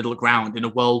being this middle ground in a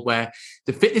world where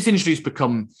the fitness industry has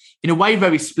become, in a way,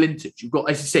 very splintered. You've got,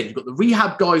 as you said, you've got the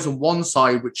rehab guys on one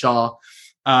side, which are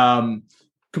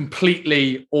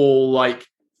completely all like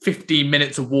 15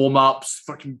 minutes of warm-ups,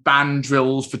 fucking band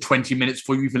drills for 20 minutes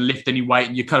before you even lift any weight,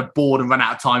 and you're kind of bored and run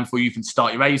out of time before you even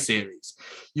start your A series.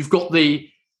 You've got the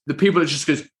people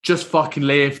that just fucking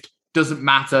lift, doesn't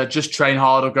matter, just train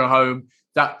hard or go home.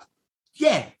 That,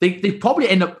 yeah, they probably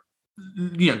end up,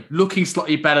 looking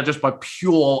slightly better just by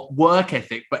pure work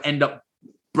ethic, but end up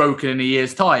broken in a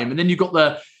year's time. And then you've got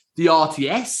the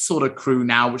RTS sort of crew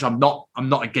now, which I'm not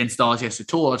against RTS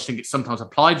at all. I just think it's sometimes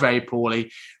applied very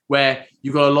poorly, where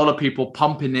you've got a lot of people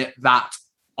pumping that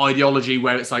ideology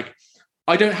where it's like,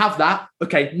 I don't have that.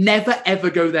 Okay, never ever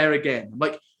go there again.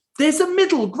 Like, there's a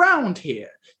middle ground here.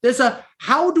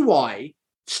 How do I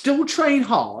still train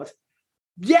hard?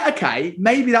 Yeah, okay,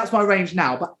 maybe that's my range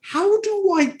now, but how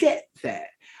do I get there?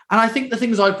 And I think the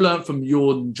things I've learned from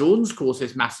your and Jordan's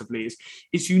courses massively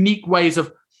is unique ways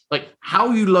of, like,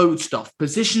 how you load stuff,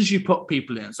 positions you put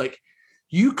people in. It's like,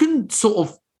 you can sort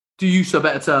of, to use a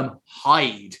better term,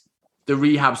 hide the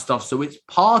rehab stuff. So it's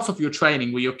part of your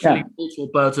training where you're killing multiple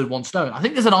birds with one stone. I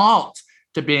think there's an art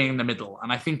to being in the middle.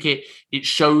 And I think it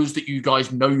shows that you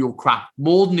guys know your craft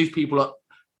more than these people that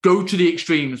go to the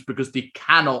extremes because they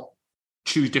cannot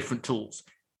choose different tools.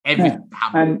 Everything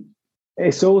and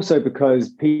it's also because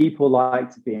people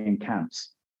like to be in camps.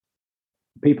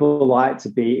 People like to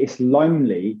be, it's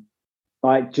lonely.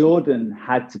 Like Jordan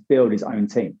had to build his own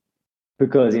team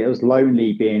because it was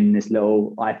lonely being this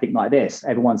little, I think like this,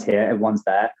 everyone's here, everyone's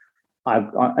there.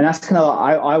 And that's kind of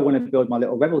like, I want to build my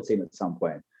little rebel team at some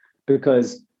point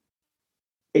because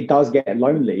it does get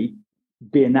lonely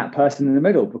being that person in the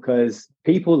middle because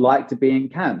people like to be in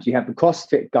camps. You have the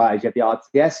CrossFit guys, you have the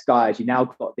RTS guys, you now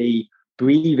got the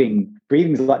breathing.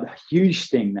 Breathing is like the huge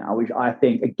thing now, which I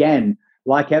think, again,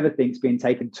 like everything's been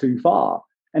taken too far.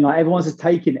 And like everyone's just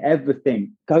taking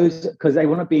everything, goes because they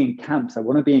want to be in camps, they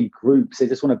want to be in groups, they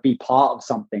just want to be part of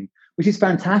something, which is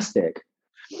fantastic.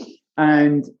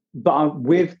 But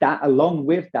with that, along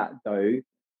with that though,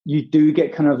 you do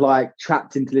get kind of like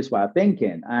trapped into this way of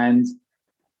thinking. And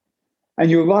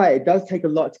you're right, it does take a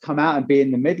lot to come out and be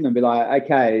in the middle and be like,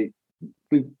 okay,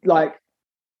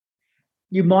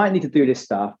 you might need to do this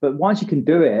stuff, but once you can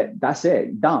do it, that's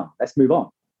it, done. Let's move on.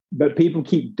 But people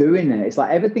keep doing it. It's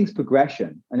like everything's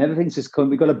progression and everything's just,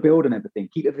 we've got to build on everything,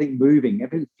 keep everything moving,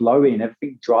 everything flowing,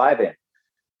 everything driving.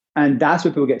 And that's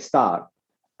where people get stuck.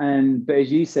 But as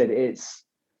you said,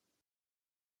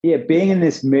 being in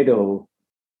this middle,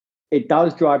 it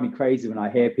does drive me crazy when I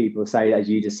hear people say, as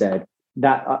you just said,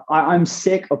 that I'm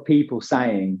sick of people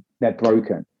saying they're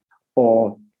broken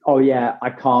or, oh yeah, I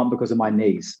can't because of my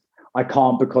knees. I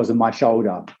can't because of my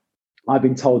shoulder. I've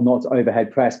been told not to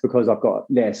overhead press because I've got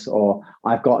this or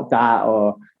I've got that,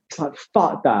 or it's like,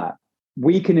 fuck that.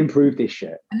 We can improve this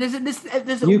shit. And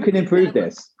you can improve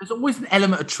this. There's always an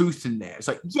element of truth in there. It's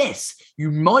like, yes,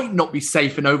 you might not be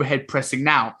safe in overhead pressing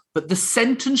now, but the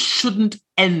sentence shouldn't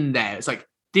end there. It's like,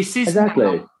 this is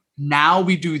exactly now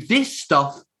we do this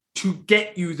stuff to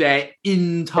get you there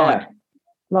in time. Yeah.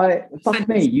 Like, fuck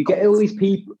me, you get all these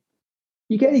people.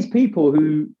 You get these people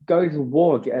who go to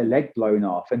war, get a leg blown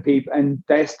off, and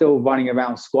they're still running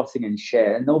around squatting and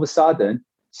shit. And all of a sudden,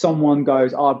 someone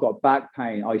goes, "Oh, I've got back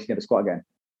pain. Oh, you should never squat again.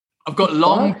 I've got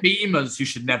long femurs. You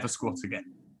should never squat again."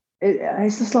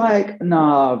 It's just like,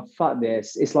 nah, fuck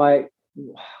this. It's like,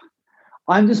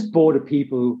 I'm just bored of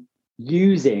people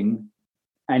using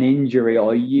an injury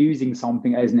or using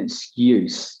something as an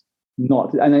excuse.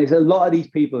 And there's a lot of these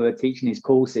people who are teaching these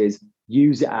courses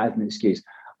use it as an excuse.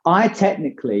 I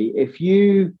technically,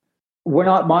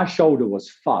 my shoulder was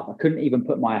fucked. I couldn't even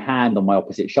put my hand on my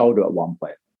opposite shoulder at one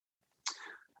point.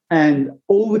 And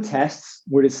all the tests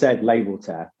would have said labral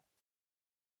tear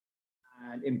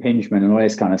and impingement and all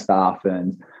this kind of stuff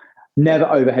and never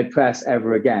overhead press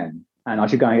ever again. And I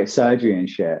should go and get surgery and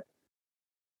shit.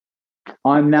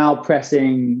 I'm now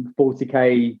pressing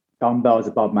 40K dumbbells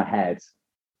above my head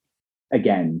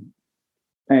again.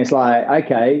 And it's like,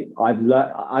 okay,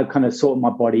 I've kind of sorted my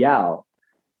body out.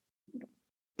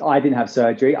 I didn't have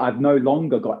surgery. I've no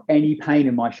longer got any pain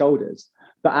in my shoulders.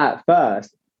 But at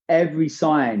first, every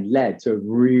sign led to a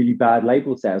really bad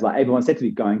labral tear. It's like everyone said to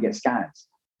me, go and get scans.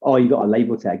 Oh, you got a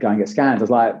labral tear, go and get scans. I was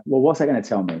like, well, what's that going to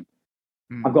tell me?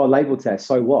 I've got a labral tear,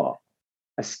 so what?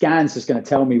 A scan's just going to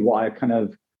tell me what I kind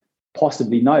of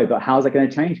possibly know, but how's that going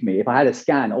to change me? If I had a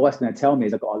scan, all that's going to tell me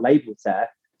is I've got a labral tear.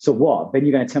 So what? Then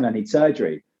you're going to tell me I need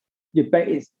surgery.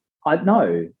 I'm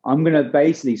going to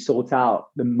basically sort out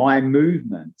my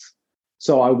movement.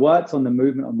 So I worked on the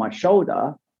movement of my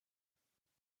shoulder.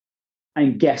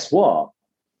 And guess what?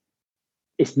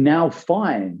 It's now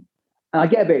fine. And I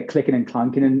get a bit of clicking and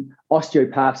clunking. And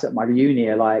osteopaths at my uni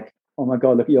are like, oh my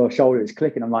God, look at your shoulder, it's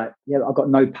clicking. I'm like, yeah, I've got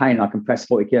no pain. I can press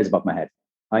 40 kilos above my head.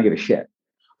 I don't give a shit.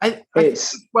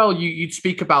 You'd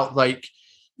speak about like,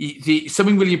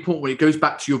 something really important when it goes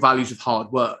back to your values of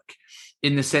hard work,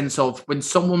 in the sense of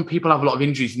when people have a lot of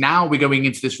injuries, now we're going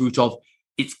into this route of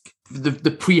it's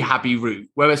the prehabby route.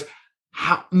 Whereas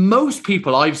most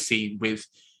people I've seen with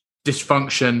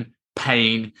dysfunction,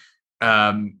 pain,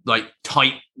 like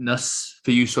tightness,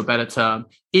 for use of a better term,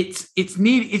 it's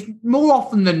more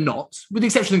often than not, with the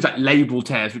exception of things like labral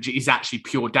tears, which is actually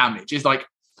pure damage. It's like,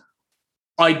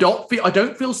 I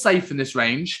don't feel safe in this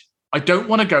range. I don't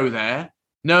want to go there.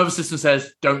 Nervous system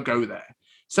says, don't go there.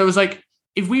 So it's like,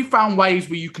 if we found ways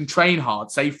where you can train hard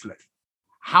safely,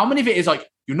 how many of it is like,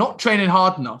 you're not training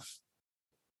hard enough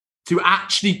to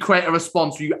actually create a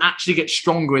response where you actually get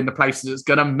stronger in the places that's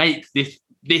going to make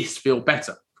this feel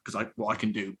better? Because what I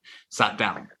can do, sat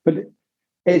down. But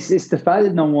it's the fact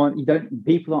that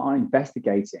people aren't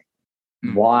investigating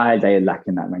why they're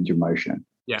lacking that range of motion.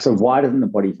 Yeah. So why doesn't the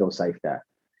body feel safe there?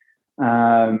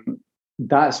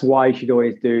 That's why you should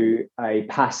always do a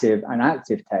passive and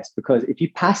active test, because if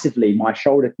you passively, my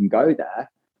shoulder can go there,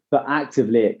 but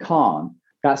actively it can't.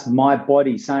 That's my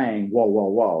body saying,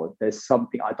 whoa, there's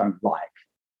something I don't like.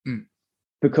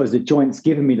 Because the joint's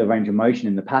giving me the range of motion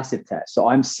in the passive test. So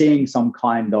I'm seeing some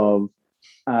kind of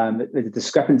there's a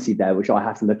discrepancy there, which I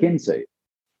have to look into.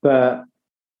 But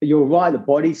you're right, the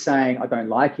body's saying, I don't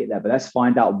like it there, but let's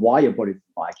find out why your body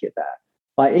doesn't like it there.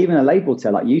 Like even a label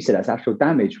tear, like you said, that's actual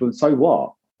damage. Well, so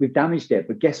what? We've damaged it,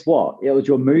 but guess what? It was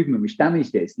your movement which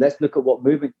damaged it. So let's look at what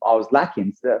movement I was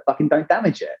lacking so that fucking don't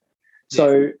damage it.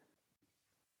 So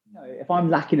if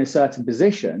I'm lacking a certain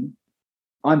position,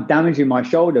 I'm damaging my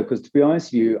shoulder because, to be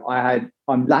honest with you,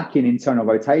 I'm lacking internal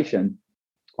rotation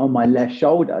on my left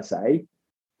shoulder, say.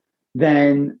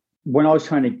 Then when I was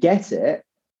trying to get it,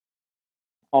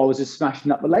 I was just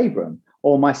smashing up the labrum,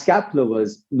 or my scapula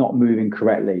was not moving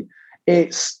correctly.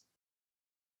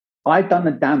 I'd done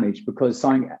the damage because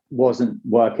something wasn't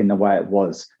working the way it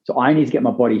was. So I need to get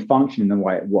my body functioning the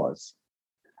way it was.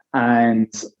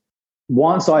 And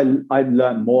once I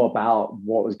learned more about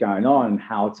what was going on,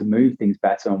 how to move things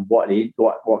better, and what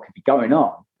could be going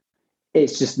on,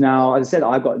 it's just now, as I said,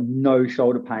 I've got no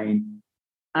shoulder pain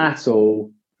at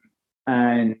all.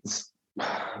 And,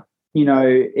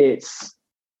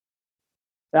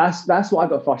 that's what I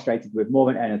got frustrated with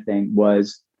more than anything,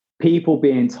 was people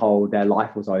being told their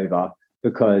life was over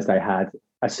because they had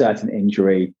a certain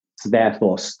injury, so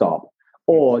therefore stop,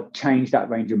 or change that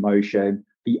range of motion,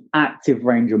 the active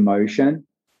range of motion.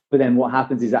 But then what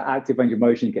happens is that active range of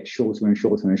motion gets shorter and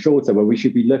shorter and shorter, where we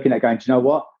should be looking at going, do you know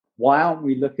what? Why aren't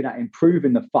we looking at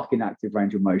improving the fucking active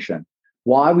range of motion?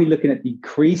 Why are we looking at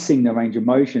decreasing the range of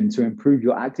motion to improve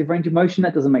your active range of motion?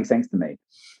 That doesn't make sense to me.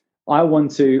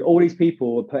 All these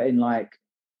people are putting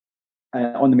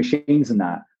on the machines and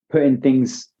that, putting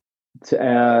things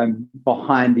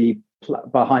behind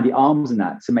the arms and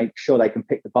that to make sure they can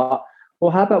pick the bar.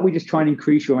 Well, how about we just try and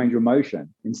increase your range of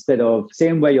motion instead of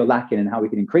seeing where you're lacking and how we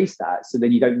can increase that, so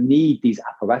then you don't need these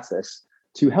apparatus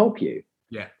to help you.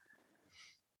 Yeah.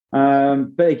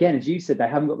 But again, as you said, they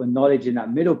haven't got the knowledge in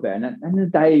that middle bit. And at the end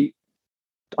of the day,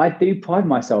 I do pride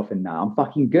myself in that. I'm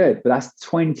fucking good. But that's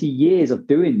 20 years of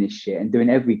doing this shit and doing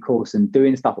every course and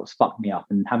doing stuff that's fucked me up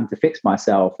and having to fix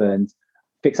myself and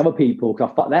fix other people because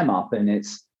I fuck them up. And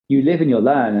it's, you live and you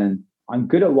learn. And I'm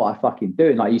good at what I fucking do.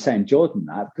 And like you saying, Jordan,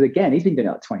 that, because again, he's been doing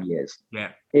it like 20 years. Yeah.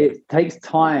 It takes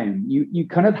time. You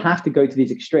kind of have to go to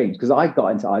these extremes, because I got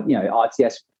into,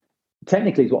 RTS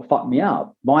technically is what fucked me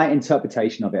up. My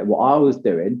interpretation of it, what I was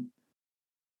doing,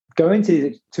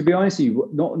 to be honest with you,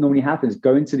 what not normally happens,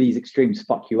 going to these extremes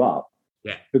fuck you up.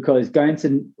 Yeah. Because going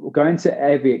to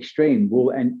every extreme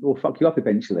will fuck you up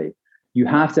eventually. You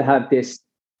have to have this,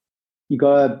 you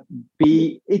gotta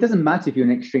be, it doesn't matter if you're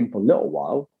in an extreme for a little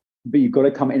while, but you've got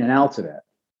to come in and out of it.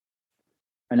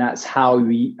 And that's how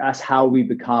we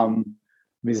become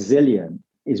resilient,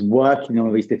 is working on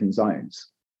all these different zones.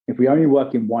 If we only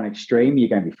work in one extreme, you're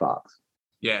going to be fucked.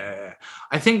 Yeah,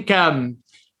 I think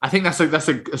that's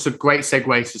a great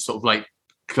segue to sort of like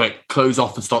close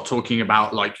off and start talking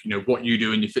about what you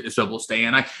do in your fitness level stay.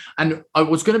 And I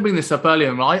was going to bring this up earlier,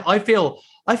 and I feel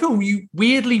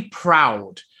weirdly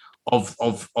proud of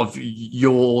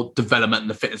your development in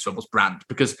the Fitness Rebels brand,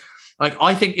 because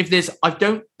I think there's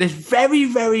very,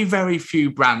 very, very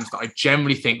few brands that I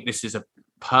generally think this is a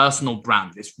personal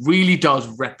brand. This really does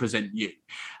represent you.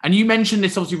 And you mentioned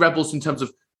this, obviously, Rebels, in terms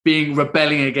of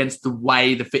rebelling against the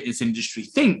way the fitness industry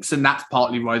thinks, and that's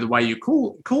partly why the way you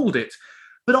called it.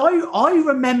 But I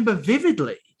remember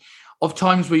vividly of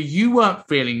times where you weren't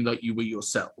feeling like you were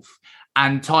yourself,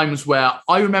 and times where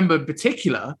I remember in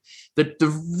particular that the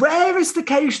rarest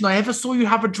occasion I ever saw you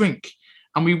have a drink,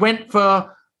 and we went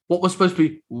for what was supposed to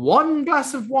be one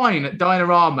glass of wine at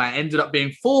Dinerama, ended up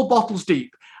being 4 bottles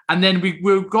deep. And then we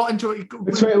got into it.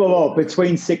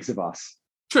 Between 6 of us.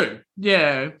 True.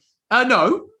 Yeah.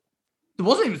 No, there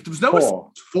wasn't. There was no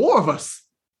 4. 4 of us.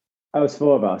 It was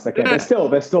 4 of us. Okay, there's still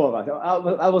of us.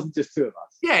 I wasn't just 2 of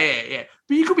us. Yeah.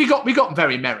 But we got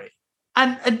very merry.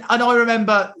 And I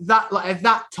remember that, like, at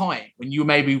that time when you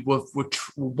maybe were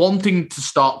wanting to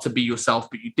start to be yourself,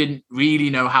 but you didn't really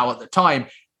know how at the time,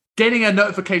 getting a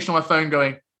notification on my phone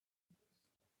going,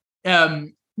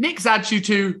 Nick's added you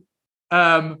to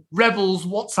Rebels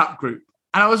WhatsApp group.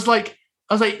 And I was like,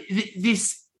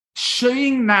 this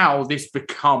seeing now this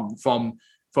become from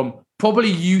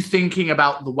probably you thinking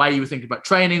about the way you were thinking about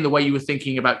training, the way you were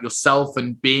thinking about yourself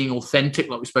and being authentic,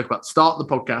 like we spoke about at the start of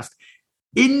the podcast,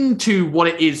 into what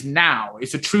it is now.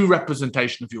 It's a true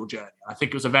representation of your journey. I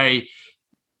think it was a very,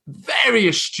 very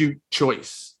astute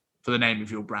choice for the name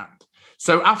of your brand.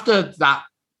 So after that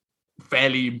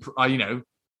fairly,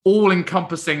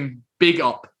 all-encompassing big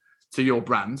up to your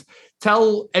brand,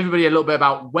 tell everybody a little bit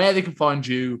about where they can find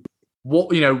you,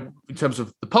 what, in terms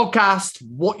of the podcast,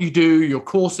 what you do, your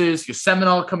courses, your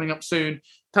seminar coming up soon.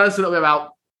 Tell us a little bit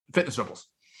about Fitness Rebels.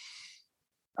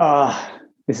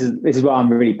 This is where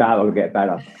I'm really bad. I'll get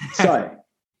better. So,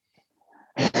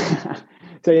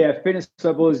 Fitness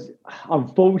Rebels.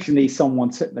 Unfortunately, someone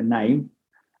took the name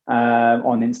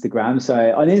on Instagram. So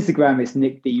on Instagram, it's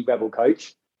Nick D Rebel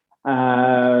Coach.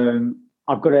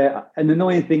 I've got and the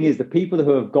annoying thing is the people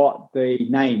who have got the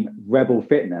name Rebel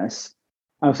Fitness.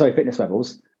 Fitness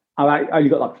Rebels. I've only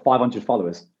got like 500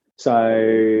 followers, so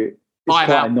it's quite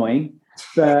annoying.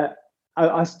 But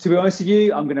to be honest with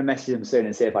you, I'm going to message them soon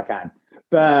and see if I can.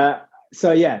 But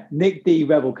Nick D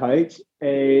Rebel Coach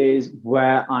is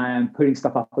where I am putting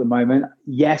stuff up at the moment.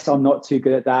 Yes, I'm not too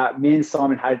good at that. Me and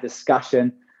Simon had a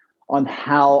discussion on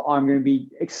how I'm going to be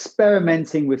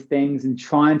experimenting with things and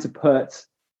trying to put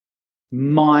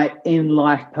my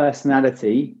in-life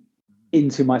personality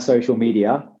into my social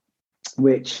media,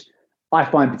 which I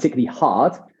find particularly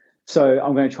hard. So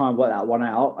I'm going to try and work that one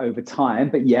out over time.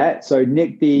 But so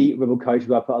Nick D Rebel Coach,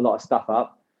 where I put a lot of stuff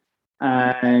up,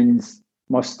 and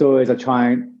my stories, I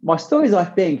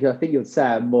think you'd say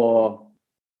are more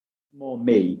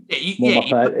me,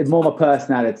 more my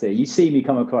personality. You see me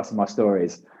come across in my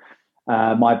stories,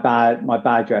 my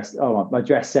bad dress, my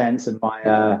dress sense, and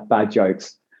my bad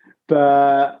jokes.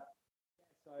 But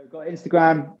so I've got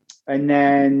Instagram, and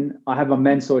then I have my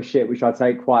mentorship, which I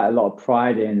take quite a lot of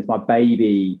pride in. It's my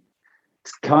baby.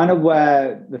 It's kind of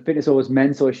where the Fitness Rebels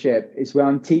mentorship is, where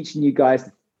I'm teaching you guys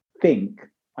to think.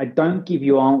 I don't give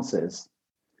you answers.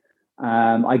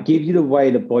 I give you the way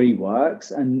the body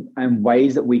works and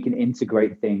ways that we can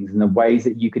integrate things, and the ways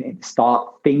that you can start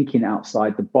thinking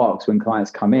outside the box when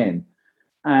clients come in,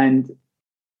 and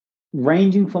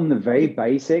ranging from the very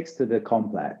basics to the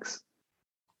complex.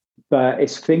 But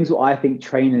it's things that I think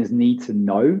trainers need to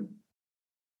know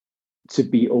to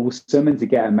be awesome and to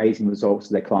get amazing results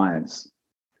to their clients.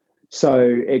 So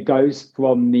it goes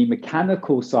from the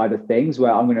mechanical side of things,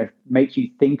 where I'm going to make you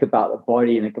think about the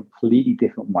body in a completely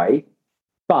different way,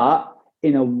 but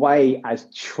in a way, as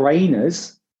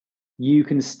trainers, you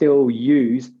can still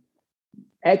use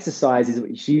exercises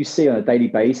which you see on a daily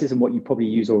basis and what you probably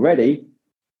use already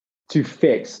to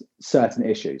fix certain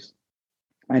issues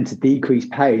and to decrease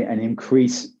pain and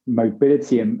increase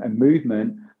mobility and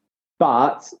movement,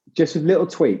 but just with little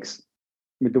tweaks.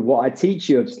 With what I teach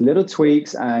you, just little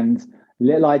tweaks and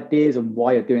little ideas on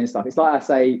why you're doing stuff. It's like I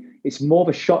say, it's more of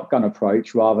a shotgun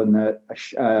approach rather than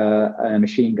a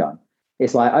machine gun.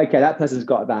 It's like, okay, that person's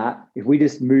got that. If we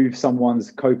just move someone's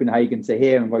Copenhagen to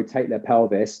here and rotate their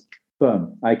pelvis,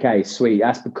 boom. Okay, sweet.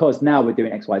 That's because now we're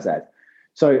doing X, Y, Z.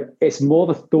 So it's more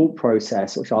of a thought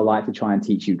process, which I like to try and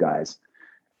teach you guys.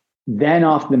 Then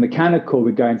after the mechanical,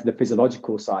 we go into the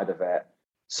physiological side of it.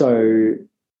 So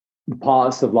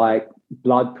parts of like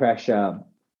blood pressure,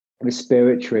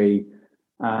 respiratory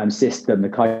system, the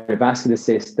cardiovascular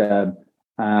system,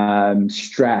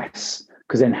 stress,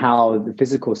 because then how the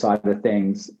physical side of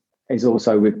things is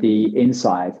also with the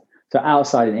inside. So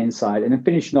outside and inside, and then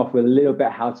finishing off with a little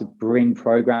bit how to bring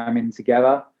programming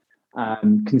together,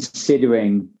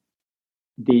 considering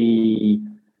the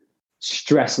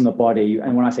stress on the body.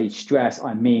 And when I say stress,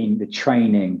 I mean the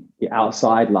training, the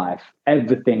outside life,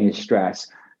 everything is stress.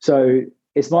 So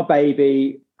it's my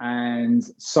baby. And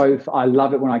so I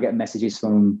love it when I get messages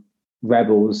from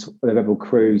Rebels, the Rebel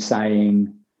crew,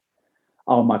 saying,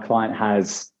 oh, my client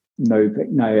has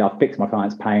I fixed my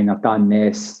client's pain. I've done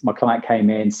this. My client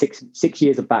came in, six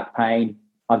years of back pain.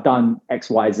 I've done X,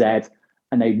 Y, Z.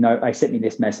 And they sent me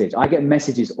this message. I get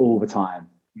messages all the time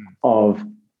of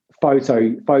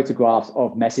photographs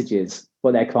of messages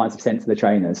what their clients have sent to the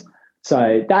trainers.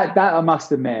 So that I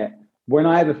must admit, when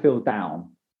I ever feel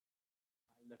down,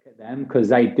 I look at them, because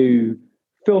they do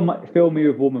fill me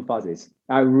with warm and fuzzies.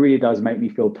 That really does make me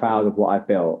feel proud of what I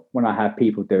feel when I have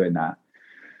people doing that.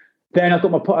 Then I've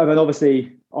got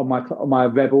obviously on my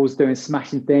Rebels doing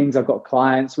smashing things. I've got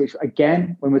clients, which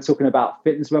again, when we're talking about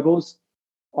Fitness Rebels,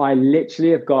 I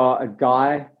literally have got a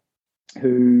guy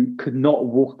who could not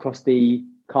walk across the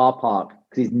car park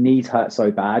because his knees hurt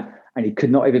so bad, and he could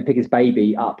not even pick his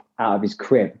baby up out of his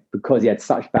crib because he had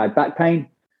such bad back pain.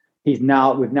 We've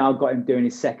now got him doing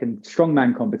his second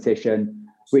strongman competition,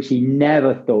 which he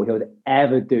never thought he would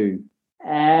ever do,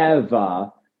 ever.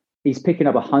 He's picking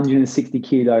up 160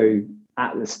 kilo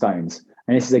Atlas stones.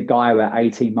 And this is a guy where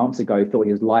 18 months ago thought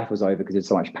his life was over because of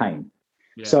so much pain.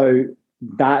 Yeah. So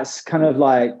that's kind of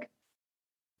like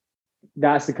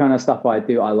that's the kind of stuff I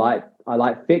do. I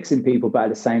like fixing people, but at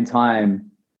the same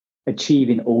time,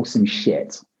 achieving awesome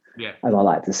shit, Yeah. as I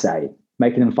like to say,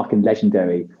 making them fucking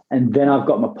legendary. And then I've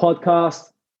got my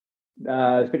podcast,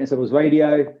 Fitness Levels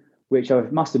Radio, which I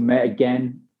must admit,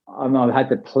 again, I've had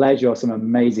the pleasure of some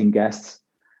amazing guests,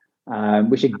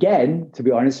 which again, to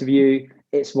be honest with you,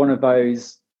 it's one of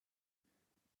those,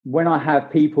 when I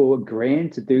have people agreeing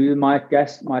to do my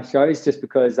shows, just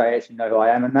because they actually know who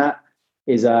I am, and that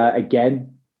is,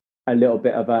 again, a little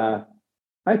bit of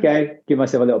okay, give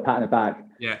myself a little pat on the back.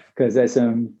 Yeah. Because there's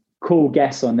some cool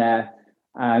guests on there.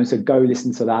 So go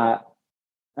listen to that.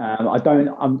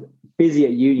 I'm busy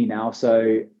at uni now,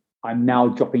 so I'm now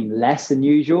dropping less than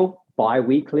usual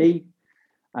bi-weekly,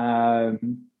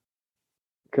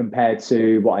 compared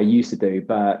to what I used to do.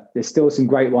 But there's still some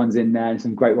great ones in there and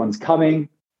some great ones coming.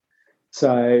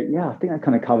 So yeah, I think that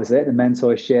kind of covers it. The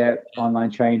mentorship,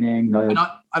 online training, and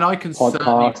I can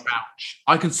podcast.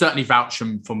 certainly vouch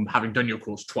from having done your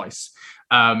course twice.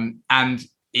 And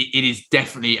it is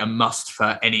definitely a must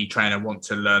for any trainer want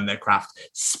to learn their craft,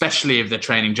 especially if they're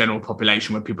training general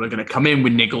population, where people are going to come in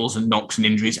with niggles and knocks and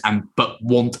injuries, but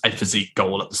want a physique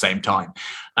goal at the same time.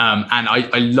 And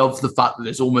I love the fact that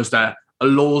there's almost a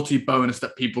loyalty bonus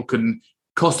that people can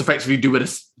cost effectively do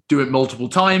it multiple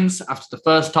times after the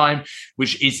first time,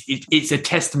 which is it's a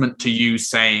testament to you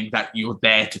saying that you're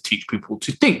there to teach people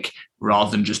to think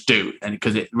rather than just do, and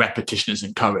because repetition is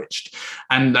encouraged.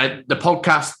 And the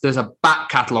podcast, there's a back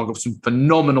catalogue of some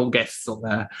phenomenal guests on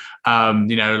there.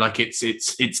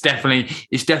 It's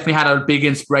definitely had a big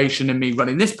inspiration in me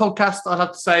running this podcast, I'd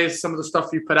have to say, is some of the stuff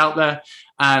you put out there.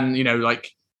 And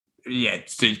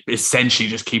to essentially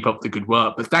just keep up the good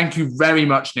work. But thank you very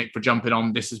much, Nick, for jumping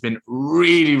on. This has been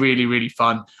really, really, really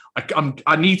fun.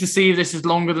 I need to see if this is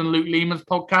longer than Luke Lehman's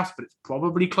podcast, but it's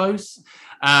probably close.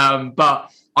 But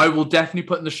I will definitely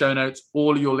put in the show notes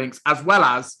all of your links, as well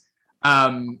as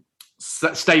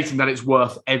stating that it's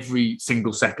worth every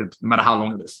single second, no matter how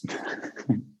long it is.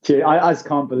 I just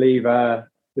can't believe the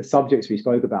subjects we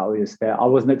spoke about. I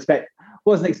wasn't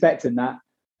expecting that.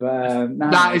 But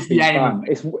that is the aim.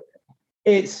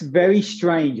 It's very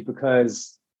strange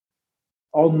because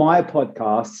on my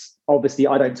podcasts, obviously,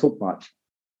 I don't talk much.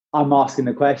 I'm asking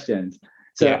the questions.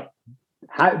 So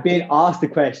being asked the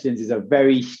questions is a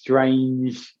very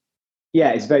strange.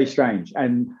 Yeah, it's very strange.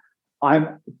 And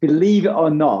believe it or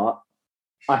not,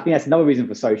 I think that's another reason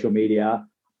for social media.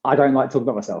 I don't like talking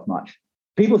about myself much.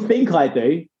 People think I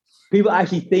do. People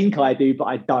actually think I do, but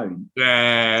I don't.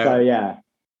 Yeah. So yeah.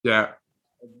 Yeah.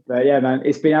 But yeah, man,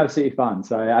 it's been absolutely fun.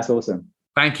 So that's awesome.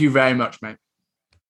 Thank you very much, mate.